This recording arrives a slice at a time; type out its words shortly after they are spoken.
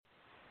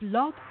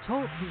Blog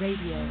Talk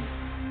Radio.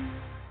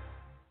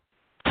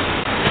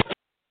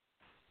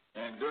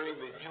 And during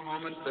the few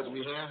moments that we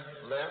have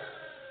left,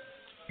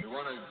 we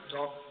want to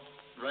talk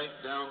right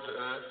down to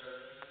earth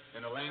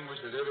in a language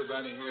that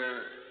everybody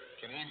here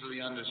can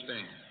easily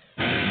understand.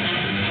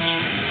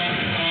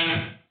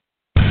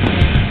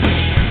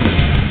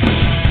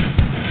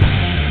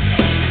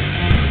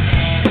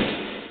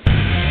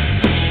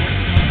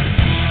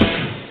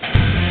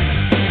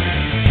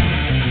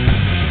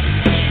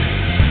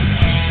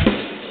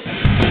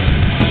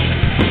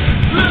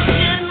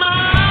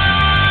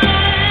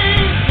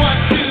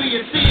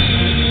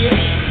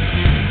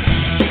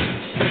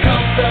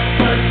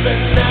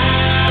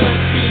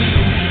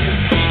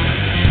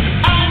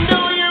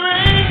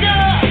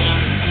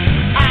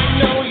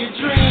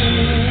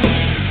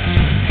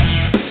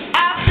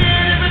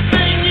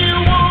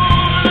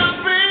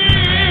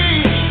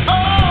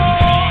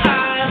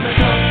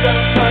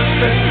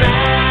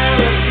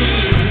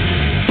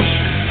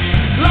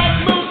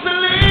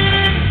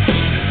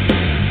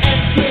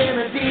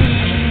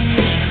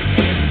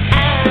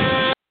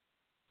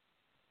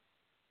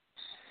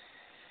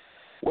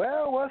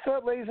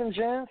 Ladies and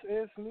gents,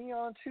 it's me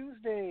on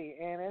Tuesday,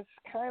 and it's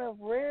kind of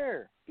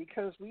rare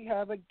because we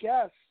have a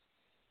guest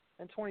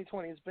in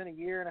 2020. It's been a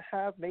year and a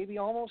half, maybe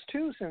almost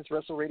two, since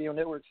Wrestle Radio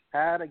Network's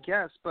had a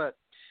guest, but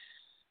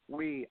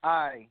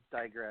I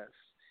digress.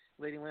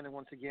 Lady Linda,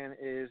 once again,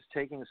 is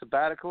taking a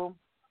sabbatical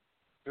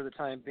for the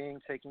time being,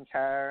 taking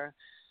care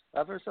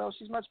of herself.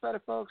 She's much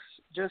better, folks.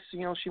 Just,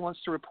 she wants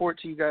to report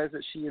to you guys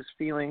that she is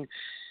feeling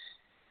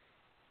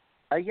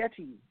a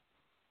yeti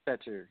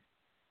better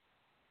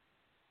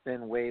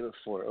than way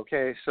before.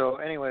 Okay, so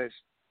anyways,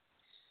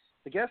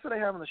 the guest that I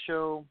have on the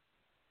show,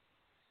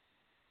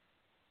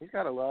 he's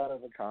got a lot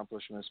of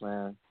accomplishments,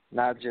 man.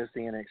 Not just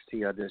the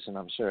NXT audition,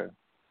 I'm sure.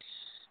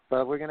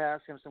 But we're going to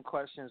ask him some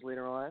questions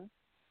later on.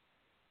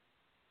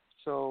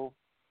 So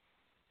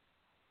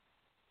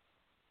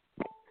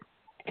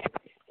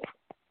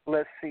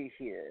let's see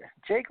here.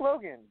 Jake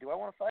Logan, do I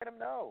want to fight him?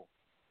 No.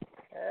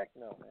 Heck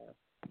no, man.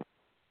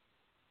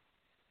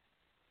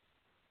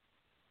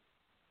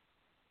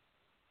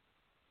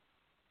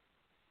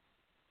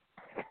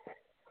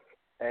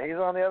 Hey, he's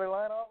on the other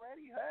line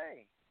already.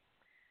 Hey,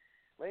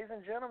 ladies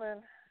and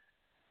gentlemen,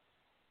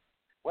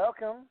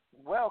 welcome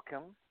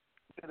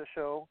to the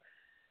show.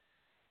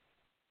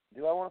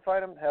 Do I want to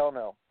fight him? Hell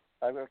no.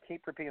 I will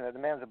keep repeating that. The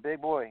man's a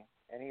big boy,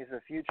 and he's a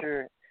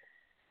future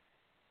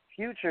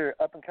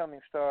up-and-coming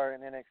star in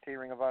NXT,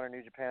 Ring of Honor,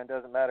 New Japan.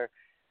 Doesn't matter.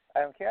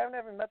 I don't care. I've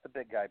never met the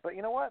big guy. But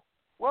you know what?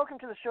 Welcome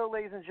to the show,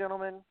 ladies and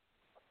gentlemen,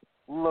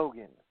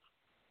 Logan.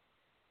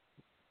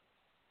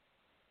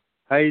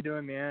 How you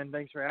doing, man?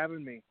 Thanks for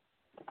having me.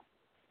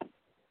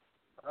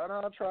 Oh,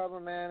 no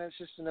problem, man. It's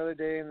just another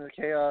day in the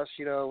chaos.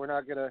 We're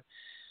not going to,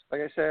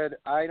 like I said,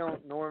 I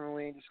don't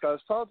normally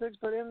discuss politics,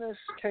 but in this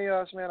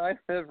chaos, man, I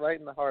live right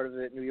in the heart of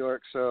it, New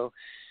York. So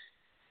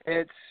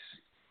it's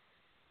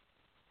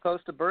close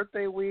to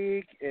birthday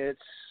week.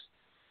 It's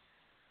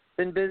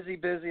been busy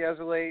as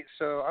of late.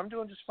 So I'm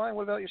doing just fine.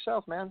 What about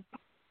yourself, man?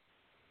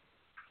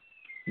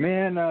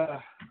 Man,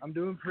 I'm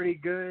doing pretty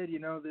good.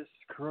 This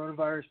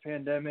coronavirus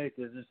pandemic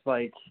is just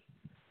like,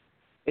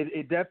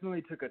 It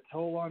definitely took a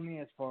toll on me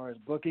as far as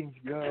bookings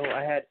go.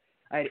 I had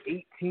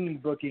 18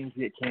 bookings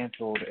get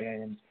canceled,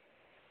 and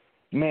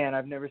man,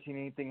 I've never seen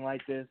anything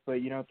like this. But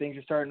things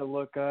are starting to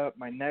look up.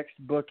 My next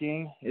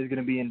booking is going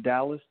to be in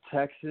Dallas,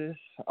 Texas,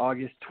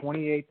 August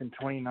 28th and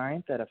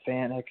 29th at a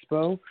fan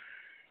expo,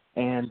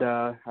 and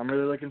I'm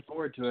really looking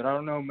forward to it. I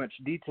don't know much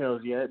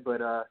details yet, but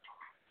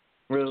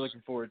really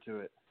looking forward to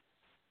it.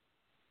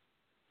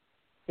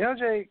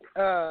 Jake,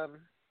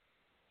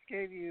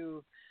 gave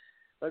you.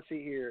 Let's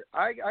see here.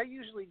 I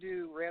usually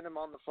do random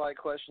on-the-fly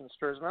questions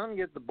first, and I'm going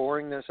to get the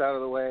boringness out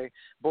of the way.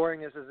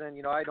 Boringness is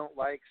in, I don't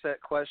like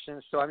set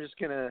questions, so I'm just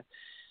going to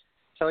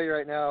tell you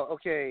right now,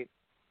 okay,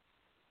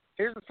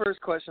 here's the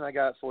first question I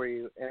got for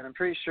you, and I'm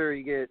pretty sure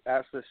you get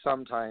asked this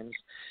sometimes.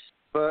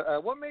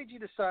 But what made you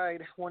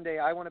decide one day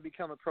I want to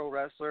become a pro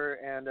wrestler,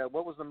 and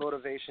what was the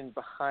motivation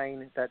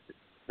behind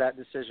that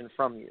decision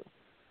from you?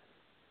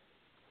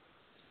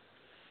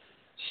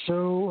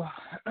 So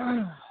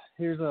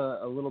here's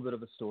a little bit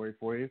of a story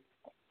for you.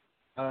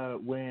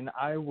 When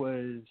I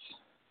was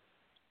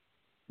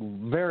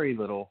very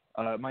little,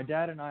 my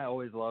dad and I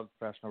always loved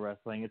professional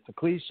wrestling. It's a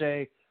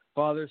cliche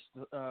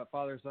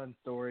father-son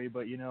story,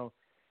 but,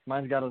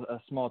 mine's got a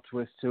small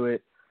twist to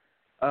it.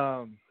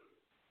 So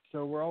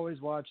we're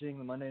always watching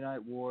the Monday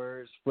Night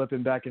Wars,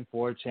 flipping back and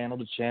forth, channel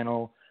to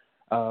channel,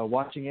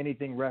 watching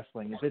anything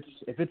wrestling.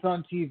 If it's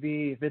on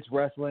TV, if it's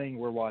wrestling,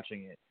 we're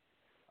watching it.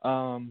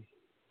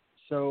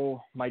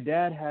 So my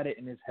dad had it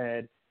in his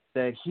head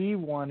that he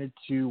wanted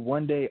to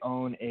one day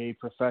own a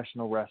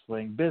professional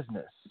wrestling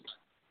business.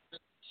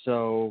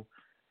 So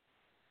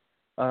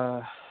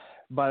by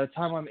the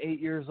time I'm 8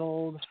 years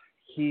old,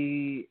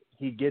 he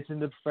gets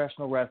into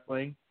professional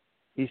wrestling.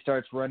 He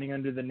starts running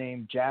under the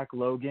name Jake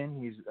Logan.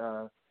 He's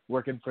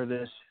working for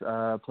this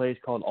place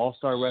called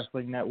All-Star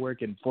Wrestling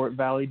Network in Fort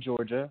Valley,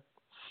 Georgia.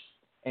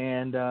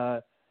 And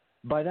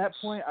by that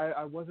point,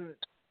 I wasn't.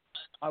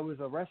 I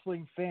was a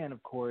wrestling fan,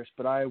 of course,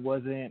 but I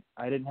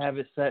didn't have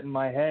it set in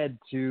my head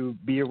to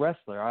be a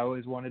wrestler. I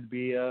always wanted to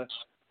be a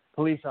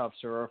police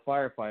officer or a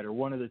firefighter,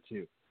 one of the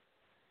two.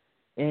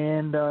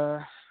 And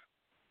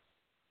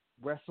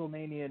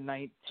WrestleMania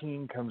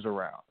 19 comes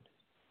around,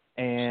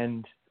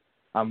 and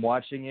I'm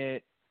watching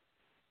it,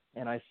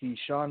 and I see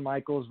Shawn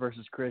Michaels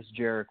versus Chris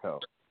Jericho.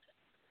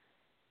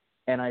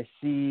 And I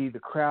see the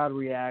crowd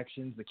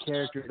reactions, the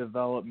character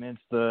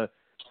developments,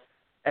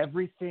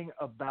 everything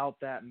about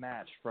that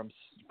match,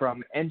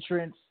 from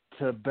entrance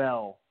to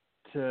bell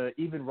to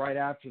even right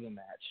after the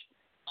match.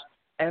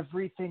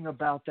 Everything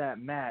about that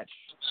match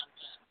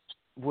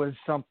was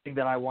something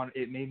that I wanted.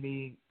 It made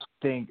me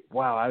think,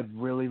 wow, I'd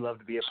really love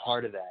to be a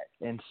part of that.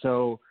 And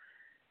so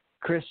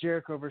Chris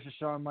Jericho versus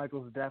Shawn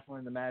Michaels is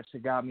definitely the match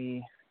that got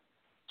me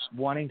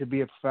wanting to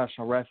be a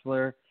professional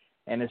wrestler.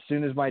 And as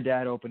soon as my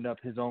dad opened up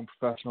his own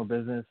professional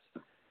business,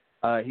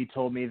 he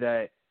told me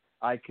that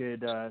I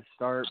could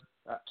start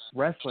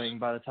wrestling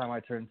by the time I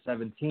turned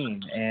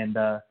 17. And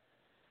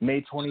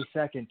May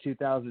 22nd,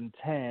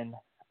 2010,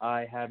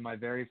 I had my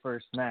very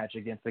first match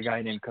against a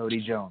guy named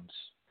Cody Jones.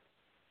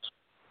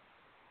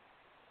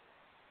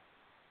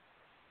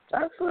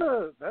 That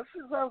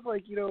sounds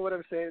like, you know what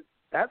I'm saying?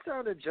 That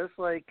sounded just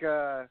like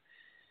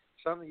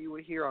something you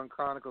would hear on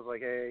Chronicles,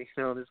 like, hey,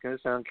 you know, this is going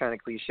to sound kind of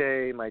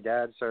cliche. My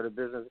dad started a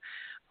business.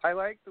 I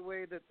like the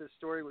way that the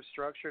story was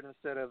structured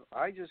instead of,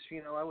 I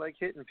like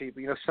hitting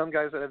people. You know, some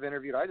guys that I've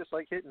interviewed, I just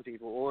like hitting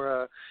people.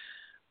 Or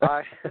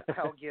I'll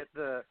get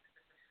the,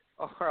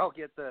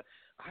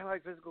 I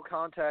like physical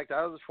contact.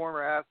 I was a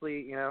former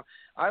athlete, you know.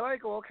 I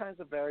like all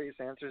kinds of various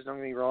answers, don't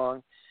get me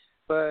wrong.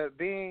 But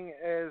being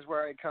as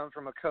where I come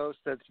from, a coast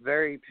that's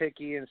very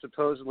picky and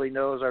supposedly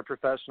knows our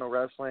professional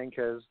wrestling,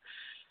 because,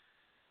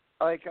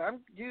 like,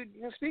 you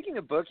know, speaking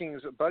of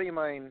bookings, a buddy of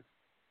mine,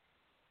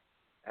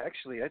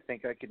 actually, I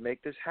think I could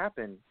make this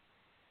happen.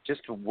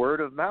 Just word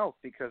of mouth,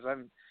 because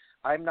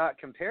I'm not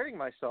comparing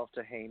myself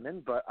to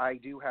Heyman, but I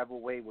do have a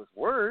way with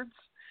words.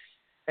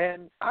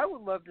 And I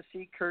would love to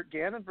see Kurt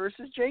Gannon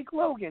versus Jake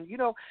Logan. You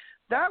know,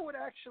 that would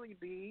actually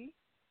be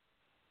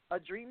a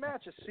dream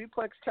match, a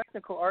suplex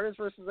technical artist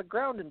versus a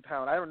ground and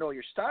pound. I don't know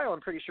your style. I'm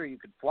pretty sure you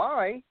could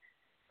fly,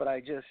 but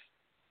it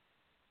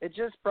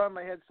just brought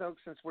my head so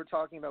since we're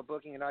talking about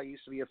booking and I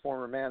used to be a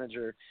former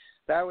manager.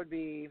 That would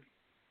be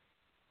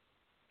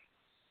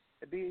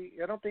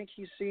I don't think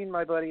he's seen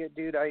my buddy,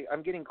 dude.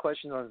 I'm getting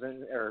questions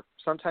or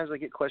sometimes I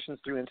get questions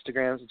through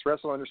Instagrams. It's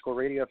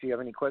Wrestle_Radio. If you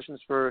have any questions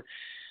for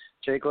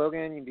Jake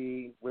Logan, you'd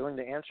be willing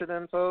to answer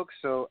them, folks.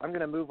 So I'm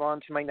going to move on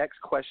to my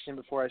next question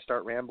before I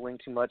start rambling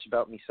too much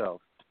about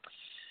myself.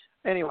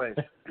 Anyways,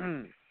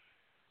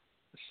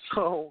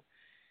 so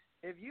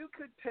if you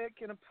could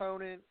pick an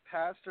opponent,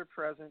 past or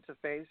present, to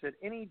face at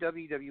any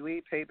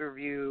WWE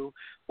pay-per-view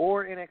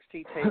or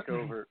NXT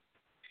takeover,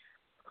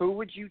 who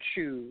would you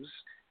choose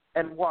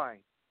and why?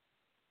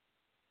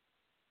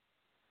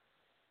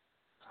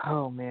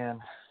 Oh, man.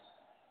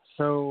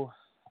 So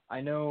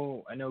I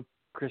know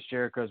Chris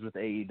Jericho's with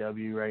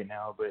AEW right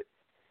now, but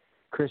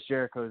Chris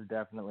Jericho is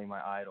definitely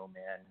my idol,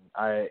 man.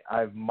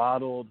 I've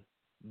modeled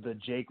the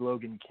Jake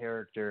Logan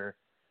character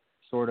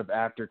sort of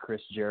after Chris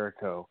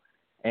Jericho.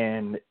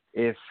 And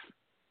if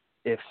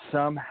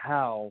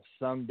somehow,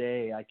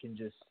 someday I can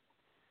just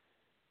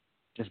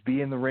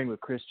be in the ring with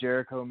Chris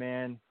Jericho,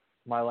 man,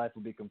 my life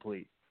will be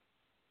complete.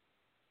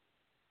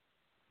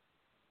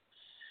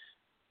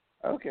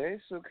 Okay,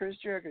 so Chris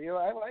Jericho. You know,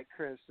 I like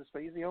Chris,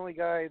 but he's the only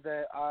guy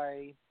that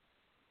I'm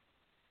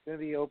going to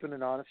be open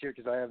and honest here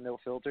because I have no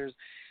filters.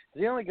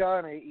 He's the only guy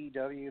in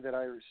AEW that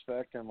I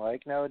respect and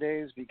like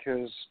nowadays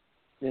because,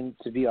 and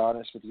to be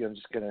honest with you, I'm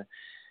just going to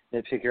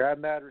nitpick here. I have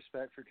mad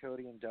respect for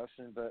Cody and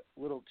Dustin, but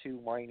a little too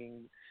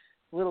whiny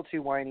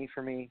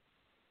for me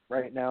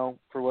right now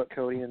for what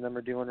Cody and them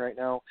are doing right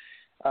now.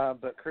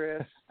 But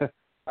Chris,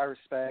 I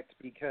respect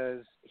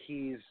because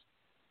he's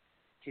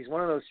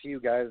one of those few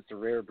guys, it's a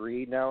rare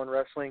breed now in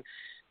wrestling,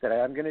 that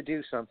I'm going to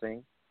do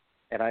something,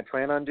 and I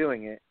plan on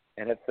doing it.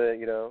 And if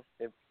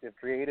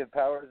creative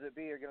powers that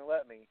be are going to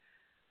let me,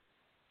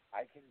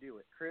 I can do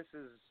it. Chris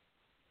is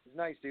a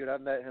nice dude.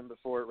 I've met him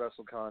before at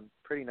WrestleCon.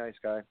 Pretty nice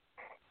guy.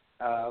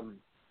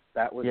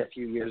 That was a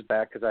few years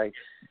back because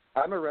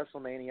I'm a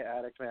WrestleMania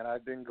addict, man.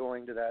 I've been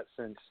going to that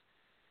since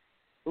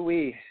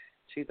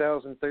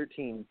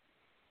 2013.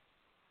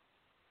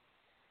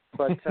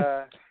 But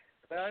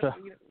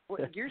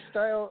your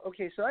style,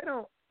 okay, so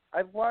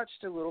I've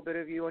watched a little bit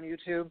of you on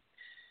YouTube.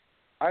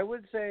 I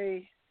would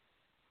say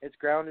it's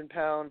ground and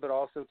pound, but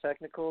also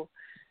technical.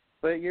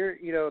 But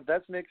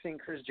that's mixing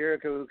Chris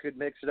Jericho, who could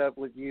mix it up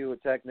with you, a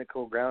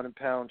technical ground and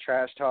pound,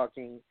 trash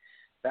talking.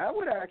 That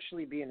would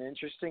actually be an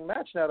interesting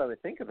match now that I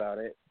think about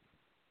it.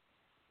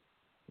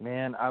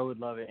 Man, I would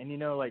love it. And,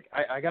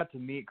 I got to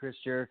meet Chris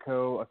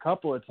Jericho a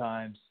couple of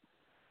times.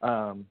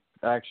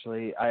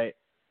 Actually,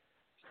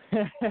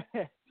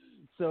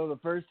 so the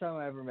first time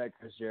I ever met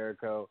Chris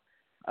Jericho,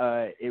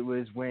 it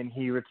was when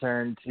he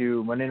returned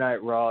to Monday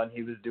Night Raw and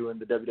he was doing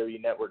the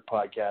WWE Network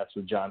podcast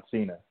with John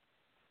Cena.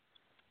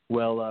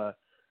 Well,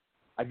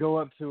 I go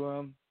up to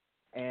him,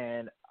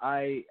 and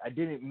I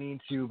didn't mean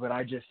to, but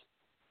I just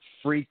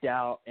freaked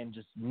out and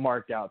just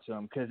marked out to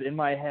him. Because in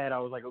my head, I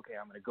was like, okay,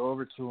 I'm going to go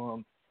over to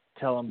him,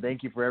 tell him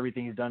thank you for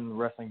everything he's done in the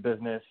wrestling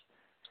business,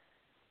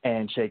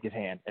 and shake his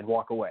hand and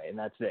walk away, and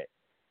that's it.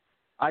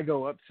 I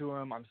go up to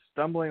him. I'm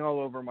stumbling all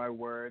over my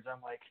words.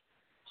 I'm like,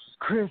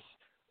 Chris,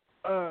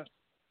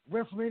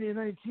 WrestleMania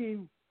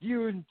 19,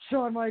 you and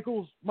Shawn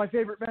Michaels, my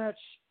favorite match,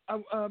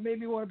 made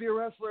me want to be a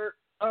wrestler.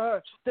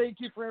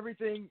 Thank you for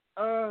everything.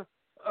 And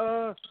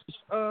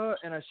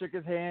I shook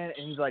his hand,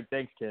 and he's like,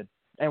 thanks, kid,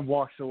 and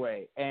walks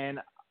away. And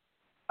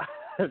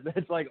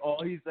that's like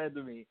all he said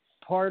to me.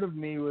 Part of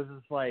me was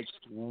just like,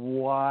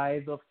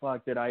 why the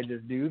fuck did I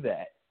just do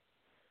that?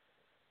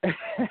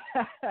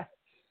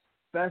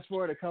 Fast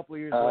forward a couple of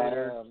years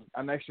later,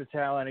 I'm Extra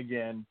Talent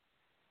again.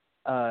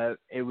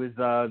 It was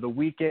the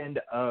weekend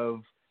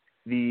of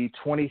the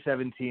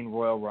 2017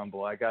 Royal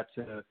Rumble. I got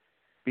to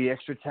be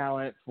Extra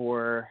Talent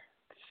for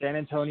San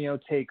Antonio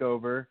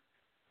TakeOver,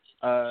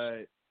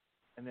 and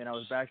then I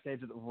was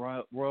backstage at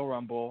the Royal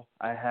Rumble.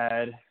 I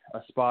had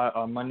a spot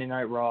on Monday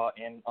Night Raw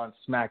and on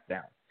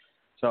SmackDown.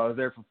 So I was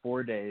there for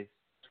 4 days,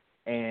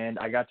 and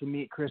I got to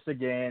meet Chris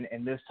again,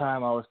 and this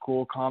time I was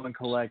cool, calm, and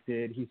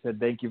collected. He said,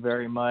 thank you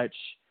very much.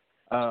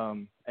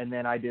 And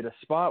then I did a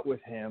spot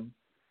with him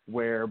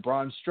where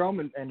Braun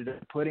Strowman ended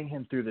up putting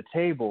him through the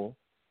table,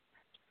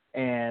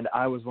 and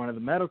I was one of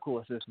the medical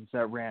assistants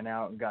that ran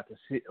out and got to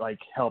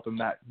help him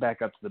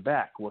back up to the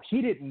back. Well,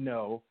 he didn't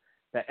know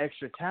that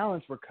Extra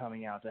Talents were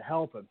coming out to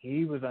help him.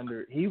 He was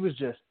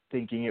just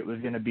thinking it was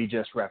going to be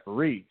just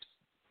referees.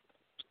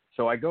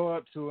 So I go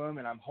up to him,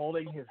 and I'm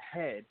holding his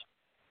head,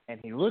 and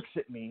he looks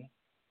at me,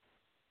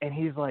 and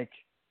he's like,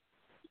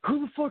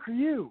 who the fuck are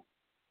you?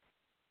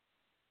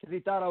 Because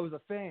he thought I was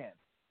a fan.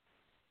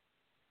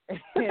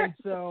 And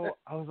so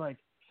I was like,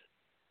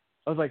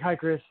 hi,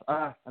 Chris.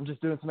 I'm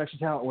just doing some Extra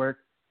Talent work,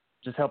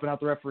 just helping out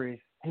the referees.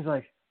 He's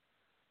like,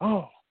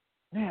 oh,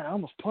 man, I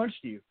almost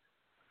punched you.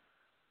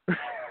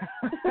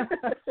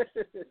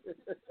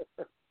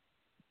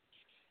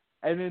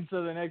 And then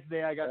so the next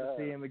day I got to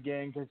see him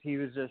again because he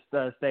was just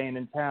staying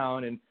in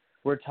town, and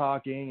we're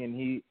talking, and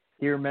he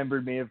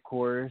remembered me, of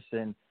course.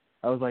 And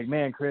I was like,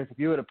 man, Chris, if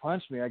you would have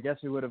punched me, I guess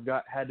we would have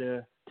had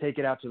to take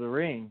it out to the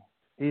ring.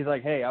 He's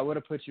like, hey, I would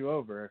have put you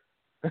over.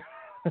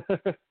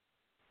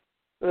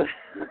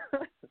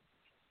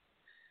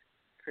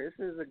 Chris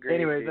is a great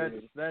Anyway,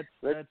 dude.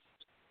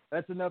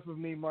 that's enough of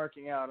me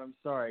marking out. I'm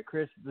sorry,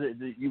 Chris.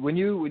 When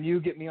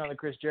you get me on the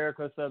Chris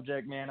Jericho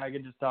subject, man, I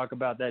can just talk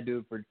about that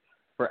dude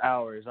for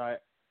hours.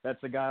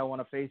 That's the guy I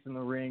want to face in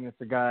the ring. It's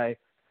the guy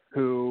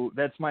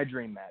that's my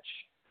dream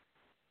match.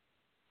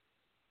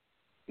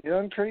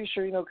 I'm pretty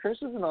sure,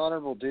 Chris is an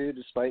honorable dude,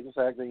 despite the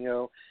fact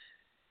that,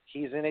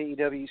 he's in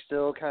AEW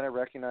still, kind of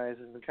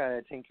recognizes and kind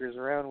of tinkers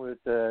around with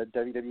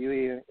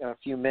WWE, a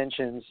few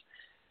mentions,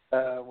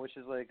 which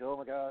is like, oh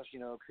my gosh,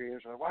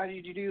 creators are like, why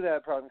did you do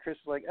that? Problem. Chris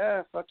is like,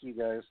 fuck you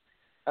guys.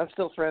 I'm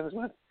still friends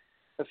with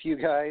a few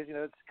guys.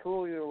 It's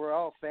cool. We're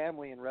all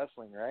family in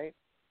wrestling, right?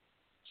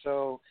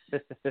 So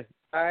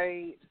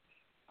I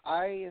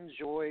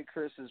enjoy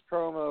Chris's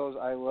promos.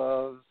 I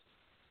love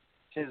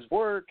his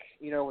work,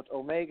 with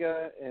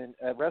Omega and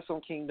Wrestle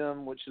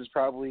Kingdom, which is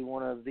probably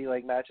one of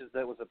the matches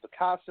that was a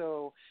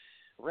Picasso,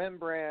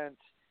 Rembrandt,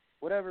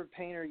 whatever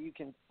painter you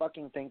can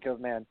fucking think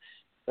of, man.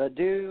 The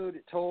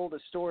dude told a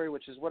story,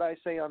 which is what I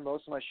say on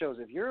most of my shows.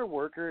 If you're a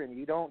worker and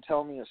you don't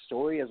tell me a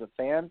story as a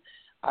fan,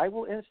 I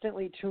will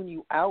instantly tune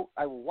you out.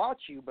 I will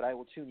watch you, but I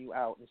will tune you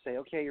out and say,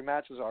 okay, your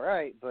match was all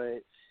right,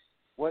 but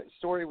what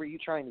story were you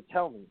trying to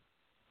tell me?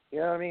 You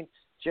know what I mean?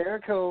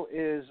 Jericho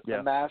is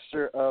a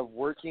master of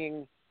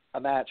working a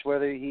match,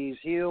 whether he's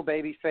heel,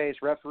 babyface,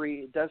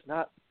 referee, it does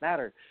not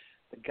matter.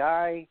 The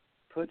guy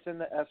puts in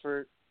the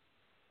effort,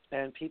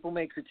 and people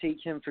may critique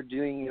him for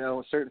doing,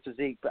 a certain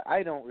physique, but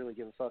I don't really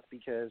give a fuck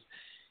because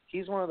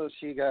he's one of those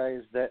few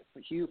guys that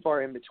few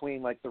far in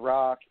between, like The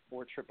Rock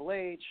or Triple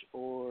H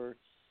or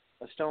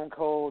a Stone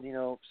Cold.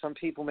 Some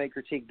people may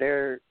critique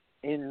their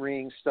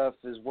in-ring stuff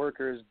as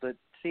workers, but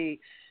see,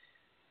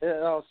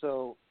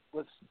 also,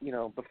 let's,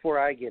 before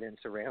I get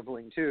into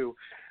rambling too,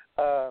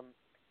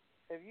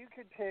 if you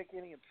could pick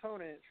any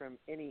opponent from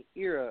any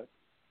era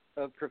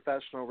of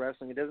professional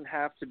wrestling, it doesn't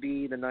have to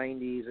be the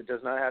 90s. It does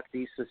not have to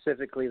be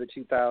specifically the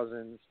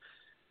 2000s.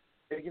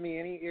 It can be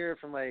any era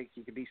from, it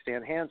could be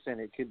Stan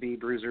Hansen. It could be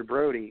Bruiser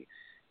Brody.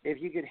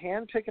 If you could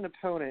handpick an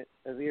opponent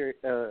of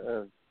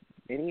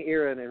any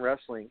era in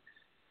wrestling,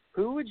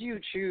 who would you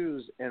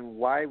choose and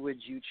why would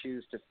you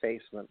choose to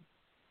face them?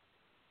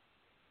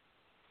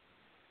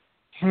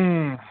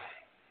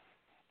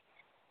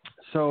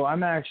 So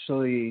I'm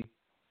actually,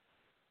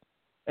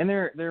 and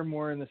they're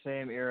more in the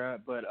same era,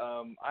 but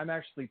I'm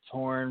actually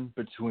torn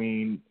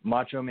between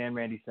Macho Man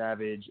Randy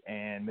Savage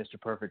and Mr.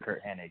 Perfect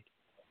Kurt Hennig.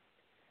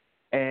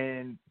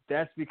 And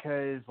that's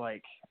because,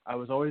 I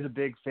was always a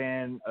big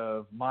fan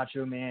of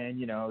Macho Man,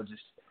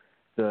 just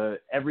the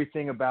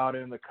everything about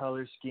him, the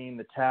color scheme,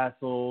 the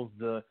tassels,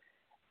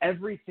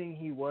 everything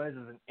he was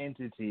as an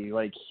entity.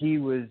 He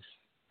was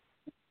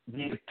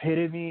the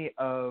epitome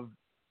of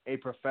a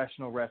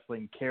professional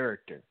wrestling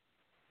character.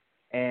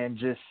 And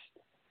just,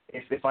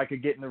 if I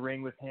could get in the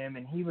ring with him,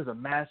 and he was a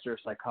master of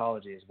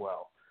psychology as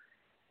well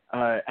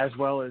as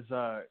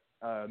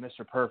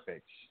Mr.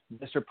 Perfect.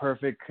 Mr.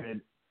 Perfect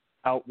could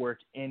outwork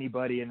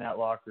anybody in that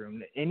locker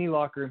room. Any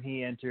locker room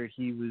he entered,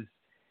 he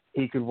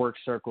could work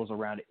circles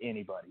around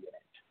anybody in it.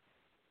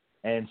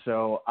 And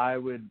so I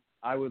would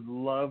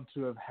love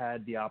to have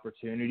had the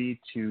opportunity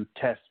to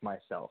test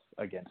myself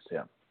against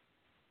him.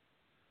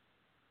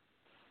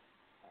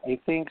 I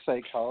think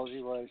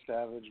psychology-wise,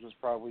 Savage was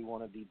probably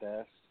one of the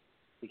best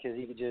because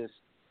he could just,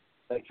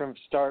 like, from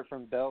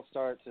bell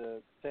start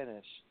to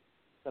finish,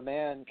 the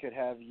man could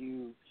have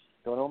you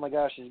going, oh my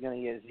gosh, is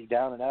he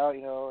down and out,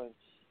 and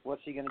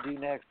what's he going to do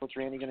next? What's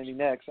Randy going to do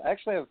next? I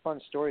actually have a fun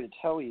story to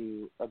tell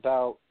you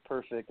about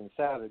Perfect and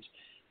Savage.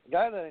 The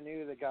guy that I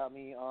knew that got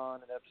me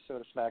on an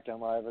episode of SmackDown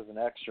Live as an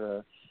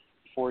extra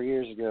 4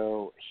 years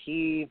ago,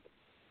 he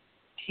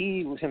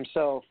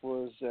himself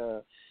was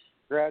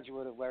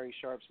graduate of Larry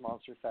Sharp's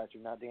Monster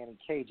Factory, not Danny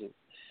Cage's.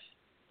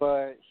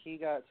 But he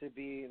got to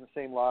be in the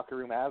same locker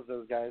room as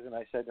those guys, and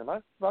I said to him,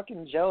 I'm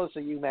fucking jealous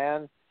of you,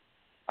 man.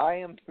 I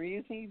am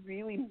really,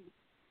 really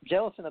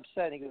jealous and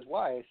upset. And he goes,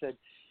 why? I said,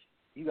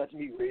 you got to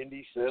meet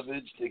Randy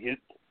Savage to get...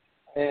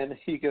 And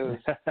he goes,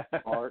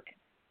 Mark.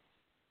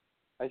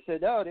 I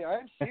said, no, dude,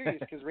 I'm serious,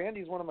 because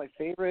Randy's one of my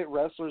favorite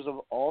wrestlers of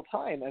all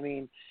time. I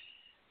mean,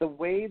 the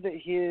way that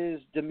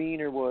his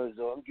demeanor was,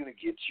 oh, I'm going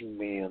to get you,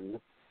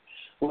 man.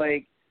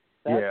 Like,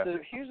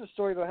 here's a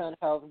story behind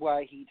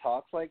why he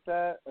talks like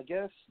that. I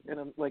guess in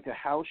a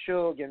house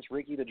show against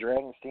Ricky the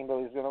Dragon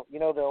Steamboat, he's gonna,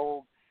 the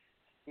old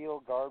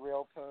steel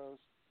guardrail pose,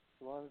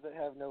 the ones that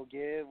have no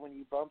give. When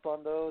you bump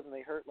on those and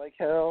they hurt like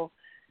hell.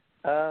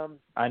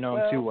 I know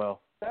him too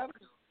well.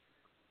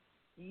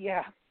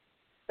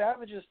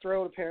 Savage's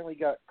throat apparently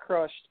got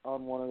crushed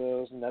on one of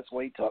those, and that's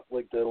why he talked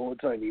like that all the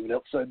time, even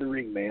outside the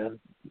ring, man.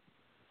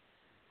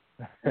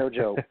 No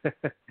joke.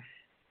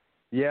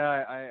 Yeah,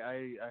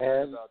 I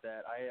heard about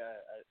that.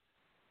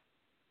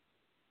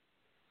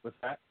 What's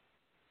that?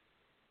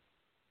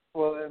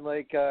 Well, and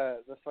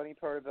the funny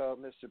part about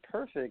Mr.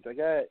 Perfect, I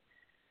got a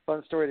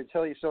fun story to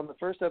tell you. So on the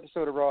first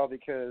episode of Raw,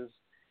 because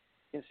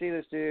you can see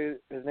this dude,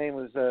 his name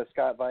was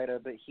Scott Vita,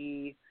 but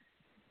he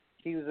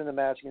was in the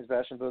match against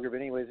Bastion Booger.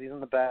 But anyways, he's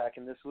in the back,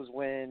 and this was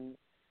when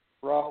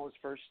Raw was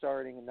first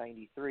starting in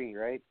 '93,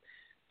 right?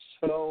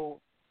 So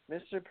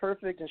Mr.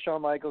 Perfect and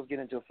Shawn Michaels get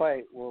into a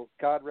fight. Well,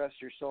 God rest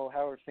your soul,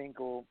 Howard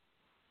Finkel,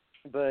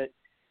 but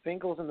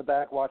Finkel's in the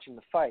back watching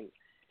the fight,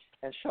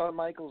 and Shawn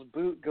Michaels'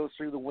 boot goes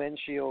through the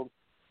windshield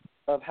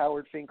of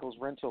Howard Finkel's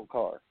rental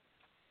car.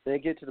 They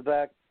get to the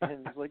back,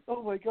 and he's like,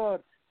 oh, my God,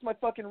 it's my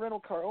fucking rental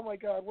car. Oh, my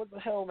God, what the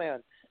hell,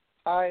 man?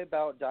 I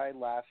about died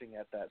laughing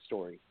at that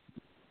story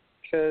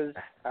because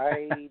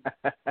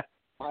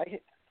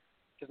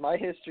my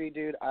history,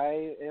 dude,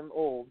 I am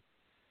old.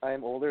 I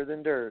am older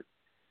than dirt.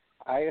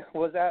 I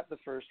was at the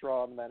first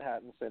Raw in the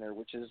Manhattan Center,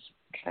 which is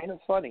kind of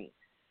funny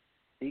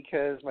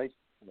because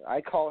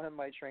I call him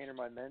my trainer,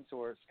 my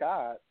mentor.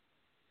 Scott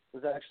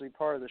was actually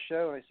part of the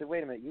show, and I said,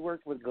 wait a minute, you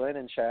worked with Glenn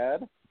and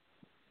Chad?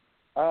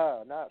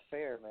 Not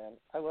fair, man.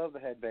 I love the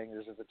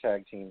Headbangers as a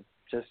tag team.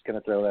 Just going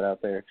to throw that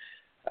out there.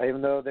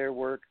 Even though their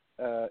work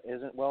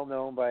isn't well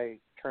known by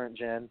current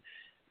gen,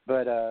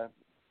 but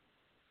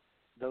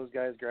those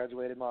guys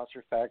graduated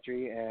Monster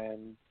Factory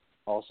and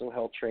also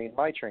helped train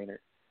my trainer.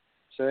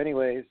 So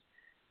anyways,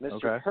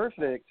 Mr.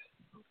 Perfect,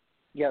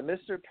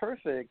 Mr.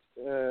 Perfect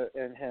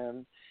and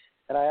him,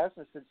 and I asked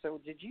him, I said, so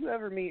did you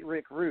ever meet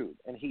Rick Rude?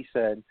 And he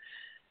said,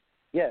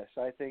 yes,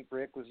 I think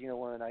Rick was,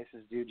 one of the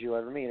nicest dudes you'll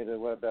ever meet. And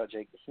what about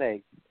Jake the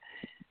Snake?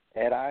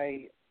 And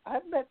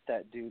I've met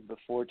that dude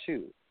before,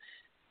 too.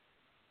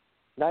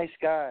 Nice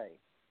guy.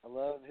 I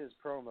love his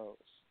promos.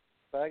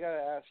 But I got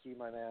to ask you,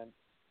 my man,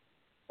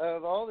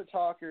 of all the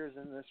talkers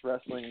in this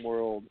wrestling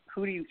world,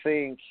 who do you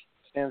think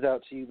stands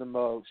out to you the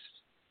most?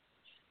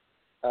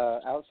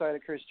 Outside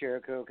of Chris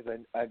Jericho, because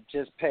I've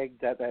just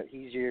pegged that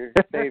he's your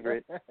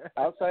favorite.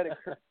 outside of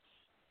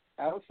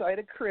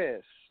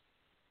Chris,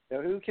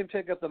 who can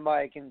pick up the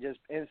mic and just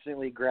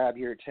instantly grab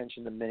your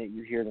attention the minute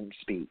you hear them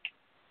speak?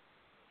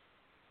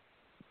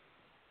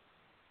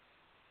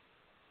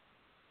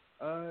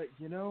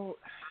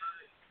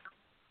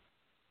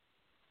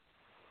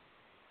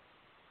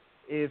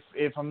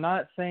 If I'm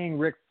not saying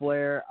Ric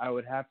Flair, I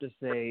would have to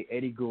say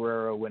Eddie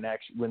Guerrero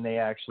when they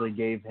actually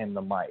gave him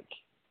the mic.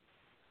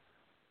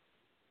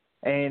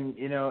 And,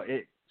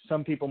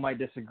 some people might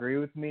disagree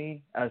with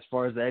me as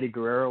far as the Eddie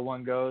Guerrero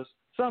one goes.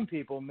 Some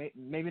people,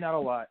 maybe not a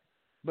lot.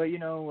 But,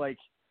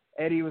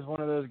 Eddie was one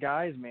of those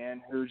guys,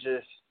 man, who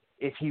just,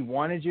 if he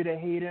wanted you to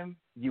hate him,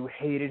 you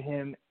hated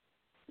him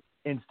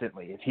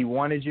instantly. If he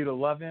wanted you to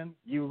love him,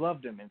 you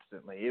loved him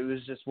instantly. It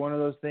was just one of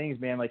those things,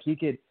 man. Like, he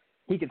could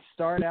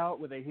start out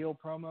with a heel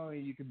promo,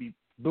 and you could be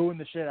booing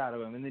the shit out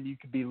of him, and then you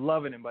could be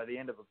loving him by the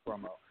end of a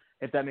promo,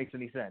 if that makes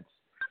any sense.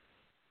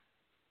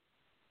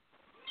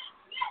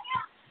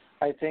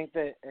 I think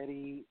that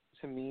Eddie,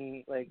 to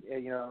me,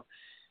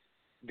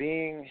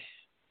 being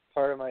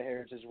part of my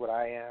heritage, what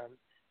I am,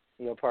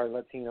 part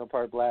Latino,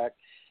 part black.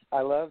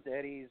 I loved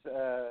Eddie's,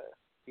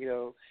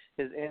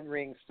 his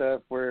in-ring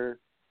stuff where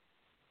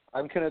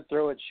I'm going to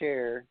throw a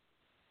chair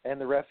and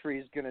the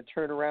referee's going to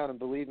turn around and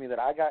believe me that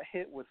I got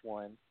hit with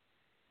one.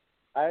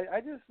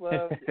 I just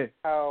loved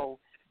how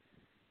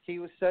he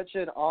was such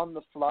an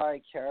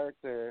on-the-fly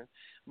character.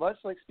 Much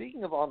like,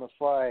 speaking of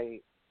on-the-fly,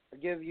 I'll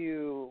give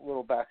you a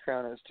little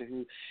background as to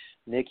who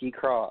Nikki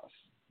Cross,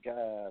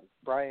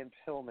 Brian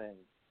Pillman,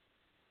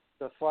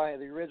 the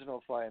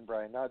original Flying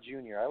Brian, not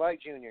Junior. I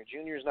like Junior.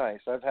 Junior's nice.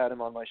 I've had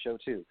him on my show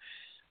too.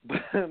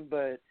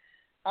 But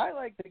I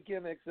like the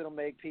gimmicks that'll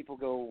make people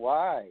go,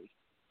 why?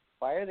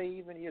 Why are they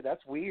even here?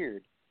 That's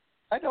weird.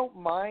 I don't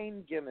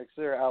mind gimmicks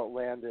that are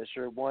outlandish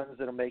or ones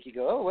that'll make you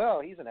go, oh,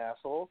 well, he's an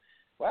asshole.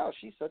 Wow,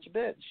 she's such a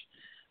bitch.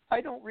 I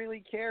don't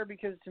really care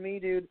because to me,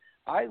 dude,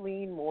 I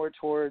lean more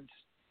towards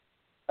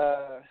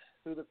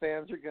who the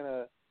fans are going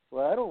to,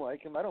 well, I don't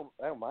like him. I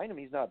don't mind him.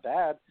 He's not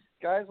bad.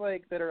 Guys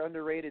like that are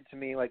underrated to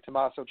me, like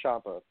Tommaso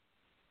Ciampa,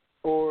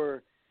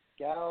 or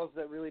gals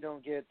that really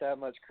don't get that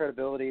much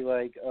credibility,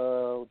 like,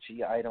 oh,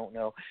 gee, I don't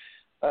know.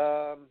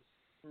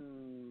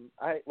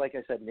 Like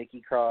I said,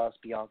 Nikki Cross,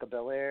 Bianca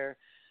Belair,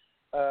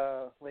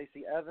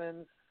 Lacey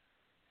Evans,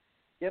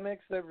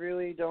 gimmicks that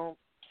really don't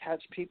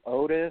catch people.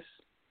 Otis.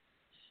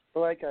 But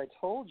like I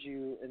told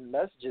you in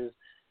messages,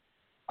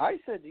 I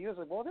said to you, I was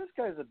like, well, this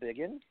guy's a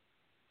biggin.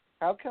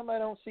 How come I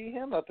don't see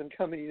him up and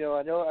coming?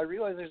 I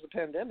realize there's a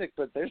pandemic,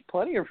 but there's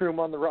plenty of room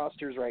on the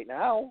rosters right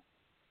now.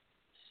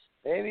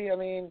 Maybe,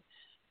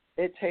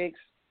 it takes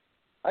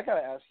 – I got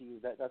to ask you,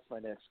 that's my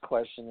next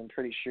question. I'm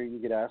pretty sure you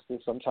get asked this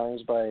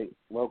sometimes by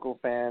local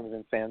fans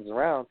and fans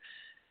around.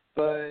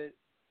 But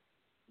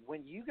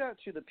when you got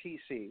to the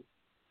PC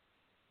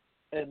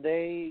and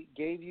they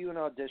gave you an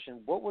audition,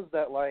 what was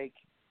that like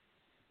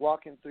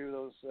walking through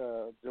those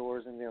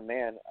doors and,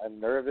 man, I'm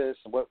nervous?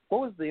 What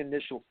was the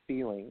initial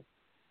feeling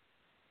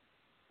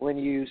when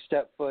you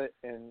stepped foot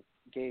and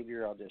gave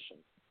your audition?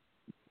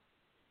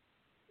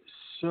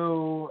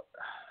 So,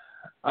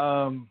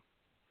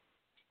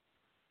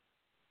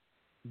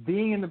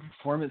 being in the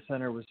Performance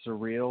Center was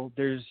surreal.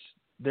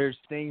 There's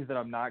things that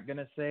I'm not going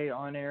to say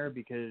on air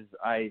because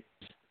I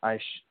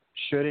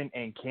shouldn't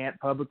and can't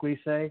publicly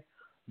say,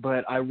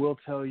 but I will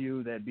tell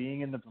you that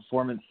being in the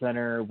Performance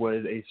Center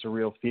was a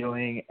surreal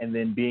feeling, and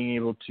then being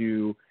able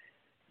to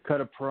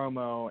cut a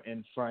promo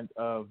in front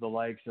of the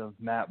likes of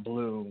Matt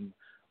Bloom,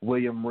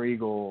 William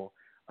Regal,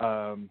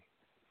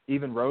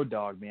 even Road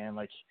Dogg, man.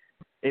 Like,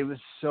 it was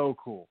so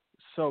cool.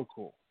 So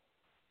cool.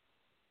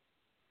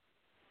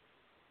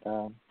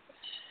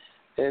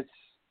 That's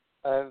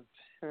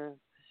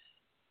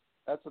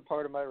a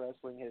part of my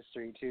wrestling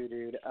history too,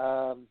 dude.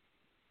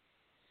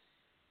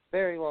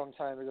 Very long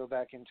time ago,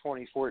 back in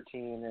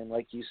 2014, and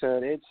like you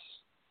said,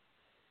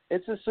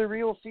 it's a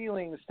surreal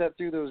feeling to step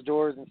through those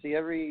doors and see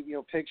every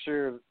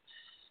picture of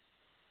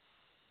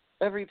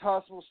every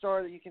possible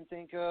star that you can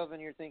think of,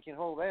 and you're thinking,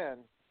 oh man,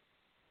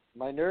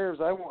 my nerves,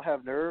 I won't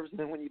have nerves. And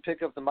then when you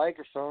pick up the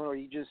microphone, or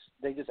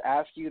they just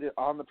ask you to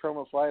on the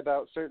promo fly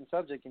about a certain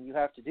subject, and you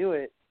have to do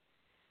it.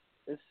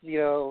 It's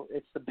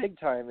it's the big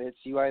time. It's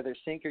you either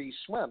sink or you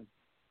swim.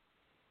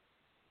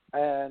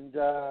 And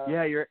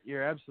yeah,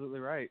 you're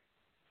absolutely right.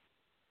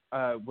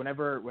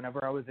 Whenever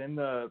I was in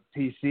the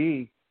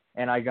PC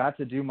and I got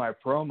to do my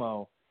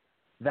promo,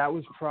 that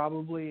was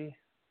probably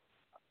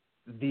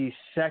the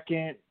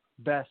second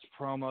best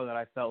promo that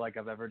I felt like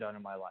I've ever done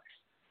in my life.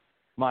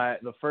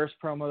 The first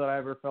promo that I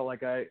ever felt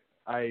like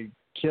I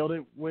killed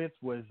it with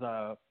was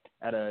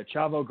at a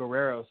Chavo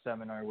Guerrero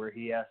seminar where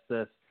he asked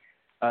us.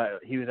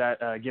 He was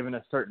given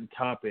us certain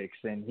topics,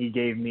 and he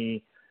gave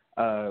me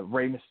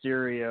Rey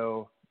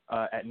Mysterio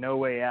at No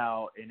Way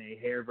Out in a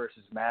hair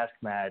versus mask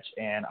match,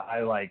 and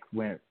I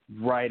went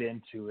right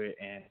into it.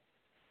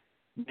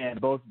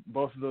 And both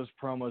of those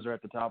promos are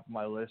at the top of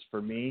my list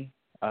for me.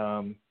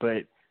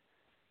 But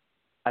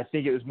I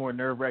think it was more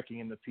nerve-wracking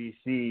in the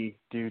PC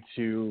due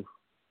to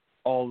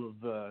all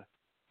the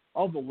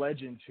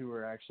legends who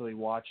were actually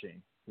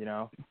watching.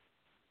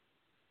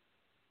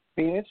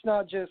 It's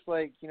not just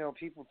like,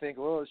 people think,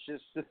 well, it's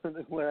just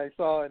what I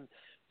saw in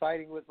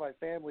Fighting with My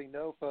Family.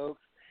 No, folks,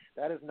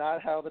 that is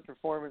not how the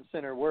Performance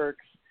Center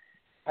works.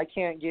 I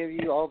can't give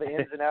you all the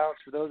ins and outs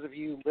for those of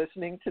you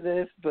listening to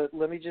this, but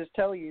let me just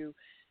tell you,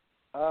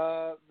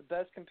 the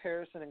best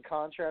comparison and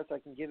contrast I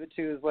can give it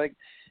to is like,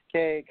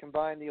 okay,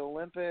 combine the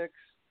Olympics,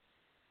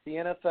 the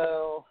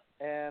NFL,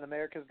 and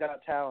America's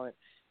Got Talent,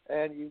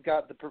 and you've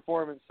got the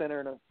Performance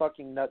Center in a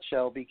fucking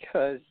nutshell,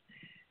 because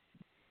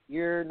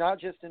you're not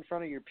just in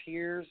front of your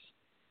peers,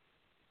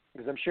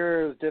 because I'm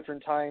sure it was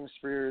different times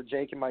for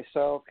Jake and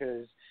myself,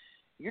 because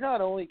you're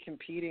not only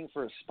competing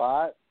for a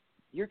spot,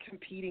 you're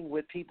competing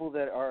with people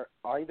that are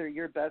either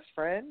your best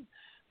friend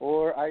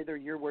or either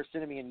your worst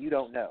enemy and you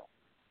don't know.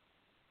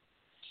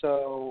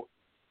 So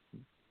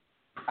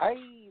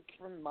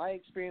from my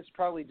experience,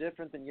 probably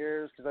different than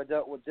yours, because I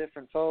dealt with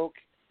different folk.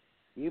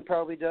 You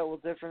probably dealt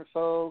with different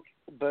folk,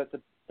 but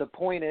the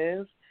point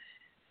is,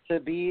 to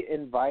be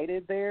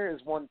invited there is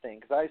one thing,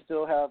 because I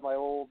still have my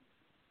old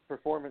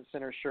Performance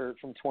Center shirt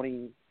from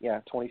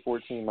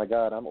 2014. My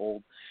God, I'm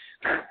old.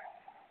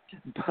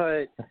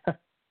 But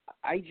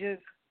I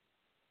just,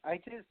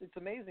 it's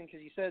amazing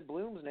because you said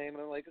Bloom's name,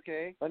 and I'm like,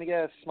 okay, let me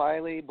guess,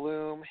 Smiley,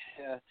 Bloom,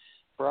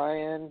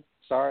 Brian.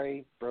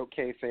 Sorry, broke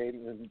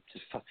kayfabe.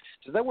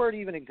 Does that word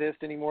even exist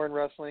anymore in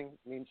wrestling?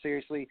 I mean,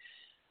 seriously.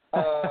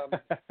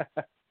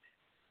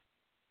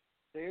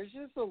 There's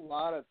just a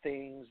lot of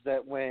things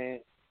that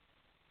went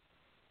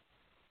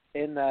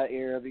in that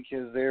era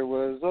because there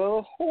was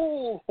a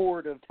whole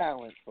horde of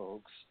talent,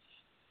 folks.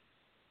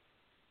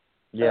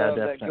 Yeah,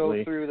 that definitely.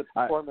 go through the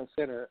Performance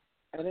Center.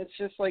 And it's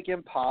just, like,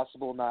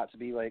 impossible not to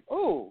be like,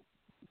 oh,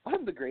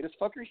 I'm the greatest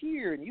fucker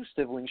here, and you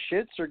stiveling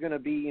shits are going to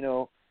be, you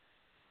know,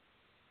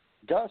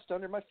 dust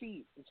under my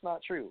feet. It's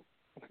not true.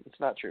 It's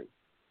not true.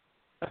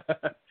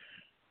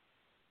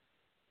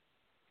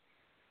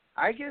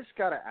 I just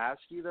got to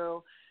ask you,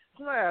 though,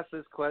 since I asked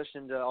this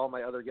question to all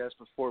my other guests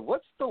before,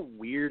 what's the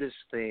weirdest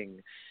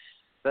thing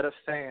that a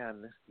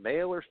fan,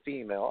 male or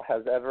female,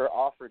 has ever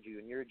offered you,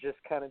 and you're just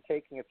kind of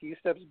taking a few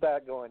steps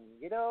back going,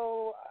 you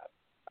know,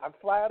 I'm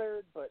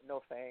flattered, but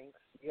no thanks.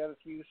 Do you have a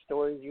few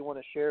stories you want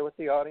to share with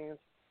the audience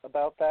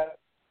about that?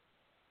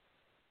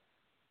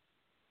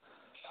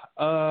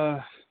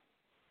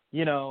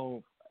 You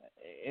know,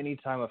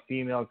 anytime a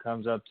female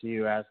comes up to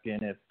you asking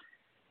if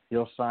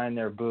you'll sign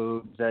their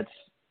boobs, that's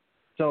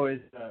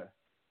always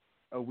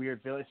a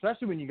weird feeling,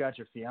 especially when you got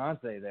your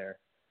fiance there.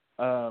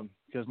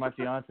 Because my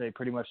fiance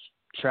pretty much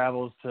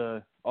travels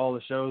to all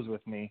the shows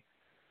with me.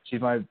 She's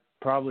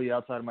probably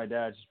outside of my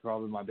dad, she's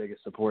probably my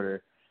biggest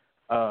supporter.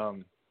 I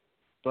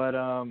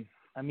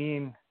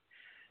mean,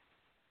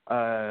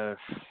 I've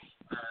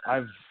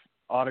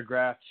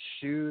autographed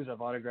shoes,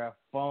 I've autographed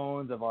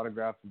phones, I've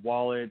autographed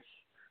wallets,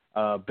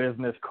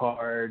 business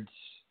cards.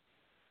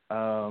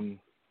 I've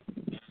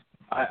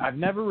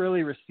never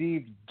really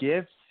received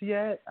gifts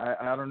yet.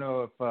 I don't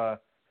know if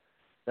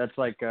that's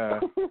like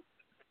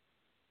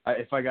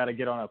if I got to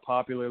get on a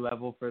popular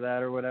level for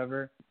that or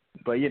whatever.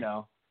 But, you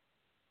know,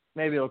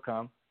 maybe it'll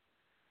come.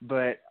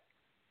 But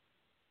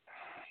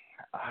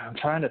I'm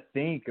trying to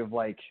think of,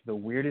 like, the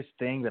weirdest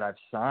thing that I've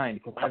signed,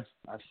 because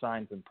I've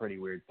signed some pretty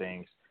weird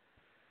things.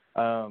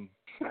 Man.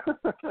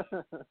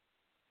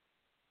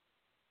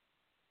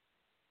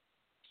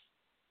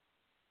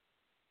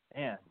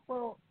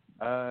 Well,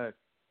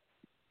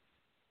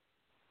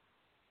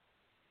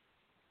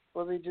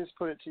 let me just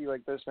put it to you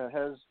like this, man.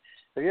 Have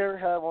you ever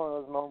had one of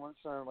those moments,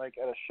 like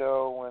at a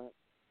show, when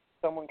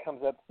someone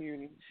comes up to you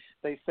and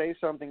they say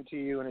something to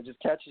you and it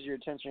just catches your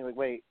attention? You're like,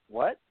 wait,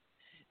 what?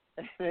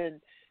 And then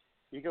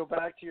you go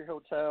back to your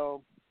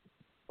hotel,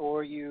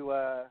 or you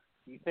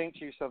think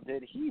to yourself,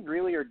 did he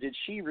really or did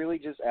she really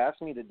just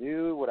ask me to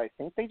do what I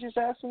think they just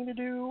asked me to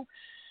do?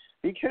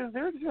 Because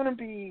there's going to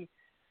be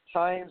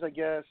times, I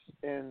guess,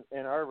 in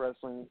our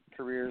wrestling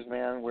careers,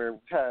 man, where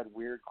we've had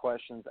weird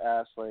questions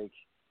asked, like,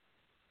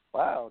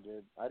 wow,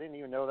 dude, I didn't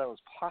even know that was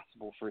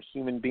possible for a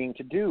human being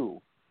to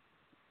do.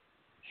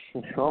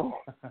 You know?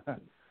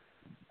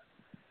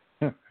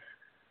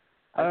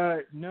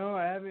 No,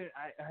 I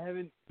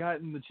haven't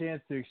gotten the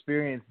chance to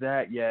experience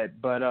that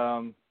yet, but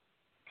I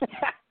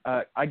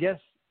guess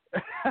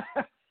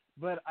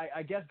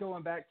I guess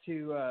going back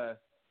to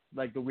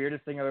like the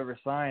weirdest thing I've ever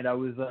signed, I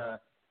was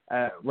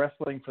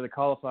wrestling for the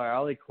Cauliflower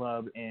Alley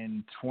Club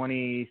in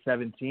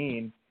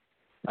 2017,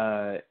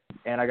 and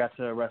I got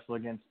to wrestle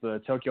against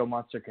the Tokyo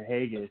Monster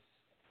Kahagas.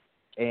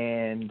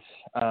 And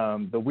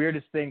the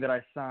weirdest thing that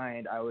I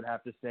signed, I would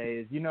have to say,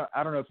 is, you know,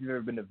 I don't know if you've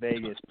ever been to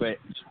Vegas, but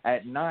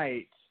at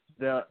night,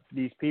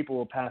 these people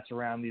will pass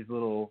around these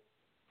little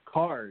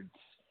cards,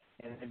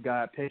 and they've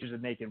got pictures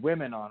of naked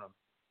women on them.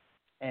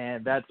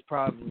 And that's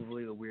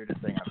probably the weirdest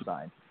thing I've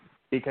signed,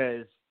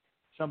 because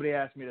somebody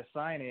asked me to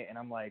sign it, and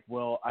I'm like,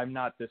 well, I'm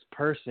not this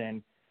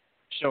person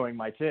showing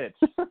my tits.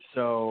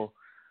 So,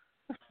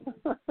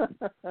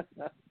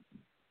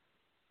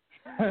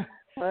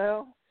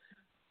 well,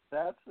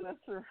 that's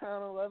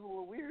around a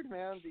level of weird,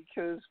 man,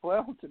 because,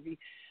 well, to be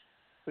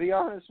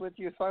honest with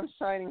you, if I'm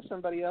signing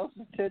somebody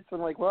else's tits,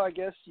 I'm like, well, I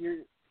guess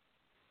you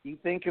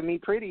think of me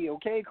pretty.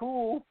 Okay,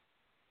 cool.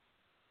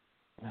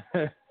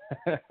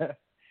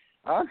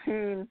 I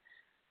mean,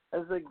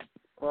 as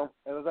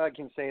I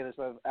can say this,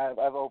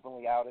 I've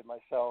openly outed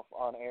myself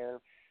on air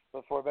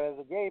before, but as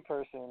a gay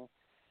person,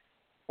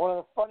 one of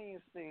the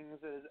funniest things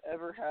that has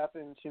ever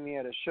happened to me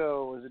at a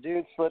show was a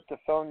dude slipped a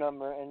phone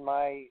number in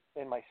my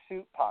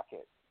suit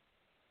pocket.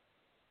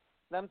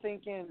 And I'm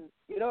thinking,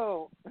 you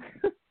know,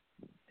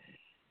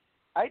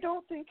 I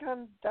don't think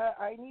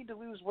I need to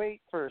lose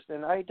weight first,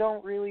 and I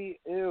don't really,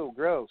 ew,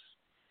 gross.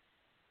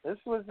 This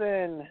was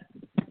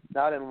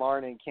not in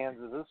Larned,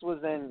 Kansas. This was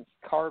in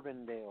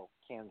Carbondale,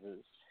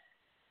 Kansas.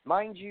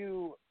 Mind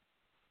you,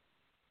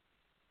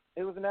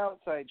 it was an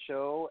outside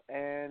show,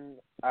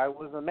 and I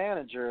was a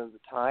manager at the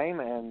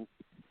time, and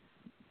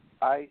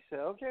I said,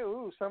 okay,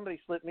 somebody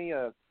slipped me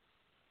a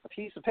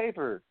piece of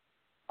paper.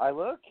 I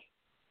look,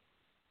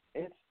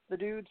 it's the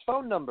dude's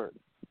phone number.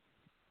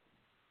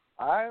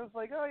 I was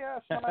like, oh, yeah,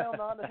 smile,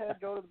 nod the head,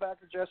 go to the back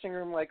of the dressing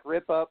room, like,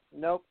 rip up.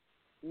 Nope.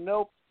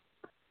 Nope.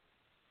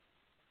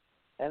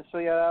 And so,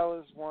 yeah, that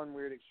was one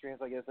weird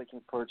experience I guess I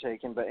can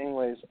partake in. But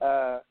anyways,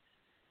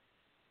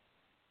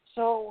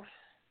 so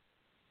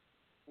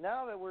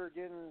now that we're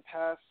getting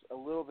past a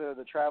little bit of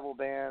the travel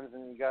bans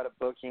and you got a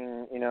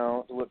booking,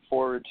 to look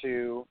forward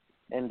to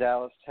in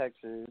Dallas,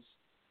 Texas,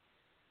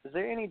 is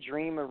there any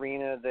dream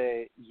arena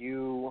that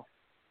you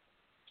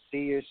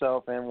see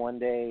yourself in one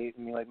day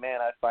and you're like, man,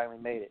 I finally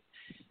made it?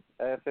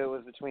 If it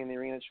was between the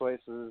arena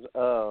choices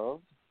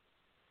of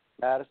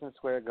Madison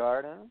Square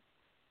Garden,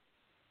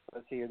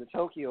 let's see here, the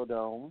Tokyo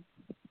Dome,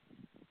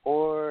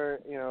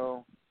 or,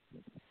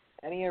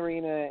 any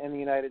arena in the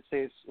United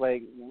States,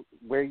 like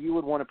where you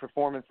would want to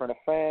perform in front of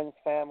friends,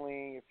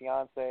 family, your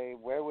fiance,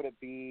 where would it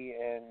be,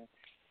 and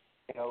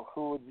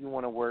who would you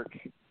want to work,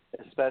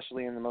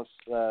 especially in the most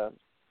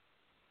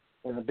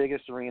in the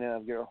biggest arena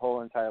of your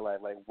whole entire life?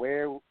 Like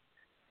what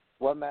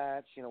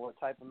match, what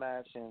type of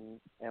match, and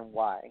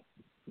why?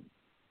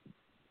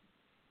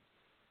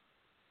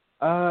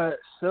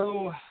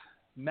 So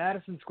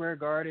Madison Square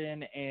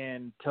Garden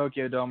and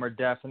Tokyo Dome are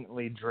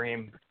definitely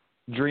dream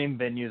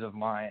venues of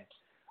mine.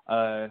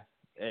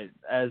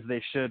 As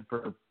they should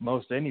for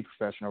most any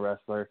professional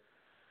wrestler.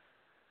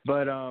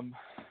 But I'm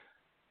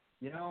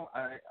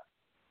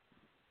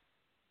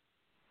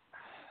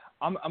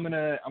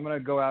gonna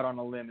go out on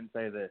a limb and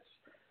say this.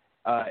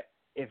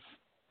 If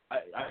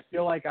I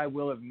feel like I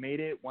will have made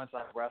it once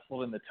I've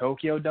wrestled in the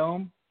Tokyo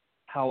Dome.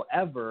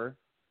 However,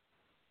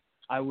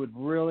 I would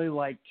really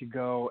like to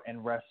go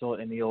and wrestle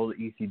in the old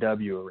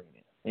ECW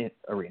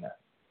arena.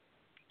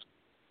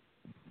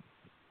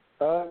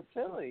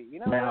 Philly,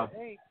 now, what?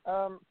 Hey,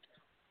 go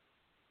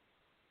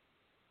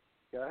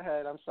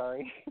ahead. I'm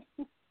sorry.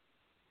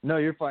 No,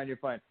 you're fine.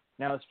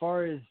 Now, as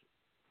far as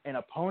an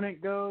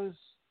opponent goes,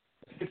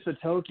 if it's the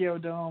Tokyo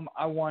Dome,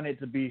 I want it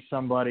to be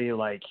somebody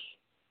like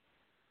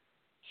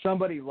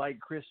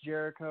Chris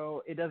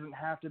Jericho. It doesn't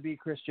have to be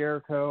Chris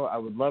Jericho. I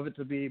would love it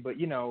to be, but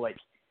like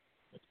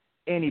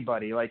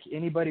anybody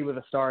with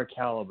a star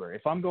caliber.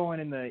 If I'm going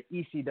in the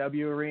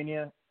ECW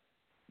arena,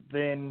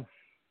 then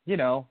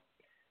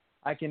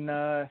I can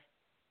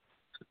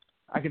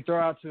throw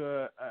out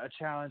to a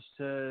challenge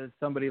to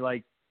somebody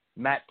like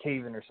Matt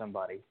Taven or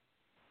somebody.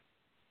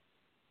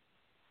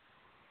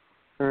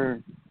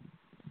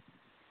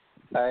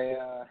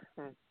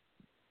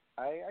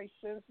 I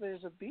sense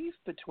there's a beef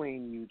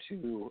between you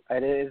two.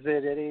 Is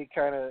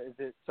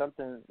it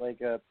something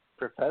like a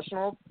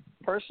personal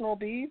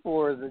beef,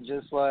 or is it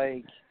just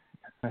like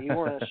you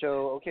want to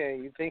show? Okay,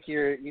 you think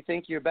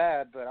you're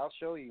bad, but I'll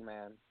show you,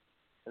 man.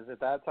 Is it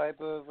that type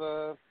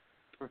of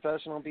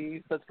professional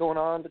beef that's going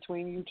on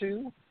between you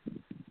two?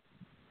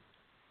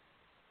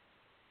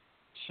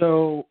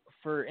 So,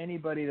 for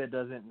anybody that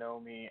doesn't know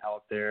me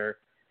out there,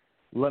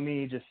 let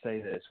me just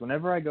say this.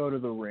 Whenever I go to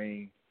the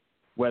ring,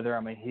 whether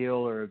I'm a heel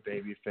or a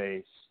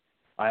babyface,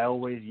 I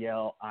always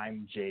yell,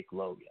 "I'm Jake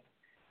Logan."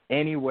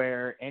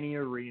 Anywhere, any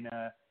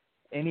arena,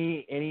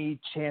 any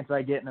chance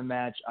I get in a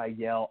match, I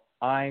yell,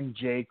 "I'm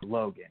Jake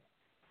Logan."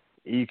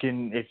 You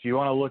can, if you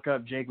want to look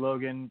up Jake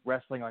Logan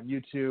wrestling on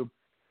YouTube,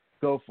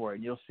 go for it.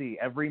 You'll see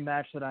every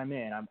match that I'm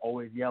in, I'm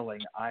always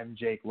yelling, "I'm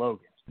Jake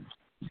Logan."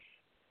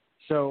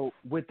 So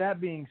with that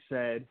being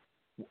said,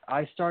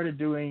 I started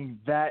doing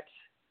that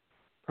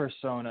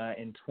persona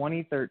in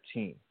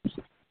 2013.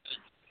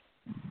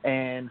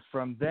 And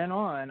from then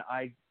on,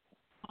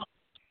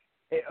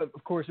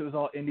 of course, it was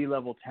all indie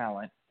level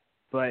talent,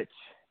 but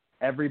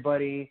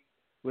everybody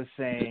was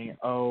saying,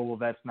 "Oh, well,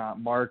 that's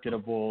not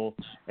marketable.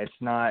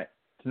 It's not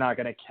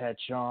going to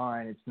catch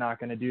on. It's not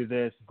going to do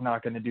this. It's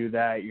not going to do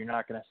that. You're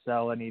not going to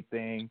sell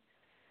anything."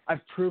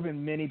 I've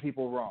proven many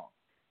people wrong.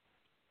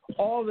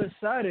 All of a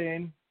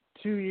sudden,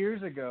 2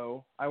 years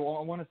ago, I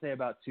want to say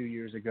about 2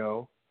 years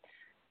ago,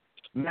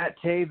 Matt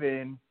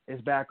Taven is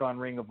back on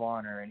Ring of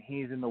Honor, and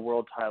he's in the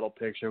world title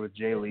picture with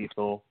Jay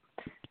Lethal.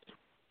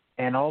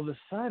 And all of a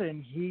sudden,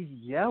 he's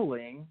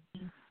yelling,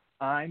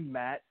 "I'm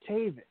Matt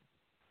Taven."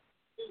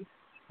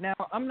 Now,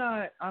 I'm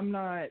not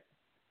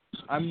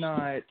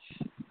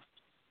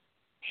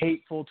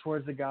hateful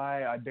towards the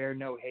guy. I bear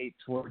no hate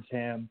towards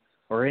him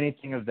or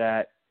anything of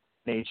that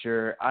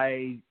nature.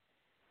 I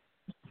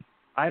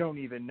don't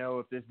even know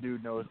if this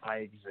dude knows I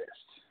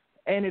exist.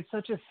 And it's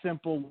such a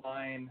simple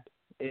line.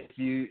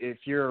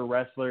 If you're a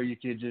wrestler, you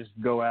could just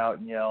go out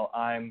and yell,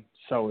 "I'm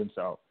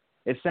so-and-so."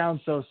 It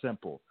sounds so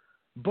simple.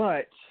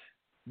 But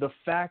the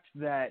fact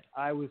that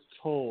I was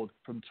told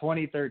from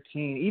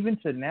 2013, even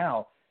to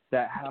now,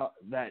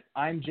 that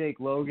I'm Jake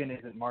Logan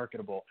isn't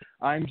marketable.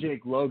 I'm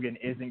Jake Logan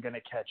isn't going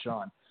to catch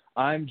on.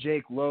 I'm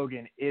Jake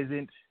Logan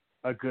isn't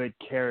a good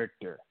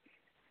character.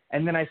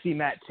 And then I see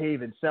Matt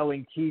Taven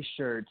selling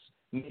T-shirts,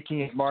 making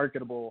it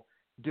marketable,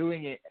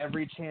 doing it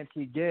every chance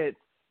he gets,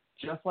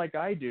 just like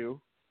I do.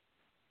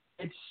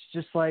 It's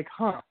just like,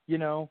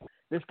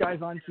 this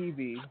guy's on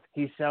TV.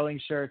 He's selling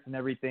shirts and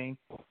everything,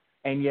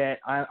 and yet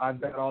I've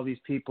got all these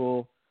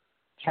people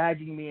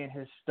tagging me in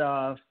his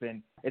stuff,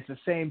 and it's the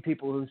same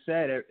people who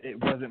said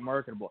it wasn't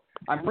marketable.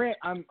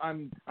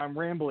 I'm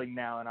rambling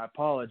now, and I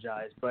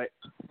apologize, but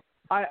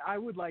I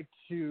would like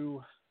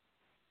to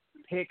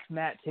pick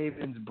Matt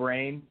Taven's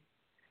brain.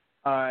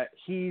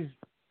 He's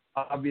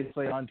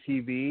obviously on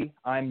TV.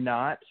 I'm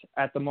not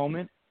at the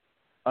moment.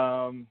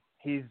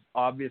 He's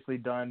obviously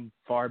done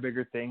far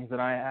bigger things than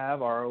I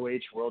have. ROH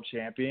World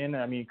Champion.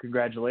 I mean,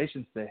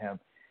 congratulations to him.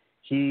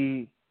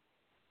 He's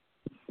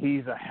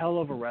a hell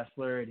of a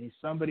wrestler, and he's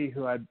somebody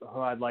who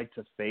I'd like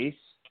to face.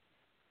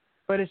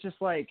 But it's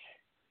just like,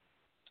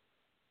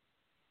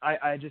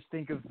 I just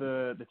think of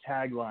the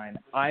tagline,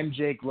 I'm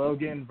Jake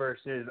Logan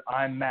versus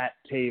I'm Matt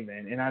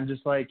Taven. And I'm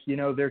just like,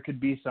 there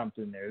could be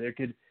something there.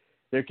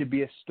 There could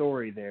be a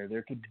story there.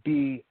 There could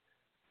be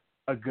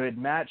a good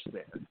match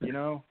there,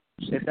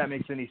 if that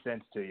makes any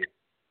sense to you.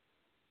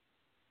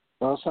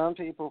 Well, some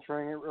people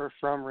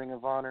from Ring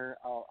of Honor,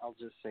 I'll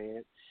just say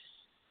it.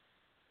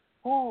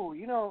 Oh,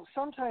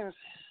 sometimes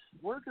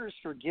workers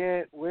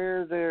forget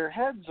where their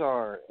heads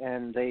are,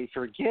 and they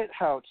forget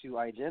how to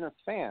identify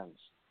fans.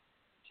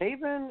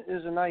 Taven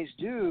is a nice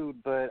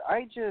dude, but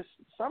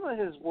some of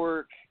his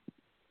work,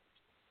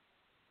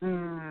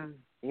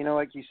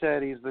 like you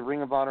said, he's the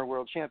Ring of Honor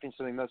World Champion,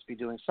 so he must be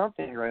doing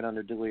something right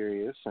under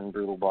Delirious and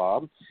Brutal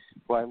Bob,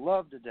 who I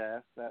love to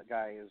death. That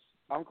guy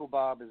Uncle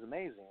Bob is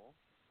amazing,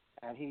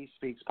 and he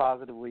speaks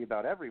positively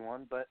about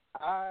everyone, but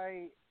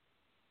I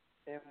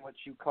am what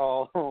you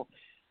call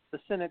the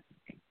cynic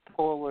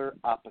polar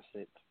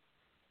opposite.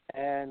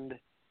 And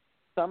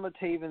some of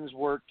Taven's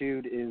work,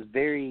 dude, is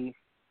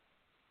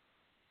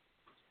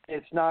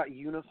it's not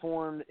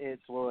uniform.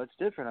 It's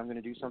different. I'm going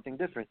to do something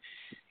different.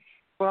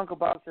 But Uncle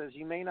Bob says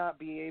you may not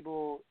be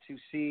able to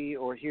see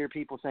or hear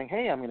people saying,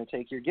 hey, I'm going to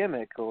take your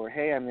gimmick, or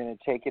hey, I'm going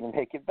to take it and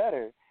make it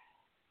better.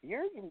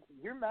 Your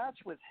match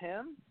with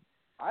him,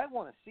 I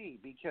want to see,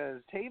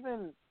 because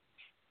Taven,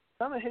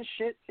 some of his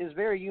shit is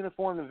very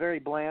uniform and very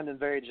bland and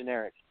very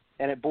generic,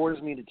 and it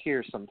bores me to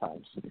tears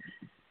sometimes.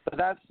 But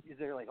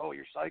they're like, oh,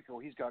 you're psycho.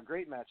 He's got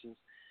great matches.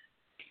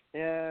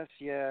 Yes,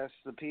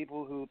 the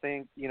people who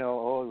think,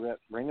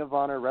 Ring of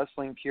Honor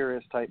wrestling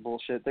purist type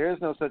bullshit. There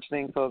is no such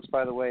thing, folks,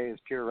 by the way, as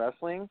pure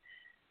wrestling.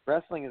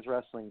 Wrestling is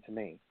wrestling to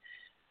me.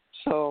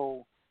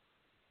 So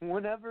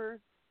whenever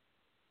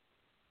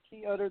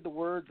he uttered the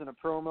words in a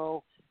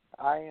promo,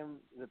 I am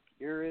the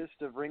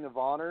purist of Ring of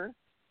Honor,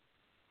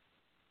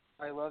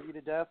 I love you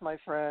to death, my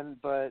friend,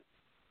 but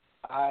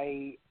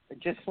I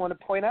just want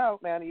to point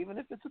out, man, even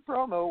if it's a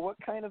promo, what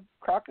kind of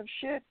crock of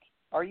shit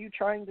are you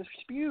trying to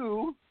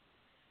spew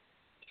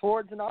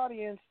towards an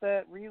audience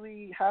that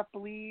really half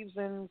believes,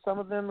 and some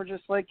of them are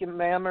just like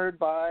enamored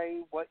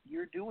by what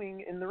you're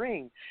doing in the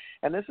ring?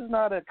 And this is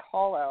not a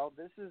call out.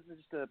 This is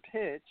just a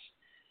pitch.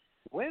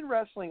 When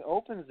wrestling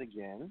opens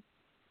again,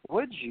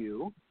 would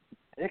you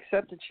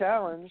accept a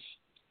challenge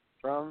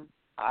from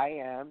I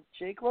am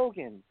Jake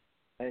Logan?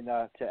 And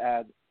to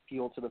add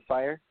fuel to the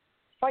fire,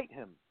 fight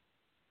him.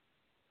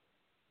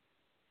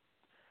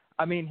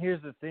 I mean,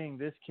 here's the thing.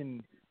 This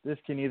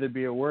can either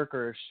be a work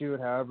or a shoot,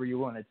 however you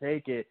want to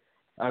take it.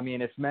 I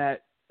mean, if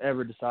Matt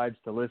ever decides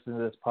to listen to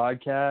this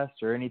podcast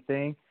or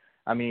anything,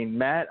 I mean,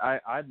 Matt,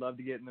 I'd love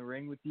to get in the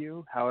ring with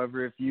you.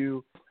 However, if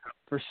you,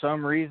 for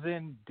some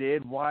reason,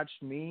 did watch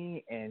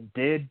me and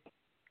did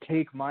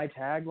take my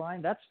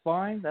tagline, that's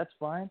fine.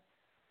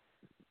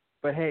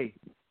 But, hey,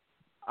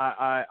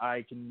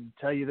 I can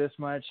tell you this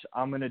much.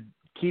 I'm going to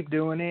keep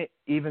doing it,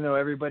 even though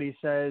everybody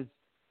says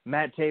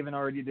Matt Taven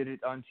already did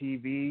it on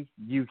TV.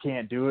 You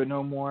can't do it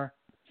no more.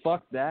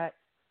 Fuck that.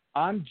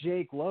 I'm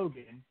Jake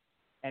Logan.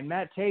 And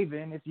Matt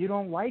Taven, if you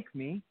don't like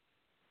me,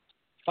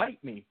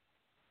 fight me.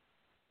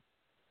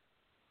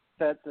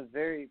 That's a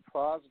very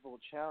plausible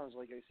challenge.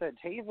 Like I said,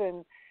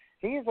 Taven,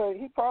 he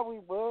probably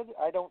would.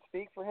 I don't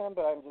speak for him,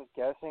 but I'm just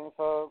guessing,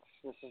 folks.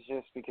 This is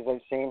just because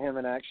I've seen him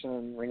in action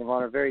in Ring of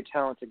Honor. Very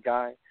talented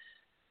guy.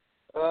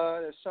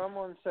 If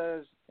someone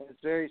says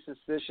it's very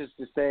suspicious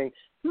to say,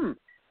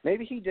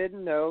 maybe he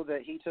didn't know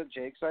that he took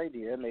Jake's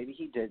idea. Maybe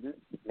he didn't.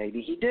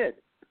 Maybe he did.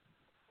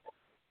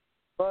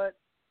 But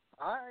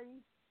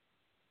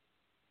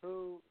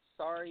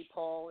sorry,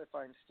 Paul, if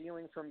I'm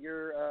stealing from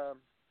your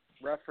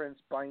reference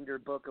binder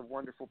book of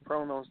wonderful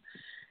promos,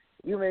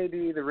 you may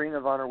be the Ring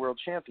of Honor World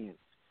Champion.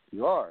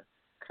 You are,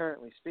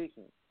 currently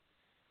speaking.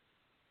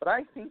 But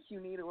I think you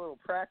need a little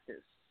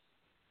practice.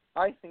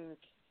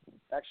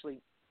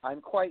 I'm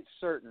quite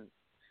certain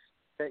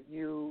that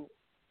you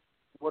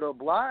would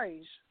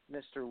oblige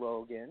Mr.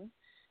 Logan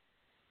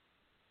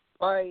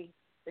by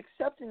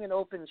accepting an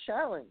open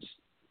challenge.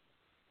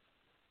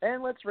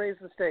 And let's raise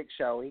the stakes,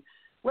 shall we?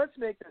 Let's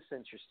make this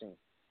interesting.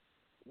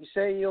 You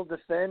say you'll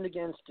defend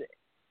against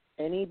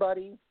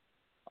anybody,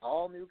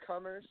 all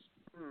newcomers?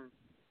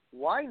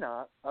 Why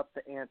not up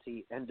the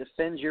ante and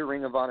defend your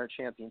Ring of Honor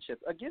championship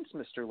against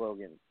Mr.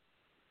 Logan?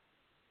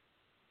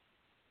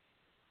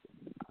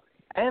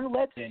 And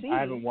let's see. I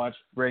haven't watched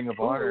Ring of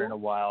Honor in a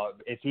while.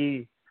 If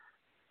he's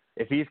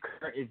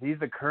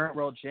the current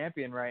world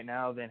champion right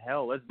now, then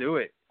hell, let's do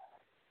it.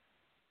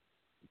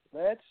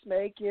 Let's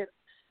make it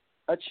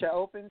a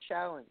open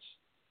challenge.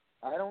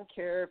 I don't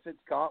care if it's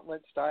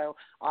gauntlet style.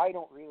 I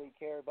don't really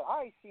care, but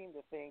I seem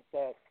to think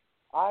that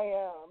I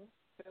am,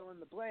 fill in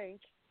the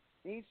blank,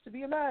 needs to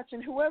be a match,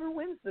 and whoever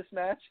wins this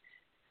match,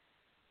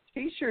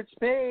 T-shirts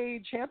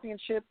made,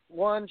 championship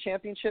won,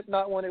 championship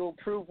not won, it will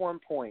prove one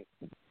point.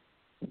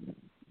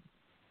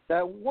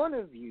 That one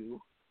of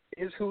you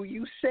is who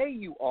you say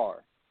you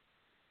are.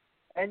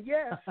 And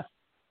yes,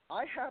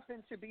 I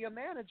happen to be a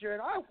manager,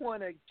 and I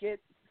want to get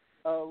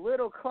a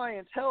little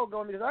clientele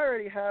going because I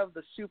already have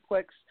the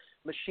suplex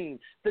machine,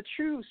 the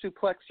true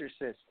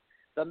suplexorcist,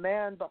 the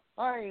man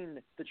behind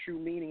the true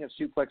meaning of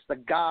suplex, the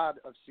god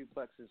of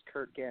suplexes,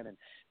 Kurt Gannon.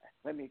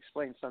 Let me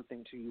explain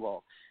something to you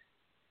all.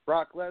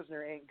 Brock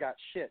Lesnar ain't got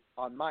shit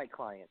on my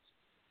clients.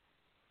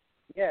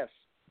 Yes,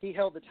 he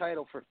held the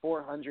title for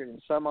 400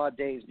 and some odd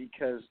days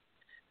because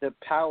the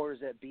powers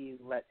that be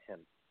let him,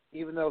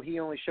 even though he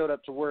only showed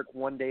up to work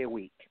 1 day a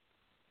week.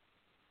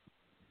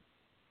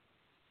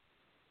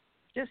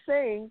 Just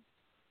saying,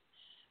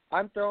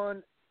 a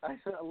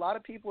lot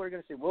of people are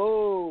going to say,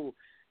 whoa,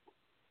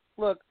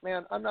 look,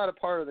 man, I'm not a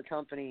part of the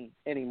company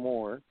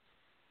anymore.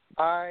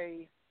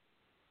 I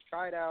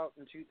tried out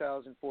in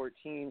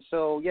 2014,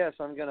 so yes,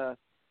 I'm going to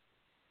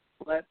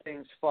let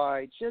things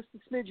fly just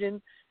a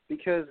smidgen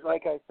because,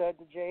 like I said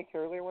to Jake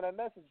earlier when I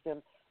messaged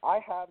him, I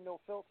have no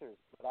filters,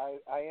 but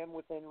I am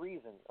within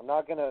reason. I'm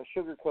not going to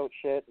sugarcoat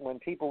shit when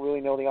people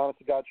really know the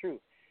honest-to-God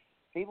truth.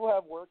 People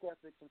have work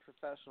ethics in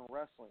professional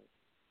wrestling.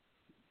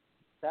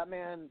 That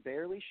man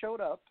barely showed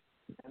up,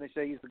 and they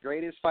say he's the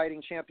greatest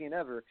fighting champion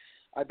ever.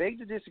 I beg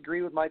to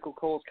disagree with Michael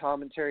Cole's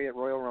commentary at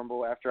Royal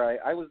Rumble after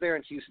I was there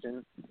in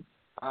Houston.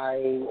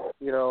 I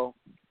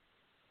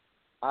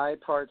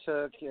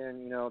partook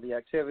in, the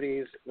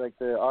activities, like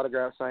the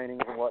autograph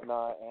signings and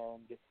whatnot,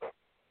 and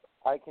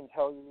I can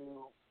tell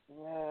you,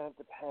 it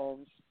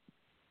depends.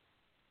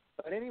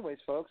 But anyways,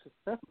 folks,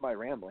 enough of my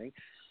rambling.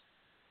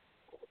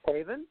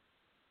 Haven,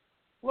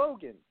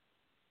 Logan,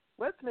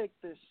 let's make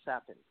this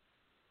happen.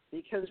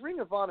 Because Ring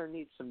of Honor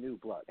needs some new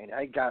blood. And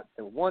I got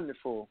the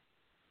wonderful,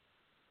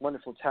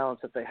 wonderful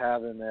talents that they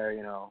have in there,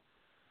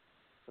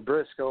 the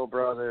Briscoe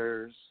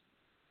brothers,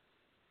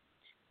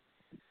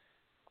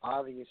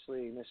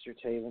 obviously Mr.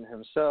 Taven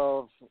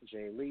himself,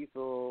 Jay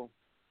Lethal.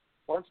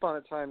 Once upon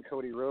a time,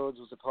 Cody Rhodes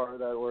was a part of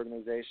that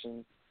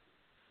organization.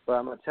 But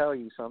I'm going to tell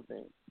you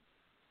something.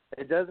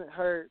 It doesn't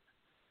hurt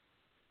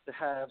to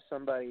have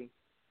somebody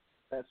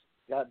that's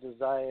got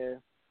desire,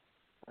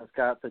 that's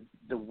got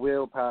the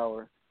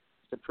willpower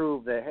to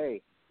prove that,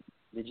 hey,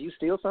 did you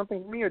steal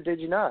something from me or did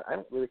you not? I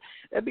don't really.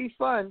 It'd be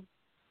fun.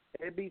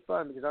 It'd be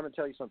fun because I'm going to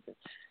tell you something.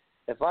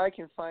 If I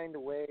can find a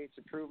way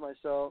to prove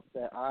myself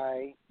that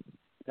I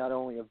not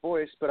only a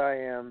voice, but I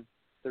am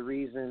the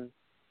reason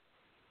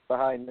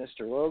behind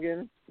Mr.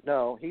 Logan,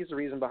 no, he's the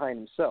reason behind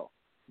himself.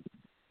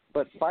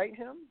 But fight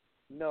him?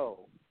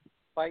 No.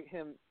 Fight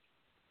him.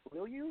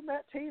 Will you,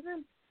 Matt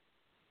Taven?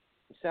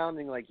 I'm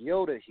sounding like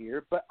Yoda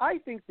here, but I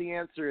think the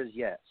answer is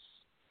yes.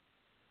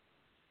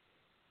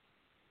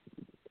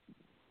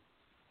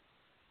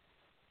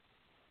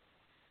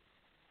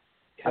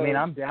 I mean,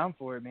 I'm down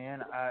for it,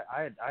 man.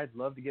 I'd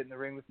love to get in the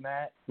ring with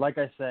Matt. Like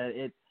I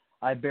said,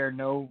 I bear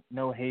no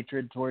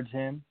hatred towards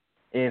him.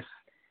 If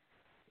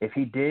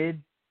he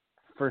did,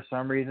 for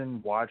some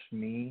reason, watch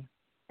me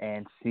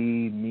and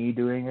see me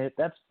doing it,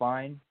 that's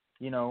fine.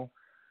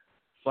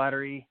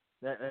 Flattery.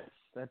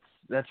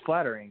 That's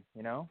flattering.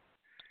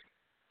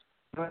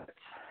 But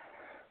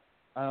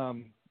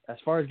as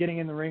far as getting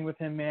in the ring with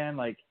him, man,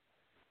 like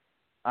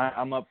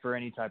I'm up for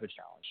any type of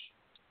challenge.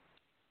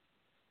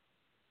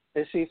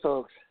 You see,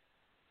 folks,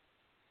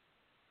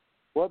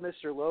 what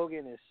Mr.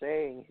 Logan is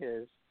saying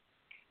is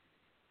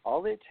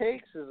all it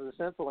takes is a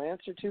simple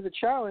answer to the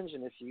challenge,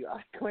 and if you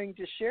are going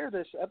to share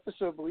this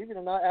episode, believe it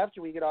or not,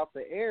 after we get off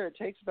the air, it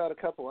takes about a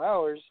couple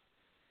hours.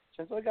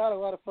 Since I got a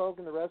lot of folk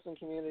in the wrestling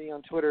community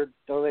on Twitter,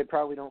 though they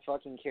probably don't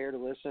fucking care to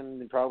listen,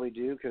 they probably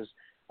do, because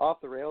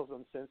Off the Rails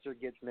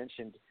Uncensored gets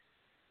mentioned.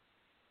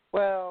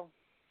 Well,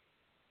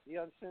 the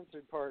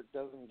uncensored part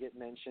doesn't get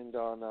mentioned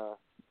on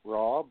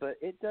Raw, but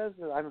it does.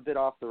 I'm a bit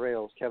off the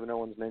rails. Kevin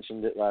Owens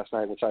mentioned it last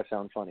night, which I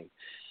found funny.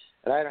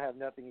 And I don't have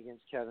nothing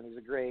against Kevin. He's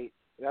a great.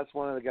 That's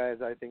one of the guys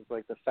I think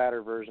like the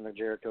fatter version of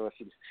Jericho.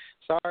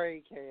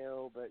 Sorry,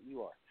 KO, but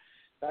you are.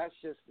 That's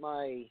just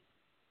my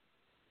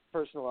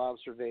personal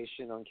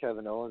observation on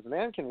Kevin Owens. The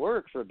man can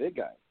work for a big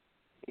guy.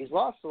 He's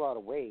lost a lot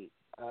of weight.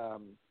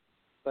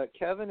 But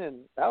Kevin,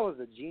 and that was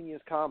a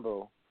genius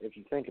combo if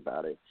you think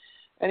about it.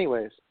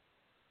 Anyways.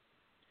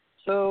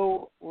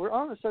 So we're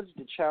on the subject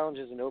of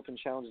challenges and open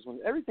challenges. When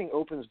everything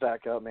opens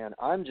back up, man,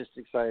 I'm just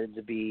excited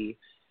to be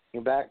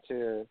back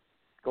to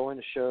going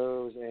to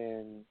shows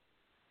and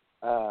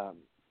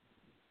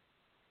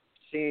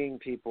seeing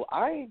people.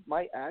 I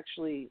might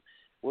actually,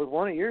 with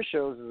one of your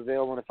shows is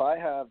available, and if I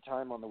have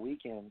time on the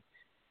weekend,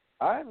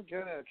 I'm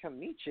going to come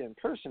meet you in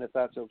person if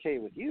that's okay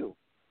with you.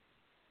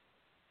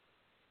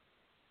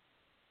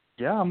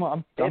 Yeah,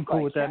 I'm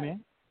cool with that,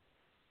 man.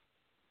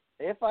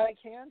 If I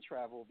can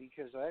travel,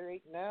 because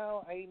right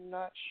now I'm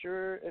not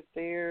sure if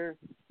they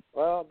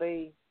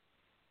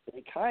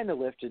kind of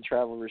lifted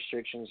travel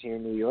restrictions here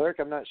in New York.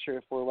 I'm not sure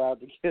if we're allowed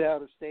to get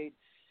out of state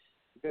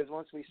Because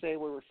once we say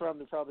where we're from,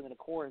 they're probably going to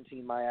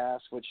quarantine my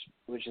ass, which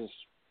is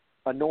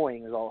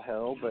annoying as all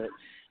hell, but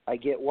I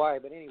get why.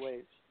 But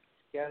anyways,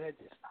 yeah, it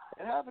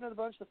happened to a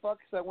bunch of fucks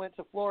that went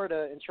to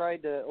Florida and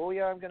tried to,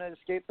 I'm going to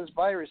escape this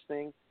virus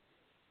thing.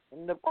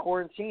 Ended up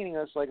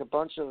quarantining us like a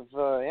bunch of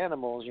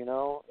animals,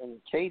 in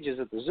cages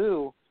at the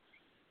zoo.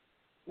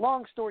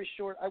 Long story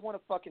short, I want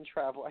to fucking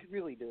travel. I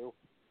really do.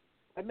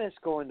 I miss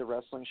going to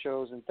wrestling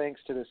shows, and thanks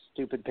to this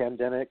stupid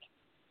pandemic,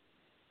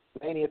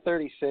 Mania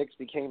 36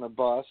 became a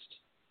bust.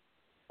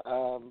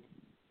 But,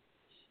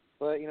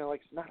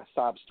 it's not a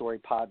sob story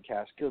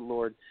podcast. Good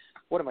Lord.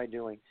 What am I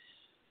doing?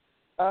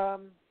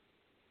 Oh,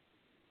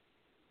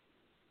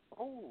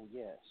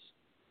 yes.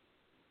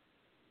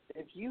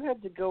 If you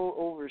had to go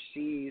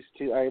overseas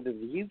to either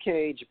the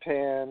UK,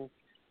 Japan,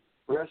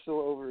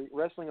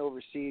 wrestling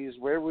overseas,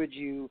 where would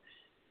you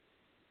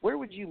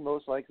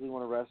most likely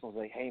want to wrestle? It's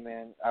like, hey,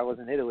 man, I was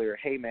in Italy, or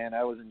hey, man,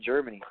 I was in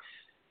Germany.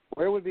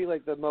 Where would be,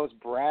 like, the most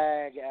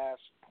brag-ass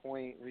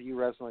point for you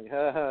wrestling?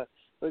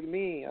 Look at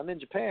me, I'm in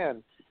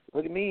Japan.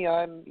 Look at me,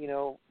 I'm,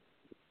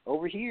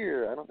 over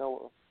here. I don't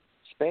know,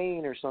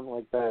 Spain or something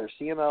like that, or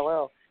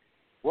CMLL.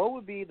 What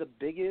would be the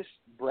biggest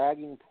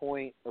bragging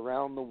point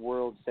around the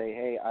world? Say,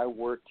 hey, I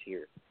worked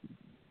here.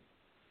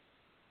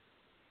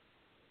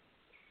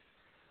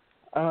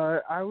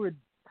 I would,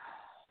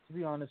 to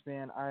be honest,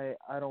 man, I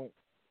don't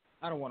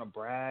want to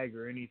brag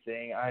or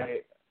anything.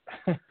 I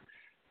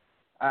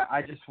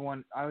just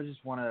want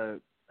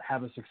to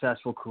have a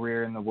successful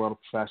career in the world of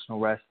professional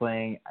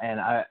wrestling, and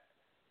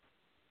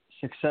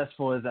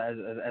successful as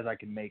I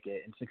can make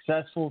it. And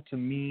successful to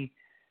me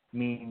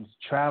means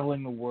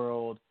traveling the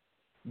world,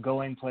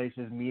 going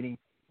places, meeting,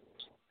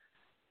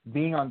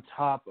 being on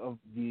top of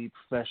the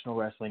professional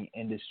wrestling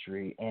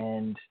industry.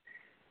 And,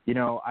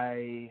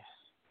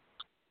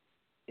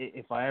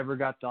 if I ever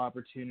got the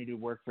opportunity to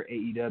work for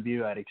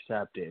AEW, I'd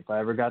accept it. If I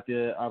ever got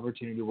the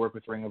opportunity to work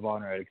with Ring of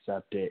Honor, I'd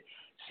accept it.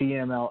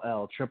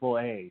 CMLL,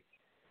 AAA,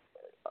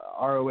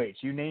 ROH,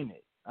 you name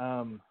it.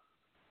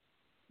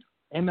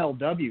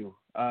 MLW,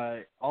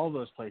 all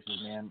those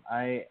places, man.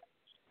 I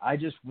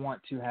just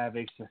want to have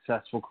a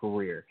successful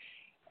career.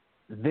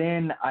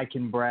 Then I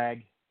can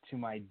brag to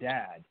my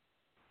dad,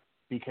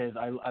 because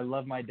I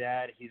love my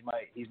dad. He's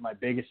my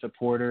biggest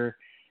supporter,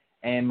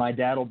 and my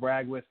dad will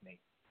brag with me.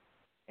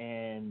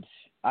 And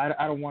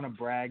I don't want to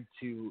brag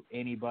to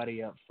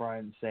anybody up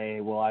front and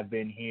say, well, I've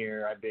been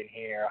here,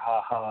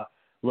 ha ha,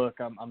 look,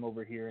 I'm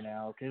over here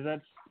now, because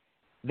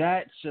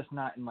that's just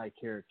not in my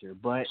character.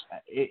 But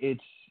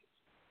it's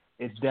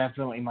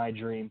definitely my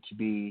dream to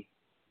be,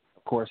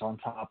 of course, on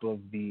top of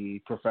the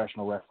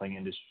professional wrestling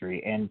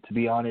industry. And to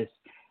be honest,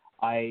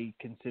 I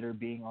consider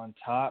being on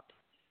top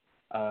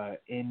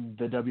in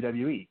the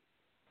WWE.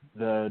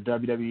 The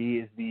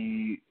WWE is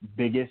the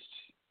biggest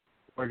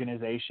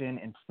organization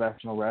in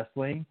professional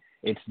wrestling.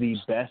 It's the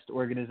best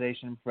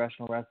organization in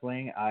professional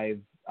wrestling. I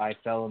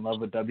fell in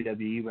love with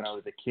WWE when I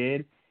was a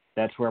kid.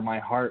 That's where my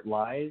heart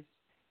lies.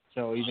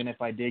 So even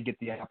if I did get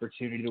the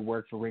opportunity to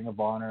work for Ring of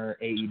Honor,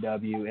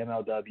 AEW,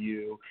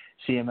 MLW,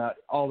 CML,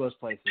 all those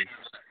places,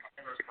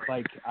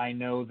 like, I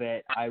know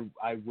that I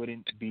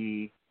wouldn't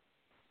be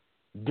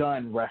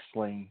done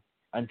wrestling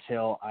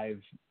until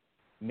I've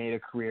made a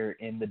career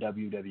in the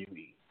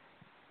WWE.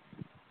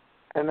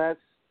 And that's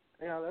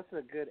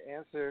a good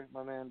answer,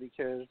 my man,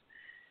 because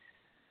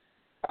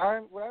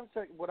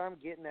what I'm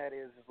getting at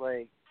is,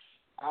 like,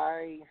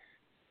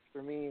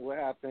 for me, what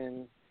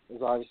happened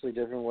is obviously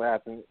different from what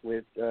happened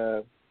with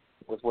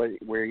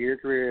where your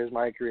career is,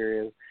 my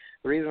career is.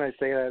 The reason I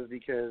say that is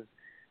because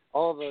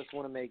all of us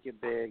want to make it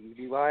big. You'd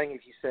be lying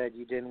if you said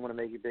you didn't want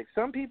to make it big.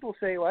 Some people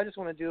say, well, I just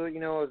want to do it,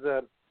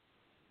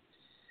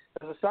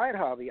 as a side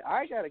hobby.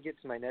 I got to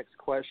get to my next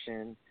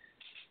question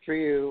for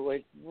you.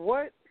 Like,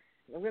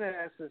 I'm going to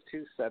ask this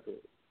two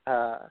separate.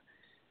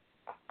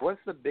 What's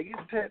the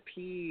biggest pet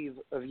peeve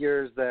of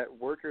yours that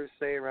workers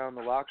say around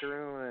the locker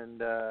room,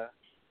 and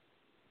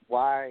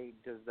why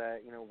does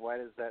that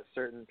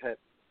certain pet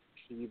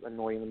peeve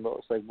annoy you the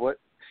most? Like, what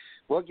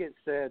gets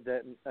said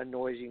that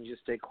annoys you and you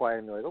just stay quiet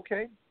and be like,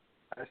 okay,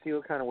 I see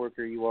what kind of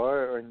worker you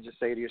are, and just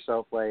say to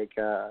yourself, like,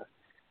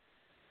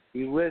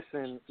 you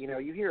listen,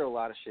 you hear a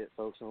lot of shit,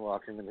 folks, in the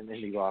locker room, in the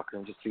indie locker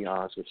room, just to be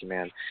honest with you,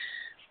 man.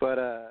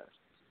 But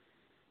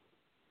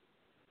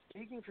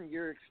speaking from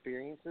your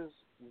experiences,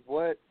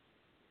 what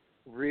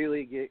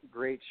really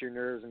grates your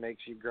nerves and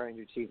makes you grind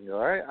your teeth and go,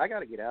 all right, I got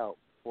to get out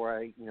before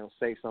I,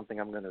 say something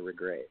I'm going to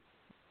regret?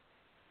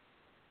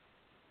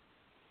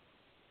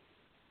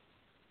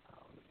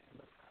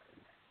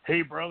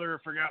 Hey, brother, I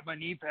forgot my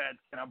knee pads.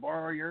 Can I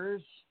borrow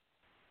yours?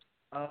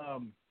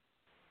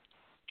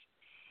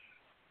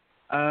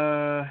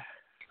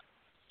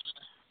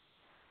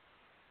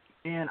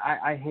 Man,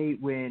 I hate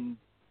when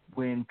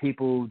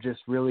people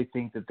just really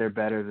think that they're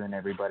better than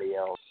everybody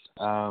else.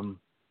 I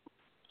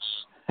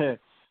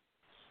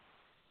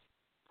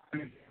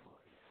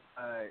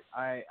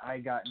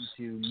got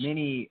into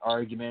many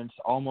arguments,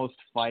 almost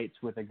fights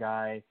with a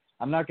guy.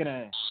 I'm not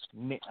gonna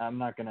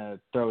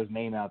throw his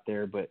name out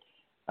there, but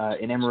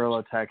in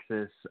Amarillo,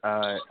 Texas,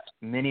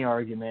 many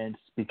arguments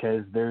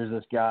because there's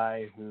this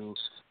guy who,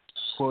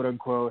 quote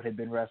unquote, had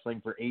been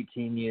wrestling for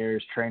 18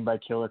 years, trained by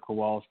Killer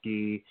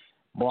Kowalski,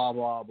 blah,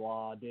 blah,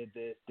 blah, did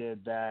this,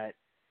 did that.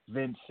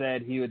 Vince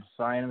said he would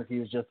sign him if he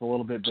was just a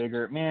little bit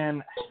bigger.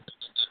 Man,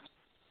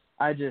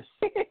 I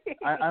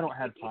don't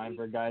have time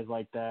for guys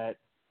like that.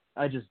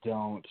 I just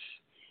don't.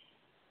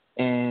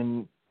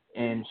 And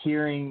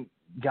hearing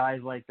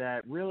guys like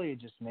that really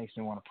just makes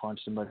me want to punch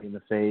somebody in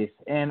the face.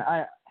 And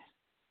I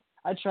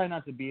try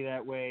not to be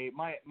that way.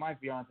 My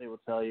fiance will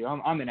tell you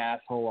I'm an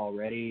asshole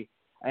already,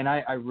 and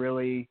I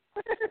really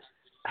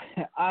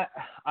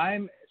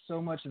I'm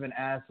so much of an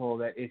asshole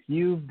that if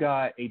you've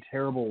got a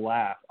terrible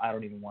laugh, I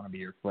don't even want to be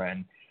your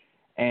friend.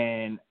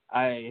 And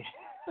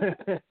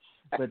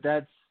but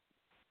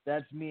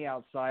that's me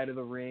outside of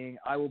the ring.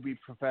 I will be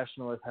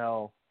professional as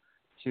hell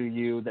to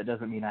you. That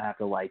doesn't mean I have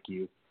to like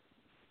you.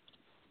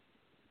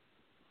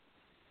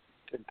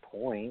 Good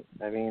point.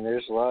 I mean,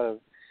 there's a lot of...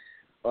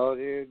 Oh,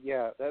 dude,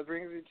 yeah, that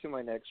brings me to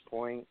my next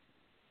point.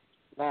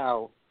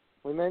 Now,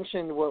 we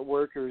mentioned what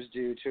workers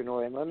do to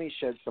annoy, and let me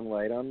shed some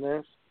light on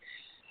this.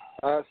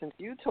 Since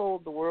you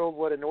told the world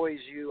what annoys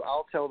you,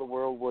 I'll tell the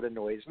world what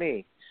annoys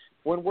me.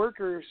 When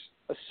workers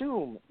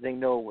assume they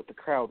know what the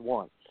crowd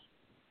wants.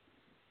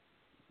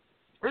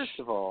 First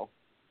of all,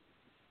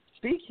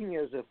 speaking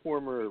as a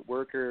former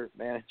worker,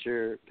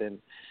 manager,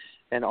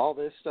 and all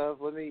this stuff,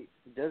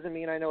 doesn't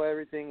mean I know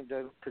everything it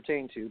does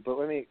pertain to, but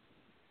let me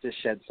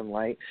just shed some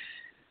light.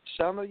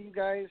 Some of you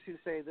guys who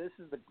say this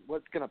is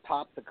what's going to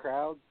pop the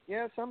crowd,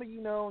 yeah, some of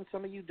you know and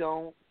some of you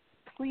don't.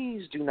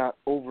 Please do not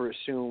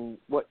overassume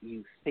what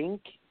you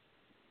think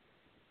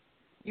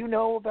you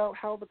know about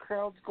how the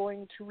crowd's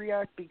going to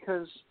react,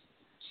 because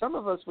some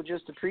of us would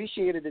just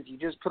appreciate it if you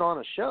just put on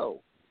a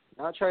show,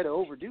 not try to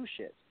overdo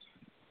shit.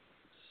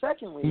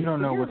 Secondly, you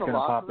don't know what's going to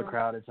pop the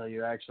crowd until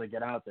you actually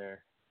get out there.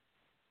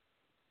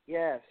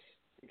 Yes,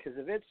 because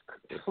if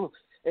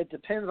it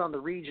depends on the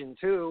region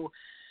too.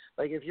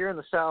 Like if you're in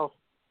the South,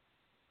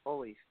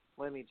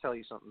 let me tell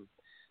you something.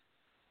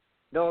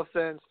 No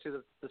offense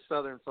to the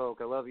Southern folk,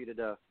 I love you to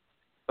death.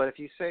 But if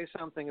you say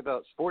something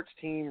about sports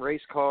team,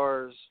 race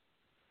cars,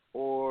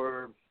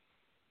 or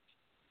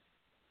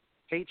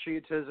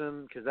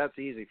patriotism, because that's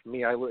easy for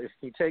me. If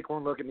you take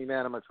one look at me,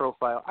 man, on my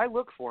profile, I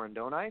look foreign,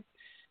 don't I?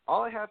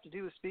 All I have to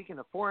do is speak in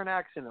a foreign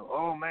accent.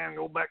 Oh, man,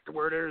 go back to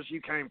where it is you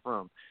came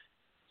from.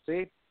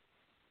 See?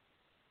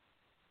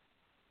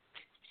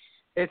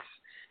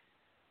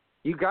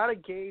 You got to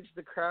gauge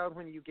the crowd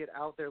when you get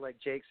out there, like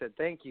Jake said.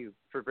 Thank you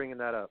for bringing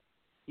that up.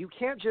 You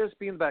can't just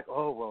be in the back,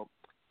 oh, well,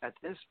 at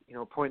this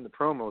point in the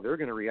promo, they're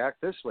going to react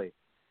this way.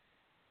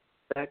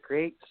 That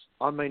grates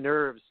on my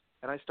nerves,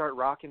 and I start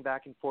rocking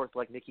back and forth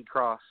like Nikki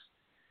Cross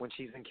when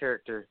she's in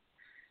character.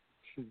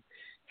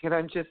 And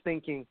I'm just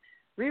thinking,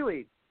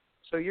 really?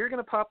 So you're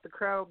going to pop the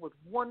crowd with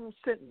one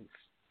sentence?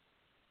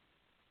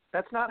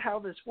 That's not how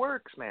this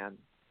works, man.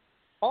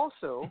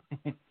 Also,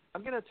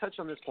 I'm going to touch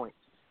on this point.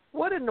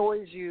 What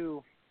annoys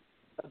you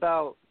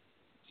about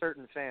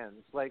certain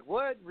fans? Like,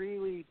 what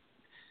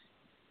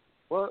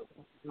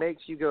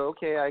makes you go,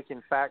 okay, I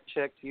can fact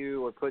check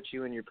you or put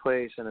you in your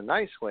place in a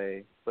nice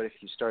way, but if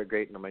you start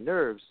grating on my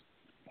nerves,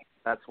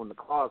 that's when the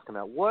claws come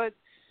out. What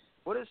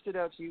has stood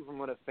out to you from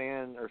what a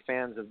fan or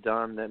fans have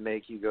done that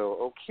make you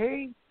go,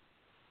 okay,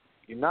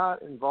 you're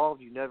not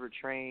involved, you never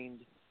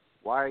trained,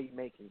 why are you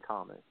making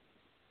comments?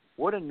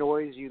 What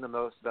annoys you the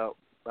most about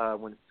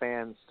when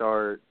fans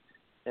start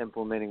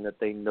implementing that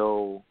they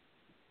know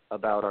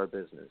about our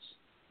business?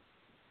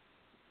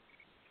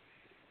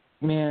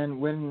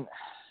 Man,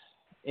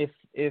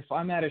 if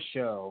I'm at a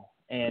show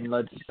and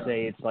let's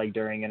say it's like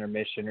during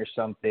intermission or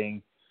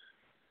something,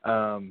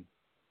 and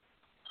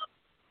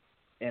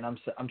I'm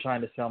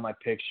trying to sell my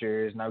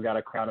pictures and I've got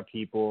a crowd of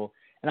people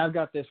and I've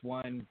got this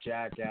one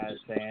jackass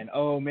saying,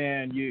 "Oh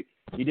man, you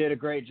did a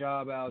great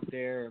job out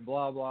there," and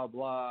blah blah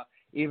blah,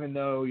 even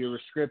though you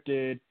were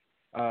scripted,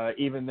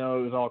 even though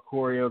it was all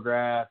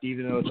choreographed,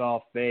 even though it's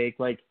all fake.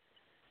 Like,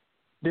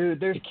 dude,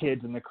 there's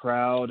kids in the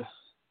crowd.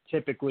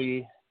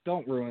 Typically,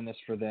 don't ruin this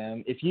for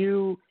them. If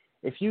you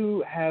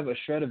have a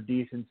shred of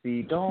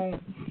decency,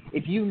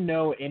 if you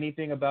know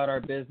anything about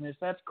our business,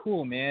 that's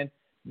cool, man.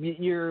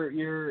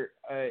 You're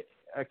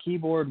a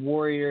keyboard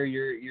warrior.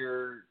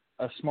 You're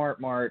a smart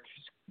mark.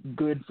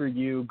 Good for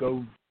you.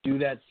 Go do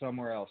that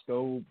somewhere else.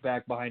 Go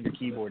back behind your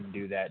keyboard and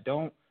do that.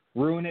 Don't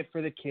ruin it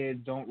for the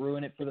kids. Don't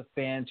ruin it for the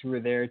fans who are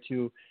there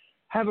to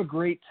have a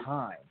great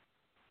time.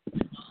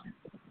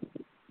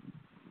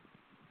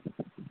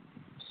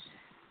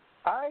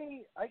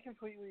 I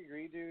completely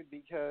agree, dude,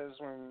 because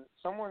when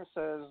someone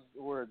says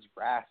the words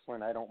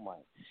wrestling, I don't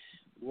mind.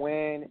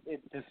 When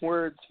the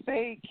words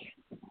fake,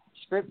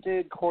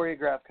 scripted,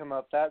 choreographed come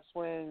up, that's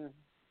when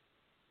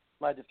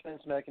my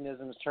defense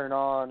mechanisms turn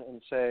on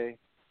and say,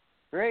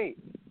 great,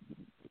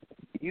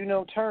 you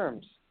know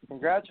terms.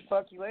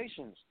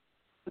 Congratulations.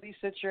 Please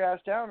sit your ass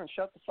down and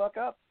shut the fuck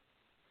up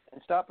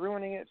and stop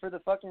ruining it for the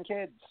fucking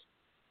kids.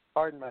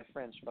 Pardon my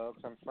French,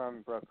 folks. I'm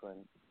from Brooklyn.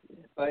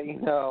 But,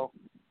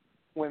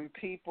 when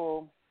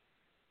people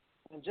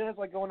And just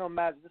like going to a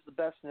magic, this is the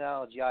best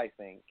analogy, I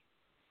think.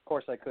 Of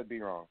course, I could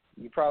be wrong.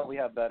 You probably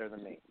have better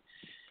than me.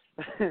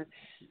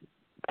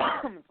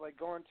 It's like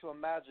going to a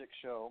magic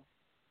show,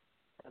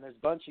 and there's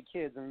a bunch of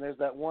kids, and there's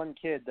that one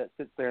kid that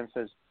sits there and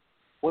says,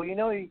 well, you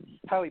know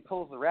how he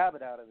pulls the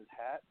rabbit out of his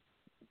hat?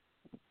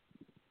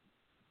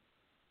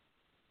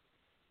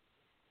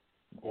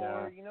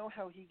 Yeah. Or you know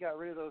how he got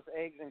rid of those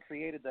eggs and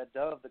created that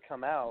dove to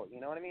come out? You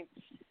know what I mean?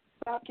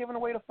 Stop giving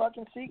away the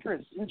fucking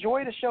secrets.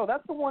 Enjoy the show.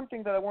 That's the one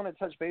thing that I want to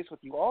touch base with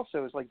you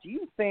also is, like, do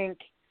you think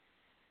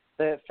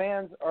that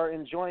fans are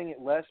enjoying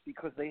it less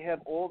because they have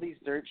all these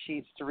dirt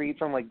sheets to read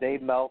from, like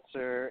Dave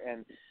Meltzer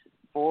and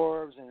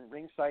Forbes and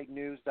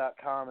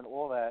RingsideNews.com and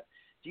all that?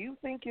 Do you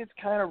think it's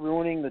kind of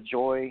ruining the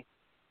joy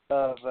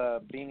of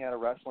being at a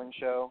wrestling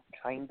show,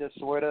 kind of,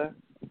 sort of?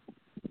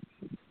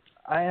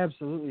 I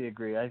absolutely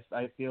agree. I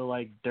feel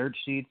like dirt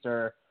sheets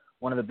are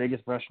one of the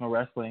biggest professional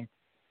wrestling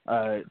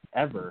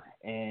ever.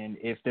 And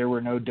if there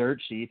were no dirt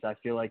sheets, I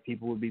feel like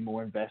people would be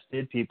more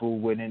invested. People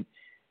wouldn't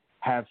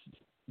have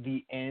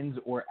the ins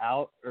or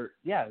out, or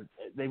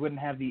they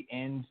wouldn't have the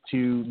ends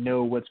to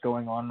know what's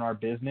going on in our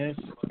business.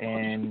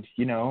 And,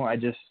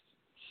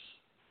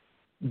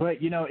 but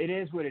it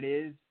is what it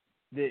is,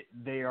 that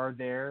they are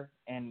there,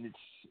 and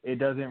it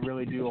doesn't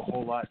really do a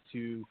whole lot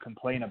to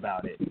complain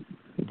about it.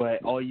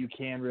 But all you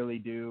can really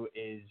do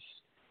is,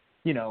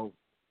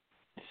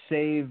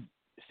 save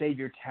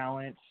your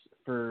talents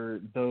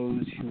for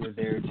those who are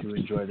there to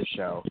enjoy the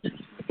show.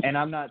 And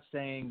I'm not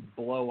saying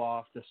blow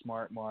off the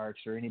smart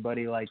marks or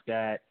anybody like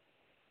that.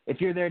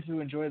 If you're there to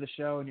enjoy the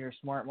show and you're a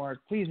smart mark,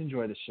 please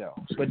enjoy the show.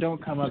 But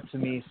don't come up to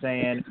me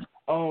saying,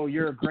 oh,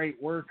 you're a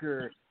great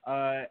worker.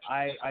 I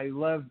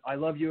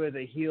love you as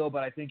a heel,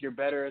 but I think you're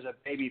better as a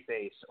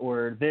babyface,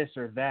 or this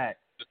or that.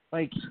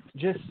 Like,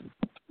 just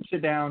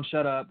sit down,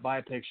 shut up, buy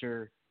a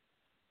picture,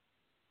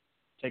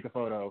 take a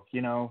photo,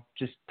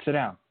 just sit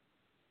down.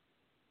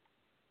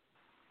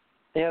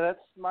 Yeah, that's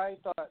my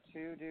thought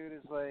too, dude,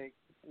 is like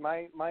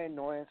my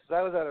annoyance. Cause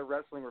I was at a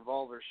Wrestling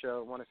Revolver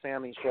show, one of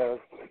Sammy's shows.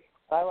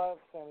 I love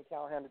Sammy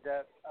Callahan to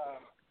death.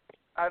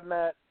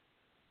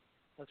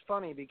 It's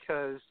funny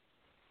because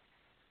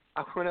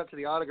I went up to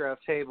the autograph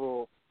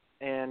table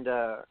and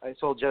I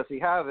told Jesse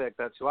Havoc,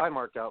 that's who I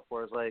marked out for,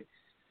 I was like,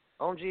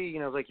 OMG,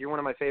 you're one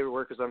of my favorite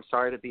workers. I'm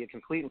sorry to be a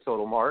complete and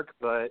total mark,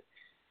 but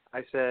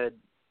I said,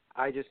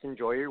 I just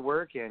enjoy your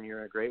work and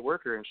you're a great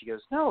worker. And she goes,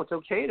 no, it's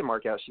okay to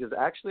mark out. She goes,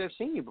 actually, I've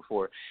seen you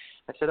before.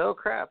 I said, oh,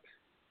 crap.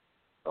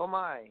 Oh,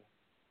 my.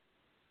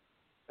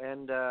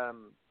 And I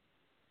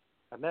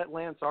met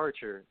Lance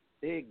Archer,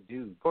 big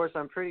dude. Of course,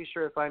 I'm pretty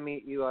sure if I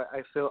meet you,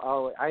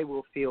 I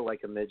will feel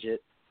like a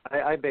midget.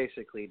 I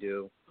basically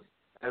do.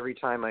 Every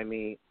time I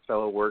meet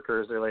fellow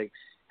workers, they're like,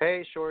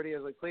 hey, Shorty. I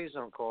was like, please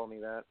don't call me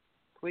that.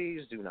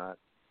 Please do not.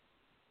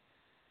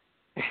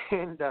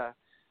 And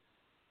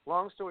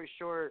long story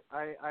short,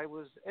 I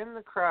was in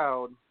the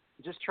crowd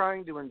just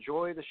trying to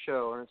enjoy the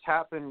show, and it's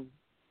happened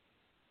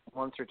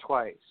once or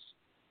twice,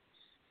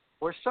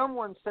 where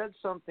someone said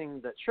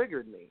something that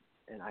triggered me,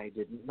 and I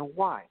didn't know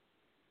why.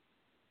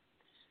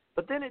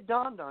 But then it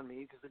dawned on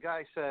me because the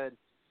guy said,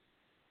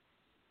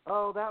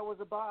 oh, that was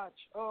a botch.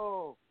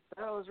 Oh,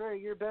 that was right.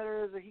 You're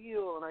better as a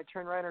heel. And I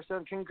turned right and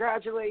said,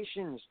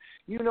 congratulations.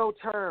 You know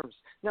terms.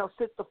 Now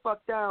sit the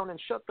fuck down and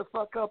shut the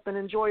fuck up and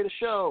enjoy the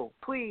show,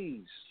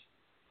 please.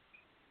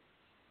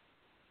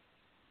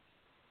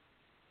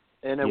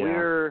 And we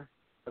were,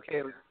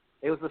 okay,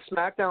 it was the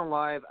SmackDown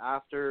Live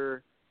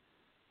after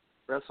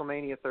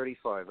WrestleMania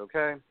 35,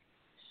 okay?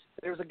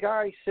 There was a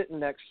guy sitting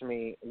next to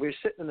me. We were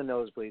sitting in the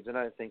nosebleeds, and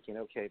I was thinking,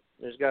 okay,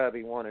 there's got to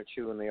be one or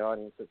two in the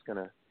audience that's going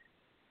to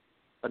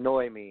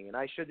annoy me, and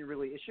it shouldn't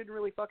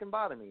really fucking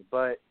bother me.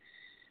 But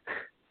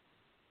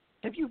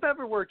if you've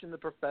ever worked in the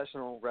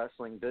professional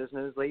wrestling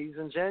business, ladies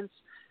and gents,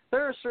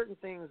 there are certain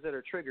things that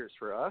are triggers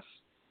for us.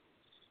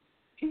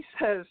 He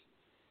says,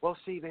 well,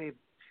 see, babe,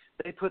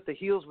 they put the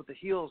heels with the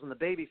heels and the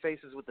baby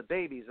faces with the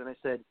babies. And I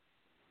said,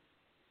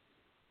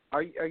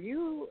 are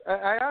you,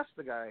 I asked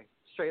the guy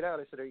straight out,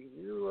 I said, are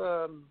you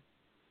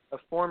a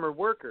former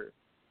worker?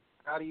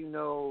 How do you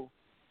know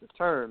the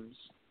terms?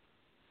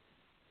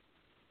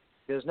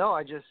 He goes, no,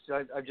 I've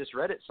just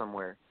read it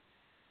somewhere.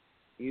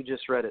 You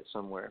just read it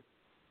somewhere.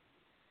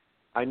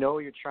 I know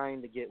you're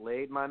trying to get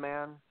laid, my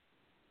man,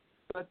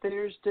 but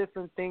there's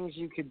different things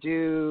you could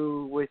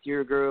do with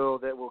your girl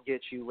that will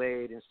get you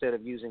laid instead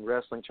of using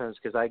wrestling terms,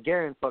 because I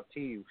guarantee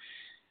you,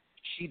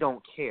 she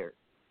don't care.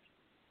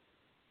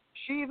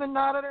 She even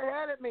nodded her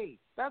head at me.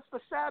 That's the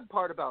sad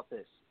part about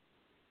this.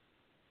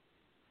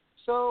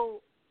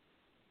 So,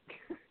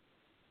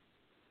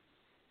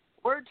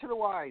 word to the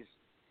wise,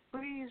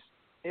 please,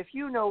 if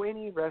you know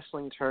any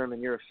wrestling term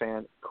and you're a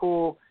fan,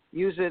 cool,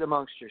 use it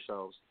amongst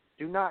yourselves.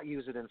 Do not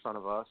use it in front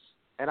of us.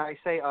 And I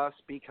say us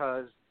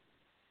because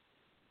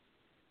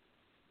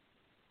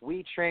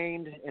we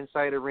trained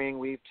inside a ring.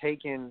 We've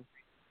taken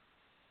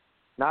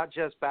not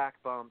just back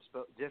bumps,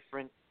 but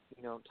different,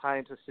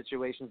 types of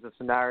situations and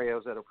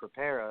scenarios that will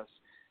prepare us.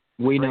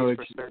 We know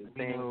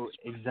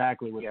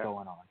exactly what's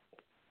going on.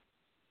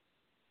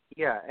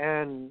 Yeah,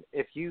 and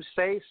if you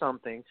say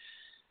something,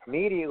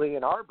 immediately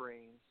in our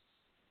brains,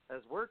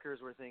 as workers,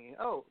 we're thinking,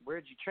 oh,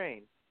 where'd you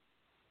train?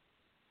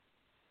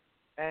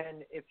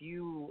 And if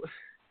you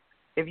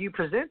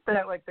present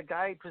that like the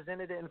guy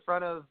presented it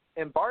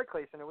in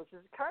Barclays Center, which is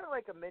kind of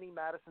like a mini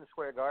Madison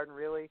Square Garden,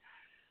 really.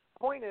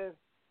 Point is,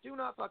 do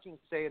not fucking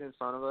say it in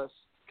front of us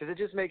because it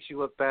just makes you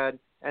look bad.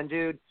 And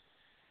dude,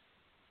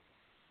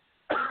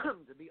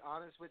 to be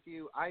honest with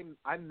you, I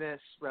miss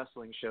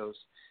wrestling shows.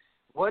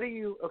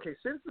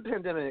 Since the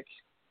pandemic,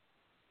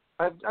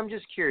 I'm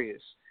just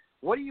curious,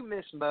 what do you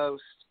miss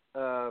most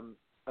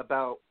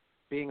about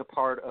being a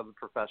part of a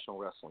professional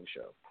wrestling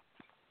show?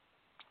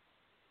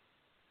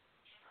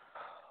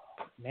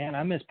 Man,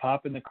 I miss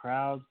popping the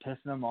crowds,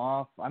 pissing them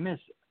off.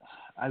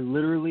 I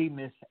literally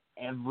miss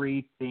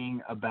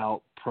everything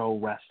about pro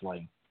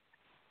wrestling.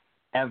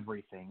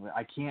 Everything.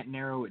 I can't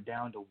narrow it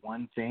down to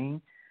one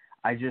thing.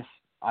 I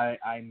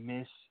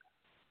miss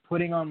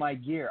putting on my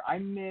gear. I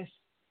miss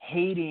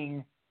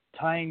hating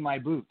tying my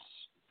boots.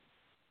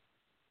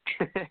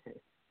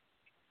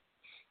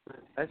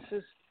 That's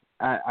just.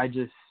 I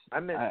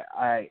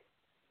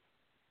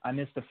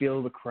miss the feel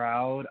of the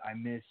crowd. I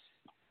miss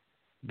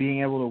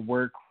being able to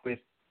work with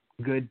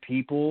good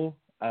people.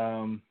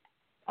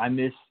 I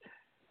miss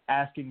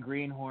asking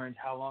greenhorns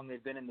how long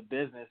they've been in the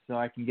business so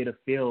I can get a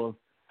feel of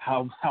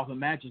how the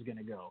match is going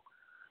to go.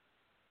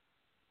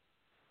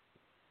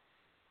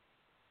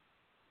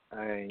 All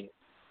right.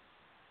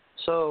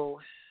 So,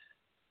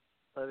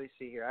 let me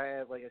see here. I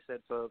have, like I said,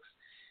 folks,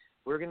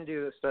 we're going to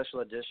do a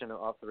special edition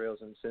of Off the Rails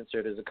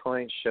Uncensored as a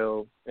coin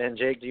show. And,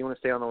 Jake, do you want to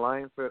stay on the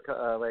line for,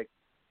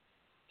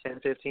 10,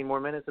 15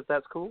 more minutes, if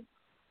that's cool?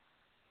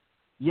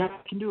 Yeah,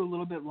 I can do a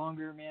little bit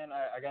longer, man.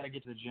 I got to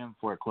get to the gym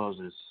before it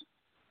closes.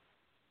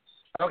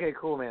 Okay,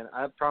 cool, man.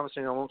 I promise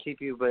you I won't keep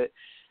you, but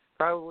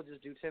probably we'll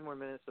just do 10 more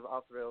minutes of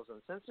Off the Rails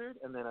Uncensored,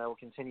 and then I will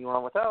continue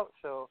on without.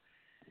 So,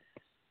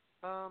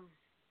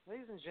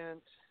 ladies and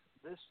gents,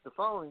 the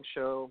following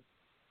show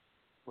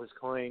was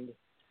coined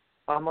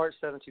on March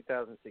 7,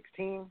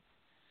 2016.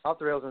 Off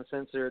the Rails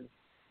Uncensored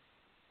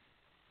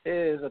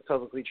is a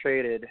publicly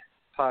traded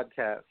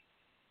podcast.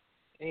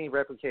 Any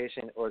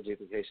replication or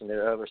duplication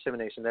thereof or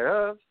dissemination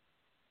thereof,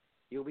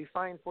 you'll be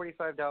fined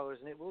 $45,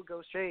 and it will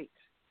go straight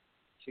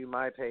to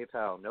my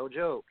PayPal. No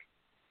joke.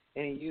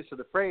 Any use of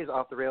the phrase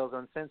Off the Rails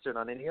Uncensored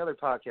on any other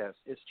podcast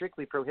is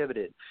strictly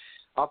prohibited.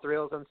 Off the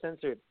Rails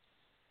Uncensored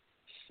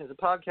is a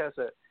podcast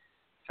that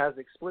has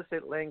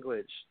explicit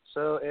language.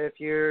 So if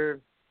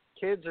your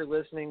kids are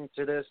listening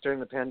to this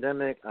during the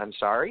pandemic, I'm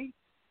sorry,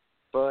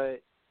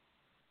 but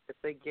if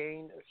they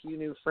gain a few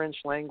new French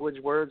language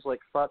words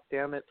like fuck,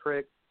 damn it,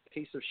 prick,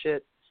 piece of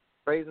shit,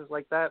 phrases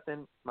like that,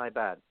 then my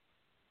bad.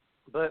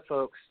 But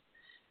folks,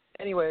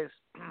 anyways,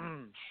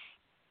 you're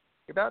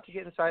about to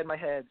get inside my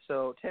head.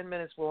 So 10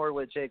 minutes more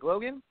with Jake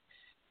Logan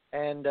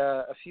and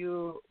a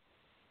few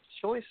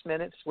choice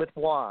minutes with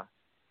moi.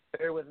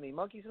 Bear with me.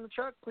 Monkeys in the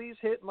truck, please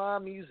hit my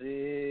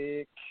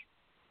music.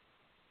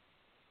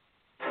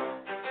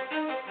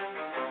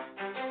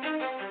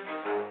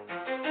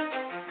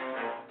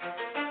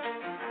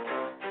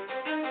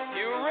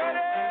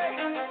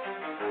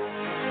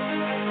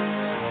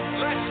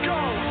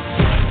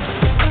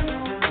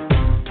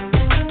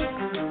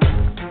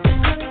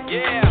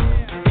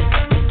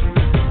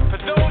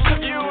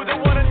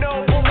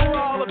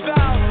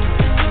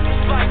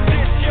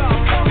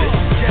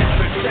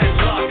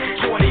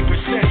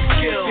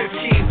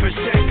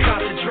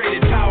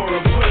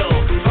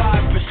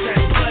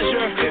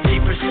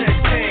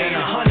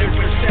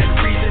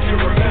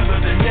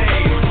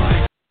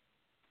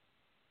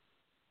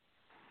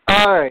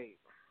 All right,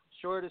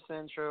 shortest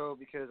intro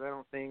because I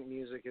don't think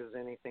music has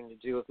anything to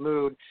do with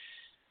mood.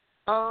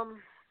 So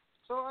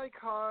I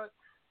caught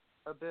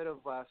a bit of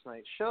last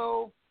night's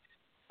show.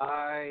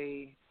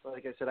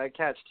 Like I said, I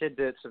catch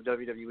tidbits of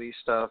WWE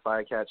stuff.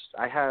 I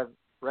have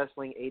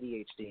wrestling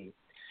ADHD,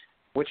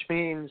 which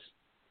means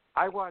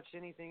I watch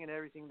anything and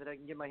everything that I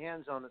can get my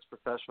hands on that's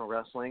professional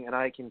wrestling, and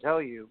I can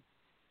tell you,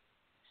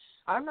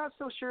 I'm not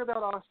so sure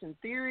about Austin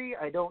Theory.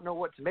 I don't know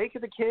what to make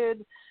of the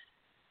kid.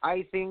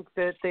 I think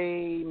that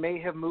they may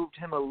have moved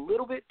him a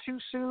little bit too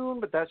soon,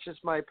 but that's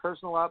just my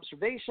personal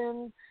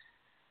observation.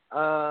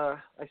 I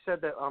said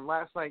that on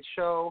last night's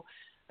show.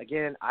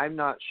 Again, I'm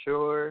not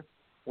sure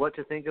what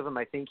to think of him.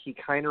 I think he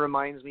kind of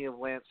reminds me of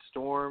Lance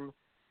Storm.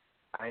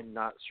 I'm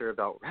not sure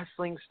about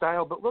wrestling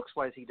style, but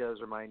looks-wise he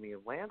does remind me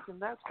of Lance,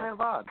 and that's kind of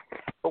odd.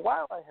 But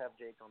while I have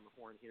Jake on the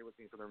horn here with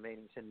me for the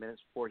remaining 10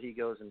 minutes before he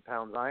goes and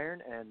pounds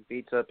iron and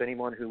beats up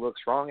anyone who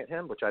looks wrong at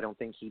him, which I don't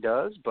think he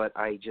does, but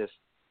I just...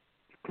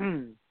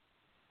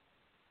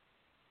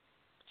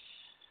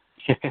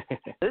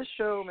 This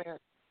show, man,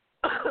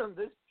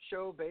 this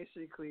show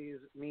basically is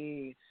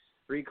me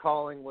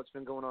recalling what's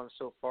been going on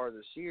so far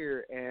this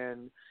year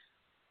and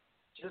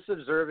just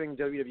observing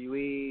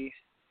WWE.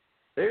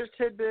 There's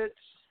tidbits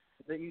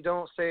that you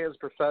don't say as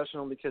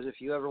professional because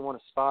if you ever want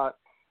a spot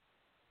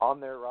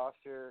on their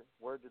roster,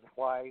 word to the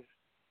wise,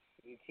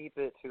 you keep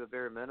it to the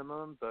bare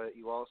minimum, but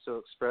you also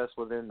express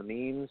within the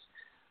means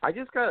I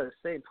just got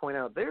to point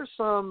out, there's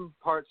some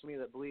parts of me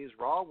that believes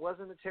Raw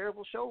wasn't a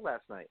terrible show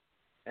last night.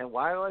 And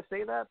why do I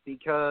say that?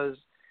 Because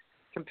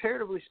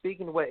comparatively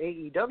speaking to what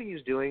AEW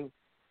is doing,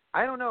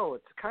 I don't know.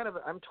 It's kind of,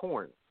 I'm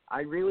torn.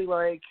 I really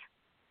like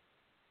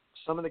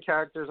some of the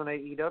characters on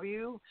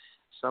AEW.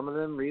 Some of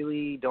them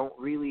really don't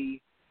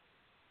really,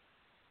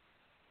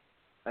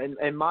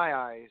 in my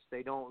eyes,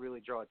 they don't really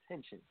draw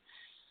attention.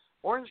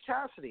 Orange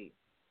Cassidy.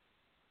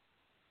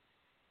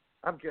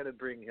 I'm going to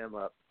bring him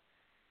up.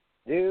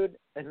 Dude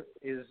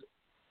is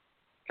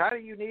kind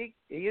of unique.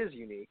 He is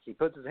unique. He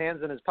puts his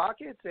hands in his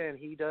pockets and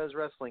he does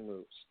wrestling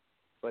moves.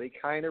 But he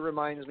kind of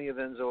reminds me of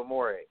Enzo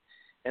Amore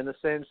in the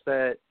sense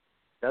that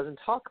doesn't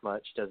talk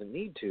much, doesn't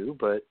need to,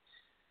 but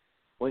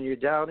when you're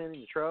down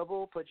in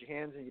trouble, put your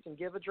hands in, you can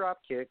give a drop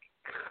kick.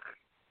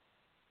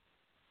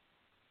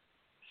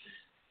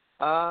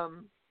 As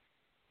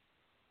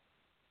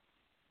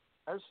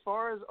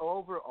far as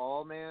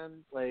overall, man,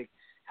 like,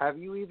 have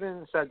you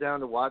even sat down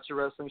to watch a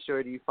wrestling show,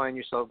 or do you find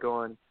yourself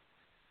going,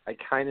 I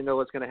kind of know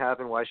what's going to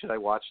happen, why should I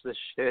watch this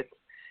shit?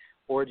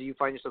 Or do you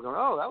find yourself going,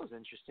 oh, that was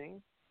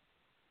interesting?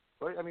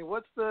 I mean,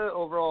 what's the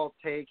overall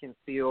take and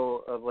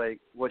feel of, like,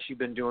 what you've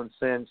been doing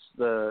since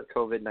the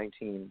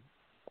COVID-19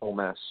 whole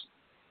mess?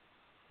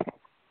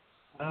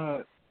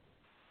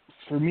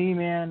 For me,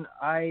 man,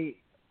 I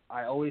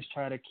always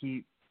try to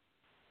keep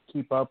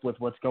up with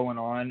what's going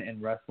on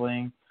in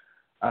wrestling.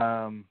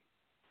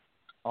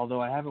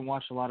 Although I haven't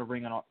watched a lot of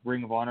Ring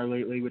of Honor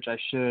lately, which I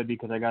should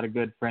because I got a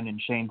good friend in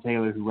Shane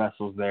Taylor who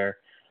wrestles there.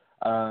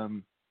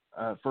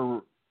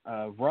 For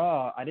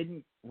Raw, I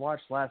didn't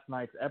watch last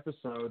night's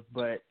episode,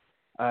 but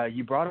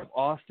you brought up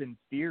Austin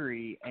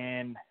Theory,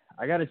 and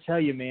I got to tell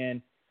you,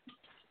 man,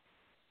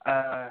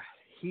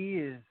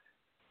 he's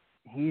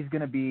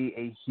going to be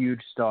a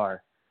huge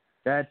star.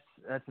 That's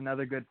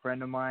another good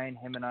friend of mine.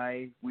 Him and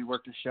I, we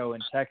worked a show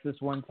in Texas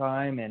one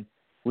time, and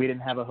we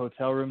didn't have a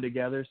hotel room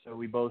together, so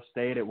we both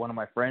stayed at one of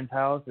my friend's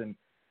house, and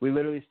we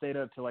literally stayed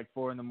up till like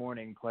 4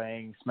 a.m.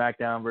 playing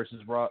SmackDown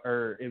versus Raw,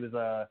 or it was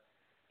a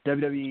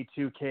WWE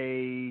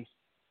 2K16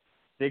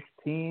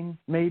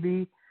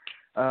 maybe,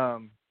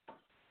 and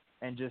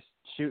just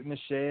shooting the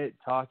shit,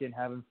 talking,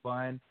 having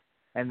fun,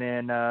 and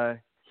then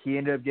he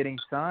ended up getting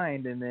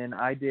signed, and then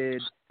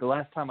the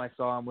last time I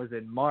saw him was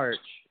in March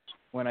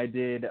when I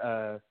did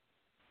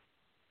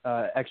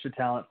Extra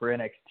Talent for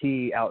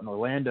NXT out in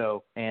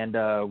Orlando, and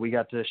we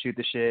got to shoot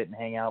the shit and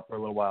hang out for a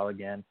little while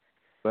again.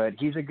 But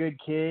he's a good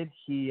kid.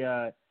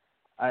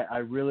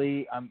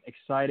 I'm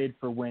excited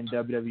for when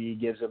WWE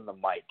gives him the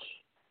mic.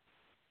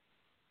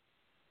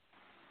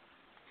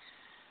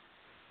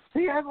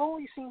 See, I've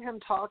only seen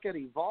him talk at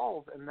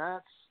Evolve, and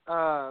that's,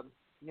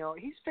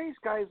 he's faced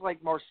guys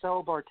like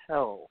Marcel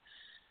Bartel,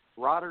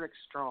 Roderick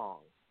Strong,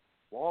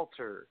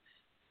 Walter,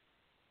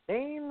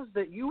 names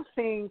that you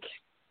think,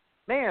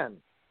 man,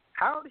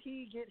 how did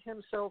he get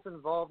himself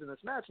involved in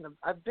this match? And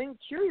I've been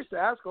curious to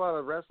ask a lot of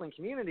the wrestling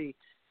community,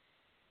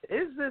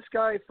 is this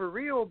guy for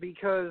real?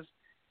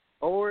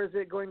 Or is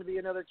it going to be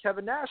another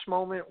Kevin Nash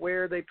moment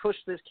where they push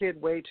this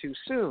kid way too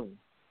soon?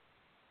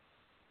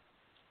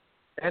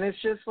 And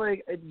it's just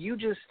like you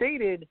just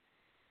stated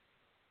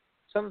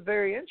something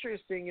very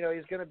interesting.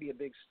 He's going to be a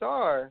big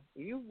star.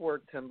 You've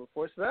worked him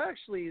before, so that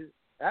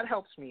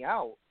helps me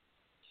out.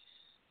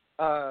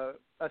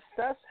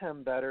 Assess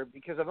him better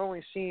because I've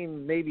only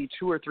seen maybe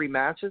 2 or 3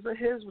 matches of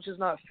his, which is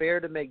not fair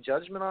to make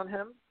judgment on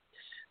him.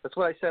 That's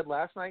what I said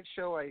last night's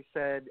show. I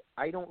said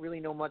I don't really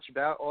know much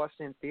about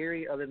Austin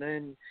Theory other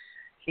than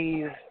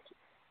he's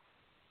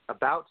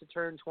about to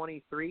turn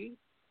 23.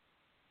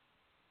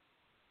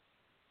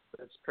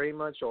 That's pretty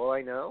much all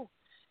I know.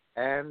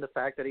 And the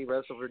fact that he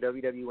wrestled for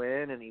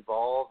WWN and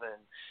Evolve,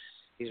 and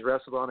he's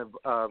wrestled on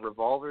a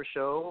Revolver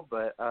show.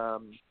 But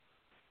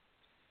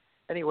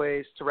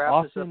anyways, to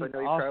wrap this up, I know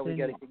you're probably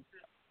getting.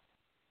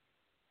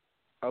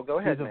 Oh, go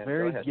ahead, man. He's a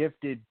very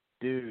gifted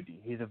dude.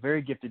 He's a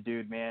very gifted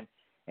dude, man.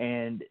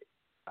 And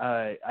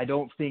I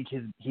don't think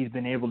he's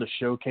been able to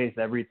showcase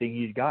everything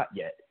he's got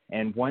yet.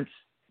 And once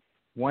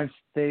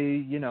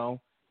they,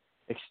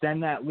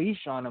 extend that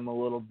leash on him a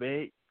little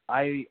bit,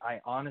 I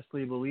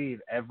honestly believe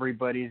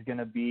everybody's going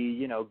to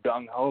be,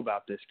 gung-ho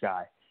about this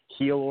guy,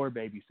 heel or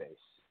babyface.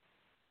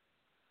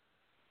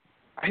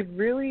 I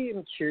really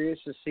am curious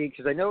to see,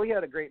 because I know he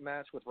had a great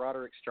match with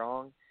Roderick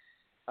Strong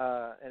in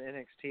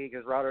NXT,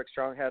 because Roderick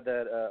Strong had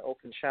that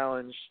open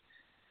challenge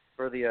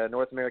for the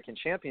North American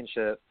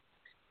Championship.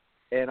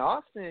 And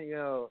Austin,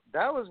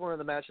 that was one of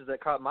the matches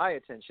that caught my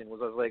attention. I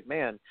was like,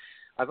 man,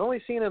 I've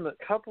only seen him a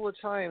couple of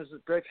times.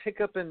 Greg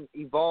Hiccup and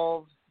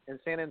Evolve in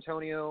San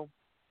Antonio,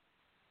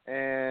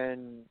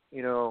 and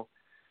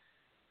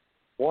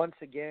once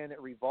again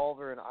at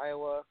Revolver in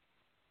Iowa.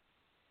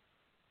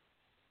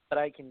 But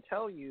I can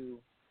tell you,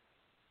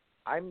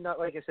 I'm not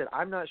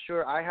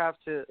sure.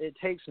 It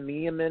takes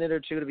me a minute or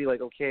two to be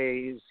like,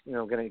 okay, he's,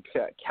 going to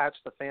catch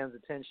the fans'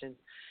 attention.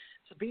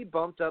 To be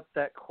bumped up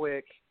that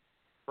quick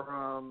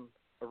from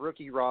a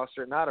rookie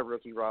roster, not a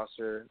rookie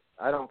roster.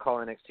 I don't call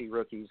NXT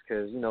rookies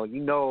because,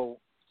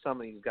 some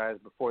of these guys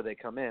before they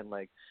come in,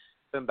 like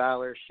Finn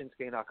Balor,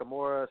 Shinsuke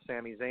Nakamura,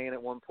 Sami Zayn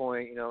at one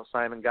point,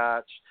 Simon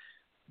Gotch.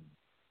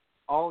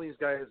 All these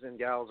guys and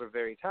gals are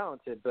very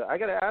talented, but I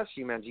got to ask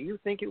you, man, do you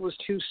think it was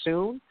too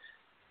soon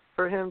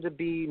for him to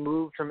be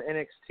moved from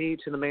NXT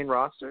to the main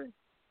roster?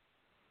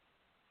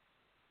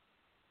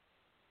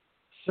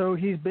 So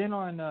he's been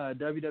on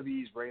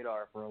WWE's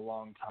radar for a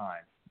long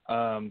time.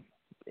 I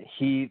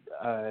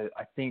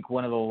think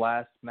one of the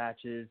last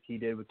matches he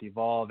did with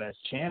Evolve as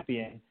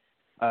champion,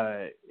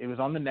 it was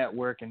on the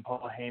network, and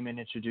Paul Heyman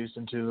introduced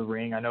him to the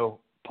ring. I know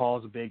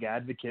Paul's a big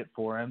advocate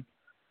for him,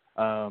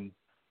 and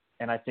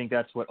I think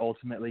that's what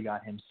ultimately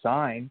got him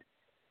signed.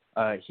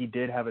 He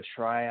did have a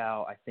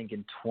tryout, I think,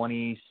 in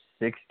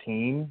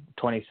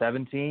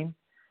 2017,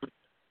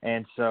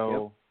 and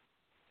so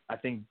I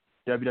think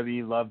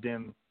WWE loved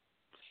him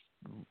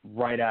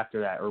right after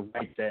that, or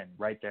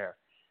right there.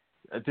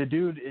 The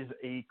dude is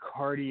a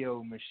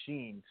cardio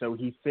machine, so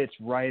he fits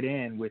right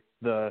in with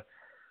the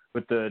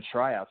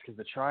tryouts, because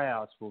the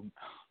tryouts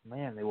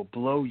they will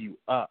blow you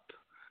up.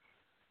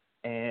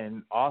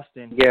 And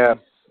Austin,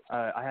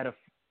 I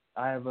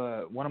have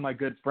one of my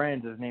good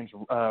friends. His name's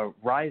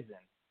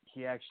Ryzen.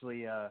 He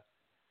actually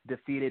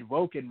defeated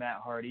Woken Matt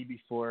Hardy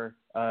before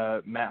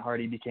Matt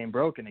Hardy became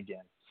broken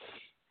again.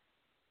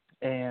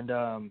 And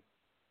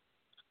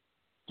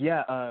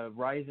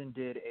Ryzen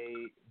did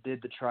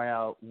the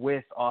tryout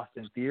with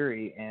Austin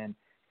Theory, and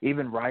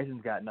even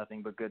Ryzen's got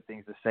nothing but good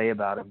things to say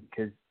about him,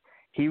 because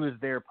he was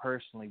there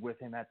personally with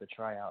him at the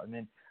tryout. And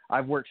then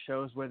I've worked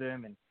shows with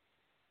him, and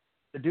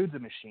the dude's a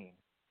machine.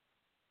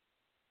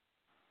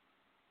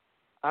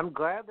 I'm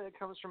glad that it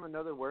comes from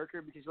another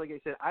worker, because, like I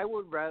said, I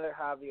would rather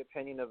have the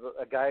opinion of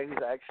a guy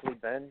who's actually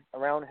been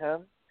around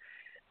him.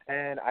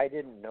 And I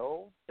didn't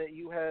know that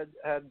you had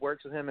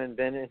worked with him and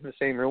been in the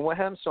same room with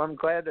him. So I'm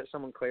glad that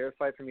someone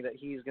clarified for me that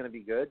he's going to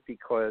be good,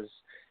 because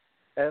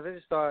I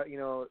just thought, in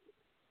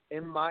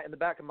the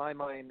back of my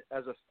mind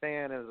as a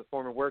fan, as a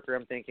former worker,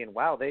 I'm thinking,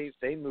 wow, they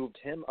moved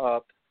him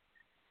up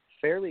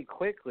fairly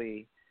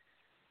quickly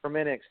from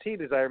NXT,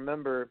 because I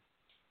remember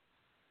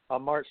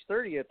on March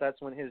 30th,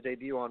 that's when his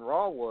debut on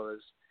Raw was.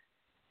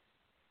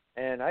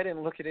 And I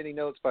didn't look at any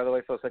notes, by the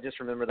way, folks. I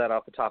just remember that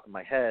off the top of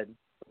my head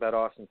about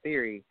Austin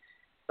Theory.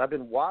 I've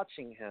been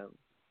watching him,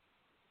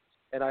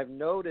 and I've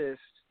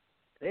noticed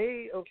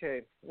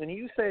when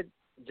you said,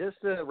 just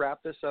to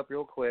wrap this up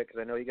real quick, because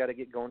I know you got to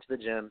get going to the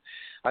gym.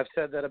 I've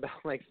said that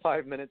about like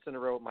 5 minutes in a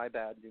row. My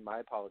bad. My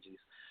apologies.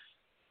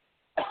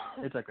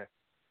 It's okay.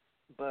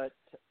 But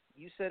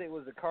you said it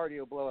was a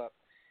cardio blow-up.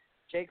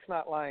 Jake's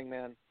not lying,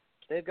 man.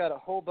 They've got a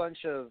whole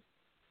bunch of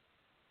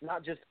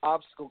not just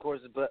obstacle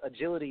courses, but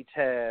agility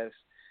tests.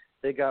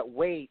 They got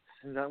weights,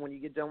 and then when you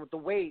get done with the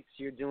weights,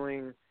 you're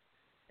doing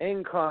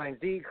inclines,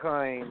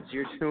 declines,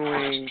 you're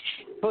doing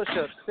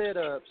push-ups,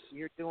 sit-ups,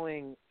 you're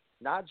doing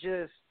not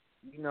just,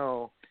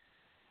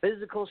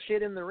 physical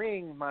shit in the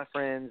ring, my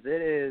friends.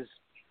 It is,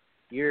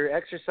 you're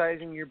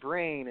exercising your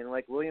brain. And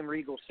like William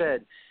Regal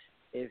said,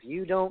 if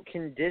you don't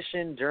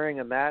condition during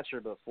a match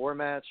or before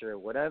match or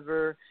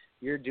whatever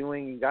you're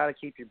doing, you got to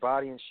keep your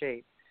body in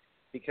shape.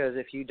 Because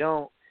if you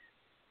don't,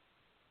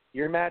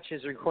 your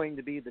matches are going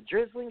to be the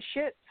drizzling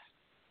shits.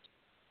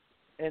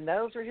 And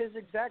those are his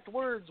exact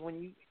words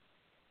when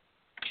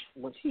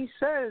he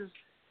says,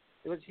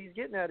 what he's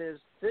getting at is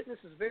fitness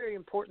is very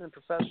important in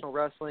professional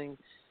wrestling.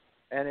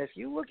 And if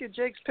you look at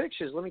Jake's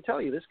pictures, let me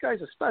tell you, this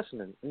guy's a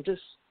specimen. I'm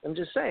just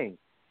saying.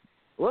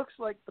 Looks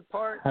like the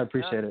part. I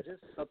appreciate it. Just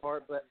the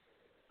part, but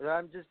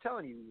I'm just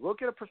telling you,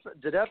 look at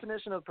the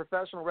definition of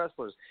professional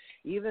wrestlers.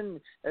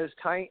 Even as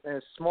tight,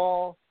 as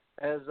small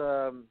as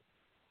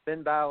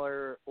Finn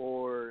Balor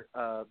or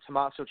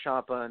Tommaso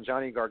Ciampa and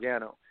Johnny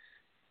Gargano.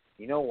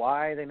 You know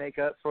why they make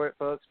up for it,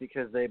 folks?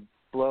 Because they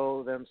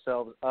blow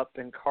themselves up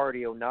in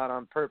cardio, not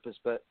on purpose.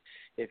 But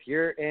if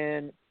you're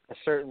in a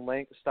certain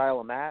length style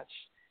of match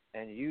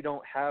and you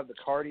don't have the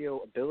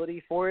cardio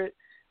ability for it,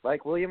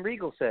 like William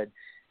Regal said,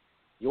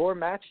 your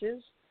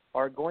matches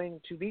are going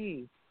to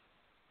be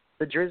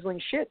the drizzling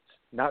shit,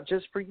 not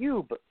just for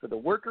you, but for the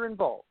worker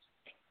involved.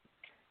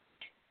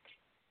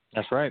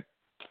 That's right.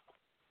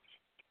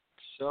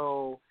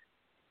 So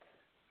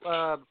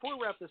before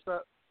we wrap this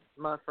up,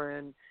 my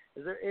friend,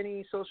 is there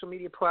any social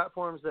media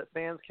platforms that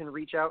fans can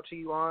reach out to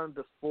you on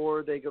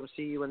before they go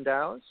see you in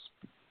Dallas?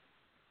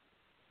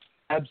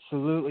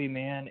 Absolutely,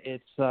 man.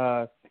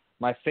 It's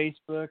my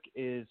Facebook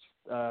is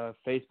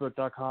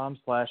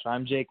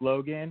facebook.com/I'm Jake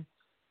Logan.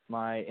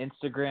 My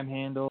Instagram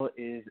handle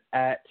is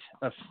at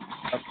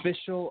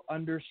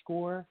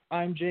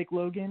official_I'm Jake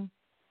Logan.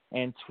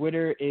 And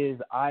Twitter is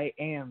I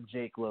am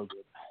Jake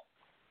Logan.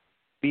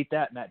 Beat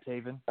that, Matt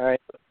Taven. All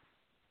right.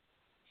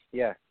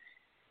 Yeah.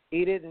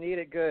 Eat it and eat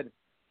it good.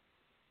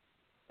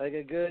 Like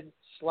a good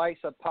slice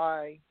of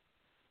pie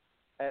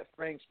at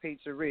Frank's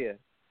Pizzeria.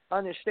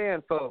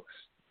 Understand, folks.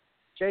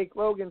 Jake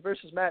Logan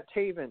versus Matt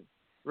Taven.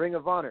 Ring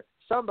of Honor.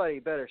 Somebody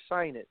better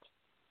sign it.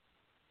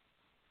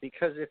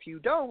 Because if you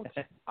don't,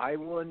 I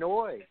will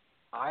annoy.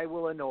 I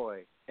will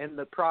annoy. In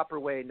the proper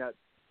way. Not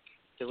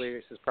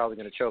Delirious is probably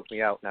going to choke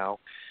me out now.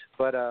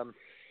 But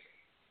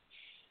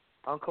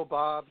Uncle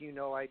Bob, you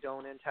know I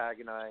don't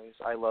antagonize.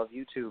 I love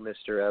you too,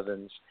 Mr.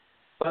 Evans.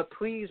 But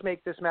please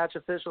make this match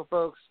official,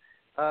 folks.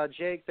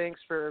 Jake, thanks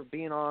for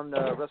being on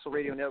the Wrestle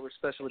Radio Network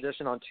Special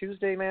Edition on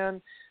Tuesday,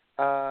 man.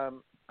 I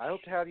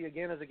hope to have you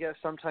again as a guest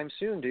sometime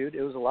soon, dude.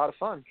 It was a lot of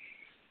fun.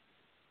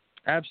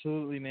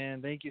 Absolutely,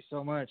 man. Thank you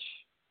so much.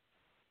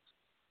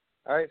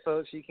 All right,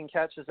 folks, you can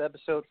catch this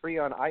episode free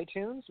on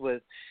iTunes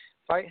with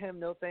Fight Him,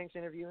 No Thanks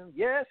Interview Him.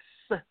 Yes,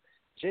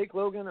 Jake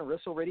Logan and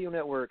Wrestle Radio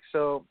Network.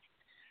 So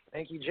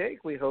thank you,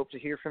 Jake. We hope to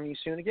hear from you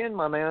soon again,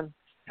 my man.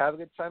 Have a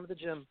good time at the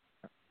gym.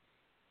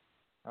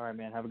 All right,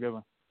 man. Have a good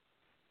one.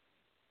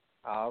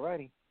 All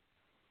righty.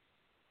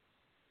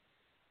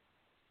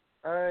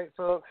 All right,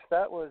 folks,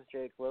 that was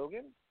Jake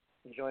Logan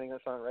joining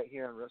us right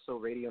here on Wrestle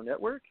Radio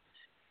Network.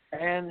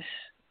 And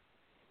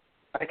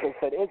like I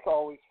said, it's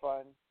always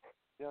fun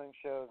doing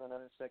shows on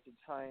unexpected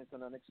times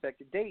and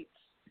unexpected dates.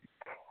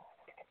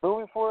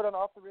 Moving forward on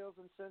Off the Rails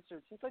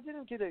Uncensored, since I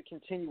didn't get a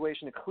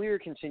clear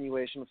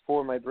continuation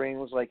before my brain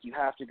was like, you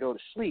have to go to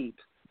sleep,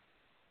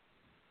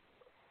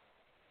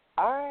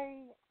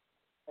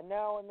 and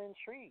now I'm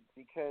intrigued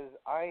because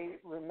I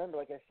remember,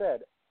 like I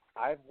said,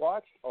 I've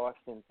watched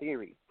Austin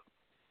Theory.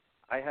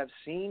 I have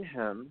seen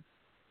him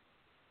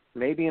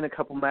maybe in a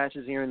couple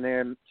matches here and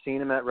there,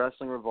 seen him at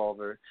Wrestling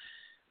Revolver.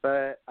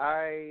 But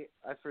I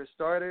for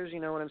starters, you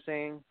know what I'm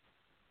saying?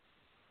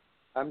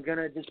 I'm going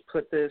to just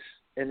put this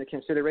into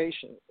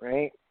consideration,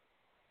 right?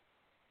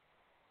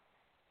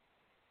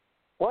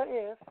 What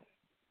if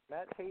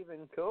Matt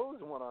Taven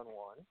goes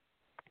one-on-one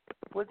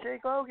with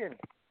Jake Logan?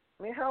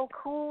 I mean, how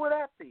cool would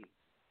that be?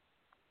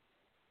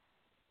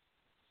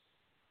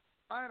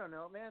 I don't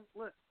know, man.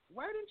 Look,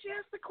 why didn't you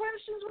ask the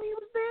questions when he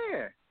was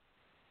there?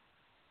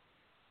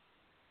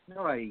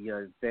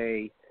 No,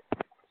 they.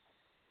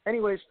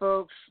 Anyways,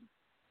 folks.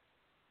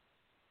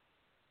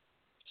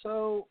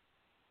 So,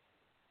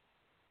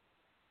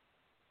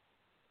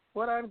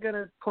 what I'm going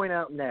to point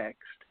out next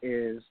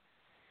is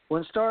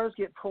when stars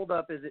get pulled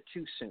up, is it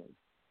too soon?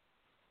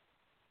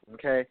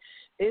 Okay?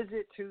 Is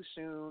it too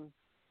soon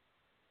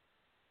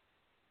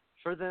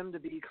for them to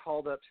be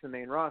called up to the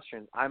main roster?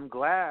 And I'm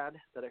glad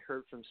that I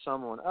heard from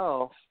someone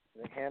else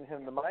and hand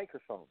him the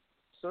microphone.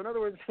 So, in other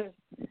words,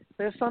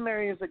 there's some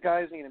areas that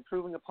guys need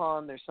improving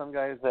upon. There's some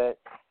guys that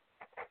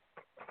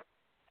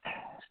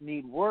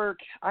need work.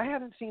 I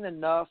haven't seen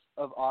enough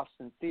of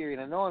Austin Theory,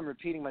 and I know I'm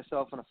repeating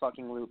myself in a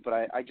fucking loop, but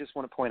I just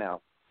want to point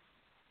out.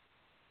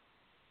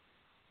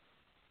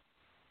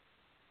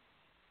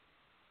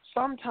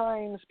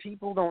 Sometimes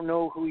people don't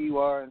know who you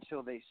are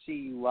until they see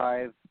you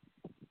live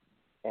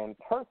in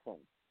person.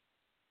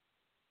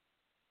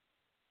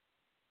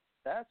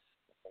 That's,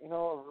 a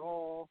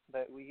rule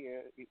that we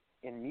hear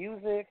in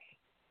music,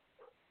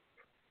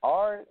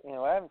 art.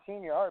 I haven't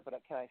seen your art, but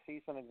can I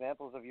see some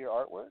examples of your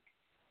artwork?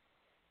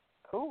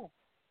 Cool.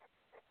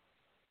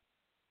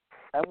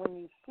 And when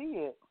you see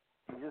it,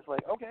 you're just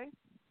like, okay,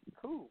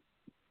 cool.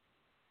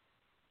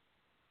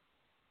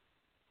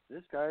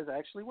 This guy's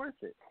actually worth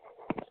it.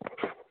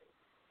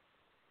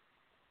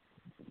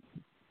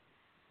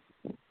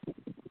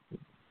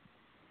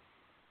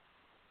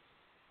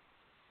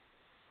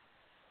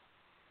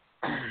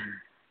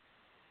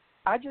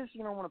 I just,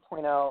 want to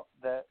point out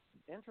that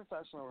in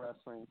professional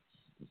wrestling,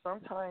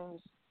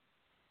 sometimes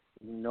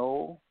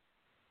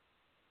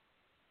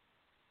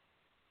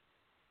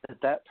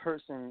that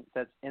person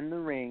that's in the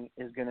ring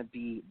is going to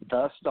be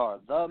the star,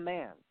 the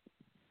man.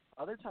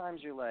 Other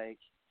times you're like,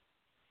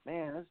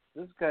 man,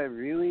 this guy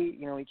really,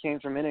 he came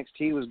from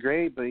NXT, was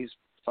great, but he's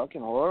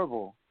fucking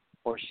horrible.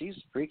 Or she's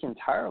freaking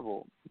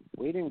terrible.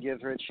 We didn't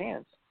give her a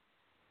chance.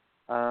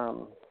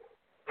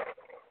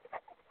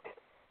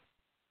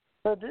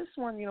 So this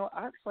one,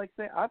 I like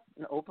say I'm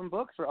an open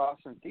book for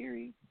Austin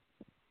Theory.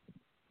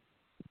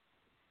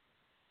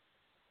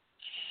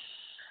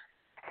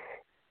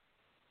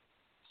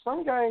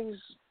 Some guys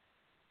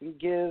you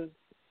give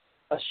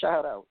a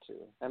shout out to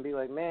and be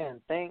like, man,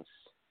 thanks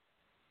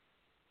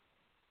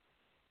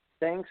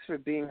for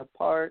being a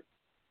part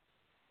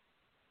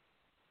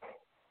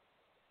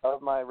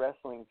of my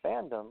wrestling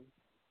fandom.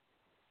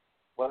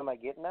 What am I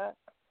getting at?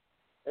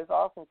 Is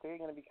Austin Theory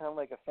going to become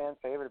like a fan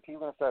favorite? Are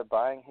people going to start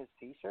buying his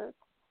T-shirts?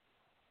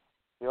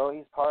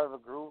 He's part of a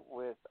group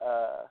with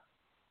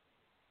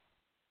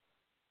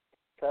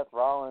Seth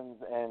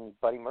Rollins and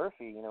Buddy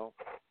Murphy.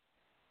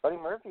 Buddy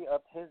Murphy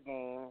upped his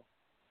game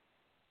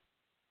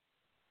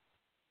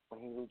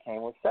when he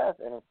came with Seth,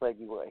 and it's like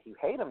you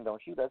hate him,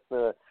 don't you? That's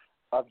the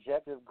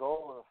objective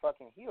goal of a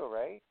fucking heel,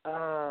 right?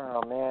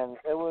 Oh man,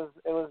 it was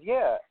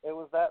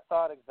that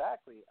thought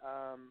exactly.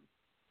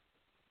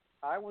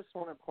 I just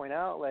want to point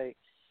out, like,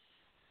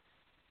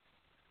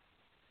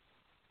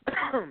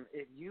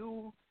 if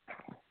you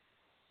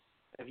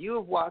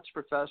have watched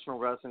professional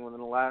wrestling within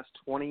the last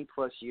 20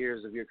 plus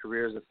years of your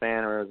career as a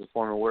fan or as a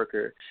former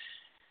worker,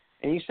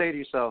 and you say to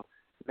yourself,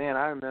 man,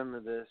 I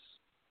remember this.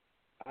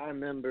 I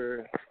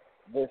remember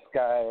this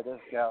guy or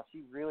this gal.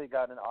 She really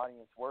got an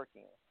audience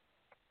working.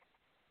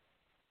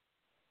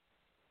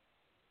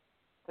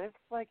 There's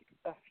like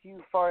a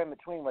few far in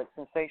between, like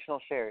Sensational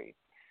Sherry.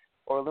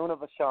 or Luna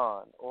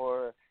Vachon,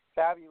 or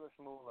Fabulous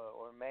Moolah,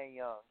 or Mae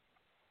Young.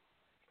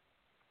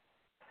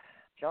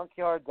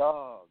 Junkyard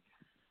Dog.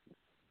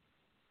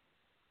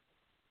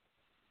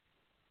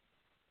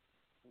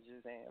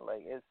 Just saying,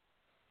 like, it's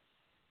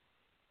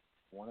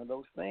one of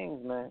those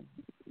things, man.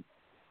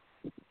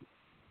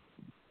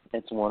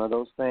 It's one of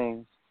those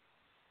things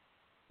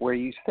where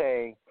you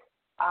say,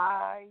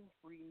 I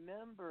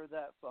remember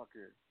that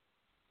fucker.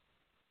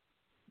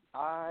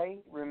 I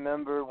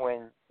remember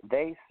when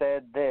they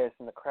said this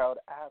and the crowd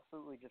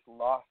absolutely just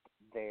lost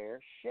their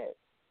shit.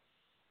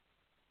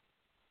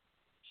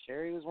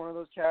 Sherry was one of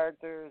those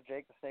characters,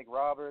 Jake the Snake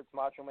Roberts,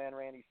 Macho Man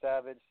Randy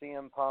Savage,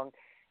 CM Punk,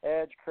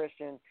 Edge,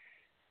 Christian.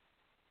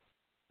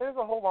 There's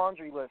a whole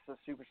laundry list of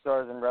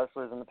superstars and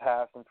wrestlers in the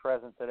past and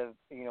present that have,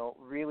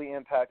 really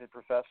impacted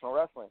professional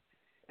wrestling.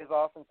 Is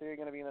Austin Theory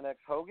going to be in the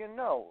next Hogan?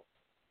 No.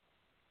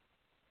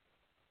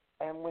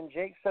 And when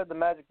Jake said the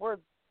magic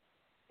words,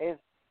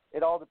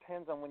 it all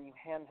depends on when you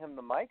hand him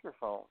the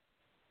microphone.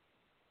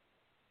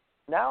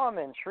 Now I'm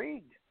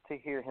intrigued to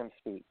hear him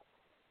speak.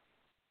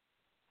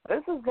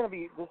 This is going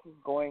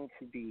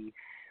to be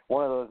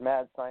one of those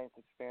mad science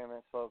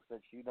experiments, folks,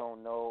 that you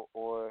don't know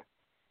or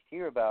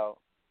hear about,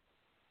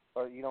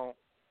 or you don't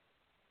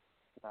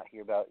not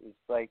hear about. It's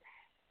like,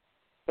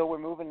 so we're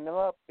moving him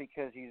up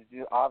because he's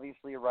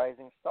obviously a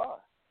rising star.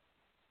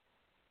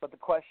 But the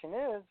question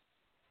is,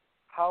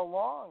 how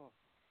long?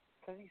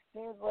 Because he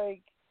seems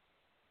like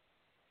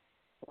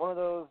one of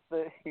those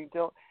that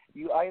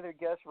you either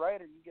guess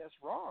right or you guess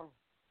wrong.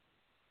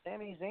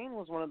 Sami Zayn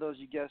was one of those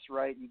you guess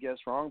right, you guess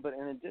wrong, but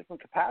in a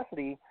different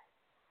capacity.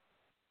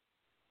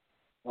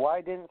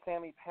 Why didn't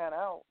Sami pan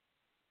out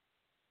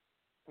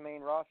the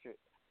main roster?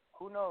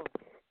 Who knows?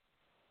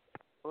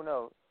 Who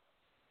knows?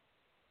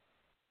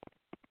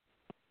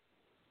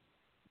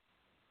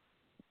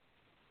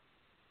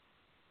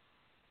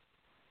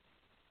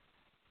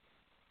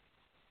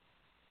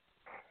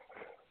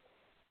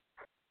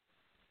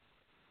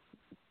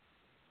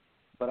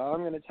 But all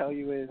I'm going to tell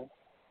you is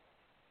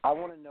I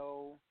want to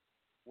know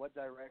what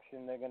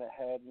direction they're going to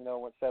head,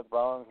 what Seth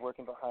Rollins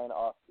working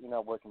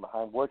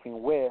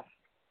with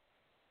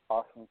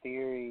Austin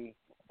Theory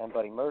and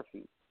Buddy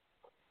Murphy.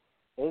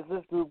 Is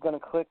this group going to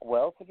click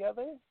well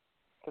together?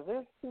 Because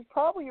there's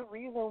probably a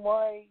reason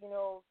why,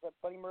 that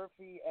Buddy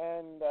Murphy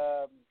and,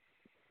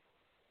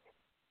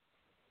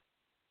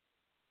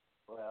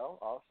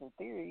 Austin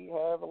Theory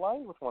have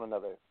aligned with one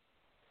another.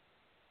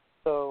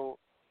 So,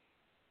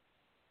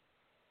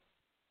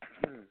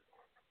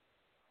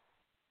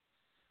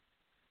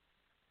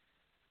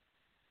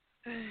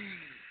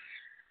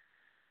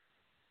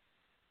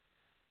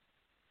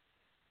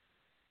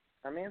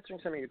 I'm answering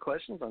some of your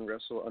questions on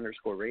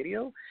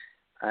Wrestle_Radio,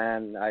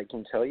 and I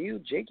can tell you,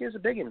 Jake is a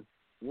biggin.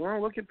 You want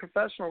to look at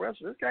professional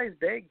wrestlers, this guy's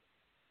big.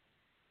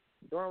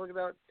 You want to look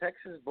about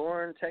Texas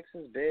born,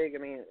 Texas big. I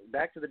mean,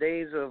 back to the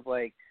days of,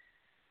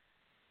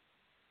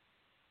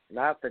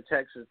 not the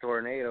Texas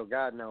tornado,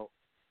 God no.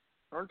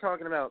 I'm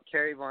talking about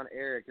Kerry Von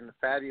Erich and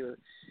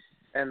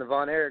the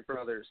Von Erich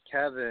brothers,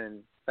 Kevin,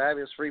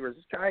 Fabulous Freebirds.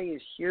 This guy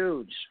is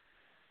huge.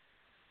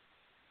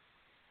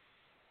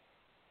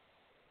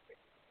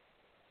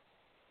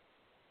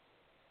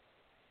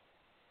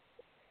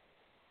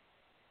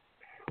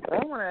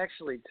 I want to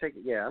actually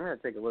I'm going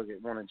to take a look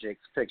at one of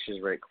Jake's pictures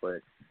right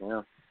quick.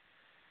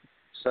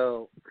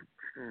 So,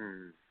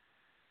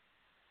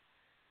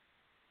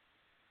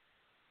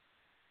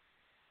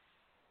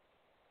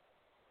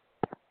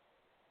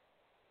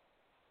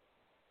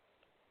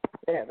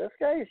 yeah, this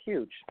guy is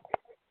huge.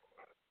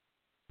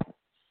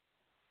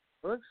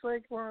 Looks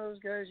like one of those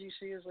guys you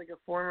see as like a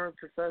former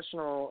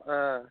professional,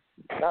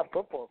 not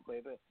football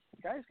player, but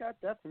guy's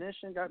got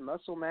definition, got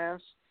muscle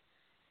mass.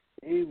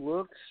 He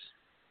looks.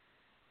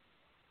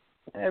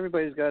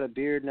 Everybody's got a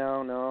beard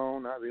now. No,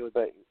 not really,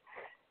 but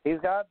he's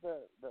got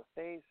the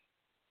face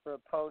for a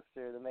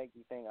poster to make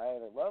you think I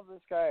either love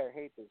this guy or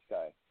hate this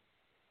guy.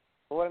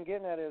 But what I'm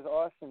getting at is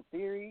Austin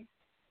Theory.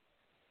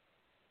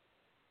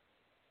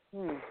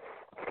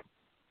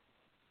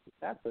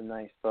 That's a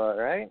nice thought,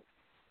 right?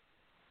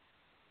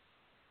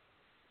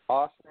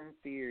 Austin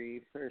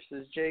Theory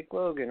versus Jake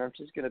Logan. I'm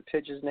just going to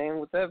pitch his name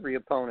with every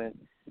opponent.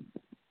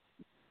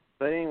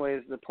 But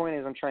anyways, the point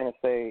is I'm trying to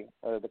say,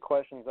 the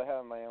questions I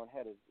have in my own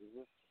head is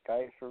this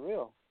guy for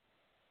real?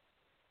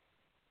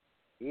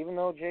 Even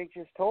though Jake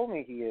just told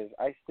me he is,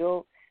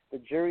 the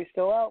jury's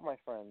still out, my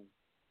friend.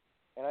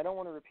 And I don't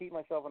want to repeat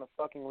myself in a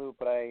fucking loop,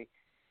 but I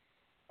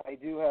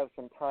do have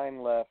some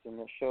time left in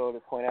the show to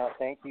point out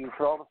thank you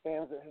for all the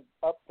fans that have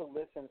upped the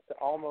listens to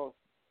almost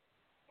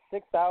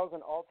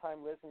 6,000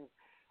 all-time listens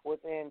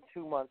within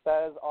 2 months.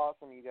 That is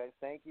awesome, you guys.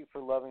 Thank you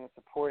for loving and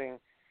supporting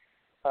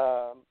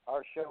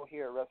our show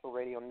here at Wrestle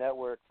Radio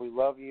Network. We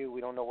love you. We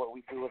don't know what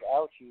we do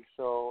without you.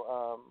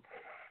 So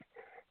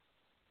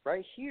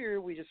right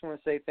here, we just want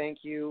to say thank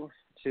you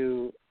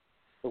to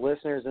the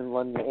listeners in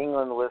London,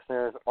 England, the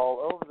listeners all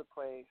over the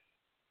place,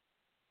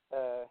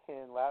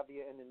 in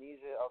Latvia,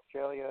 Indonesia,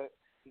 Australia,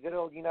 the good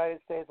old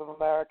United States of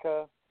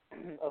America,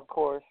 of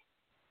course,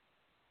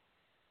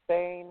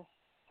 Spain,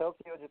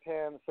 Tokyo,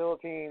 Japan, the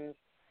Philippines,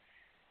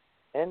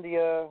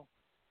 India,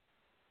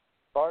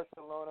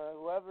 Barcelona,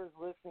 whoever's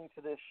listening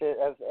to this shit,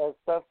 as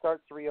stuff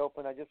starts to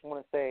reopen, I just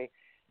want to say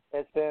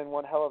it's been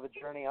one hell of a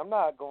journey. I'm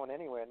not going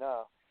anywhere,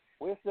 no.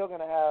 We're still going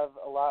to have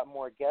a lot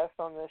more guests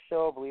on this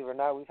show, believe it or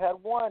not. We've had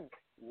one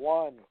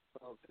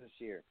folks, this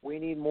year. We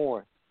need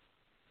more.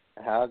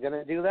 How going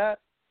to do that?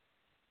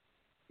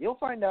 You'll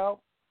find out.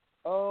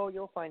 Oh,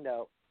 you'll find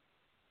out.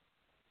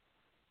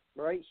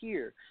 Right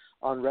here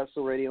on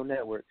Wrestle Radio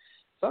Network.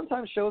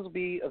 Sometimes shows will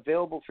be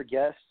available for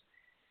guests.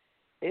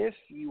 If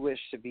you wish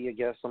to be a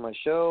guest on my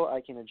show, I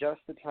can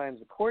adjust the times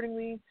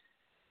accordingly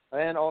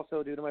and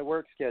also due to my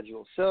work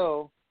schedule.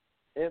 So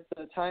if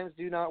the times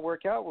do not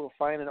work out, we'll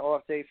find an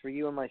off day for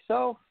you and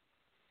myself.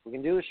 We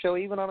can do a show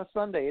even on a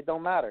Sunday. It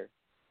don't matter.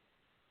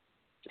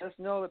 Just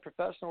know that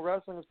professional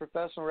wrestling is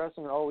professional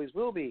wrestling and always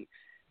will be.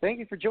 Thank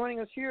you for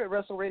joining us here at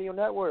Wrestle Radio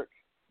Network.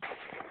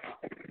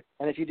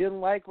 And if you didn't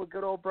like what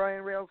good old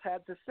Brian Rails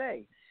had to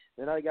say,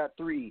 then I got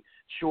 3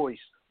 choice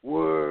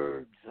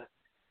words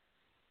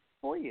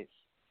for you.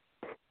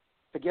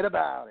 Forget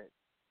about it.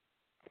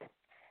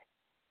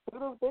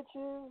 Little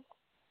bitches,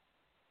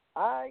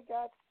 I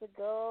got to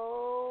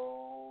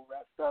go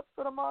rest up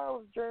for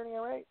tomorrow's journey,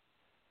 all right?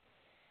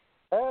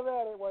 Have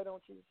at it, why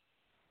don't you?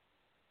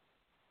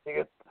 Take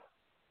it.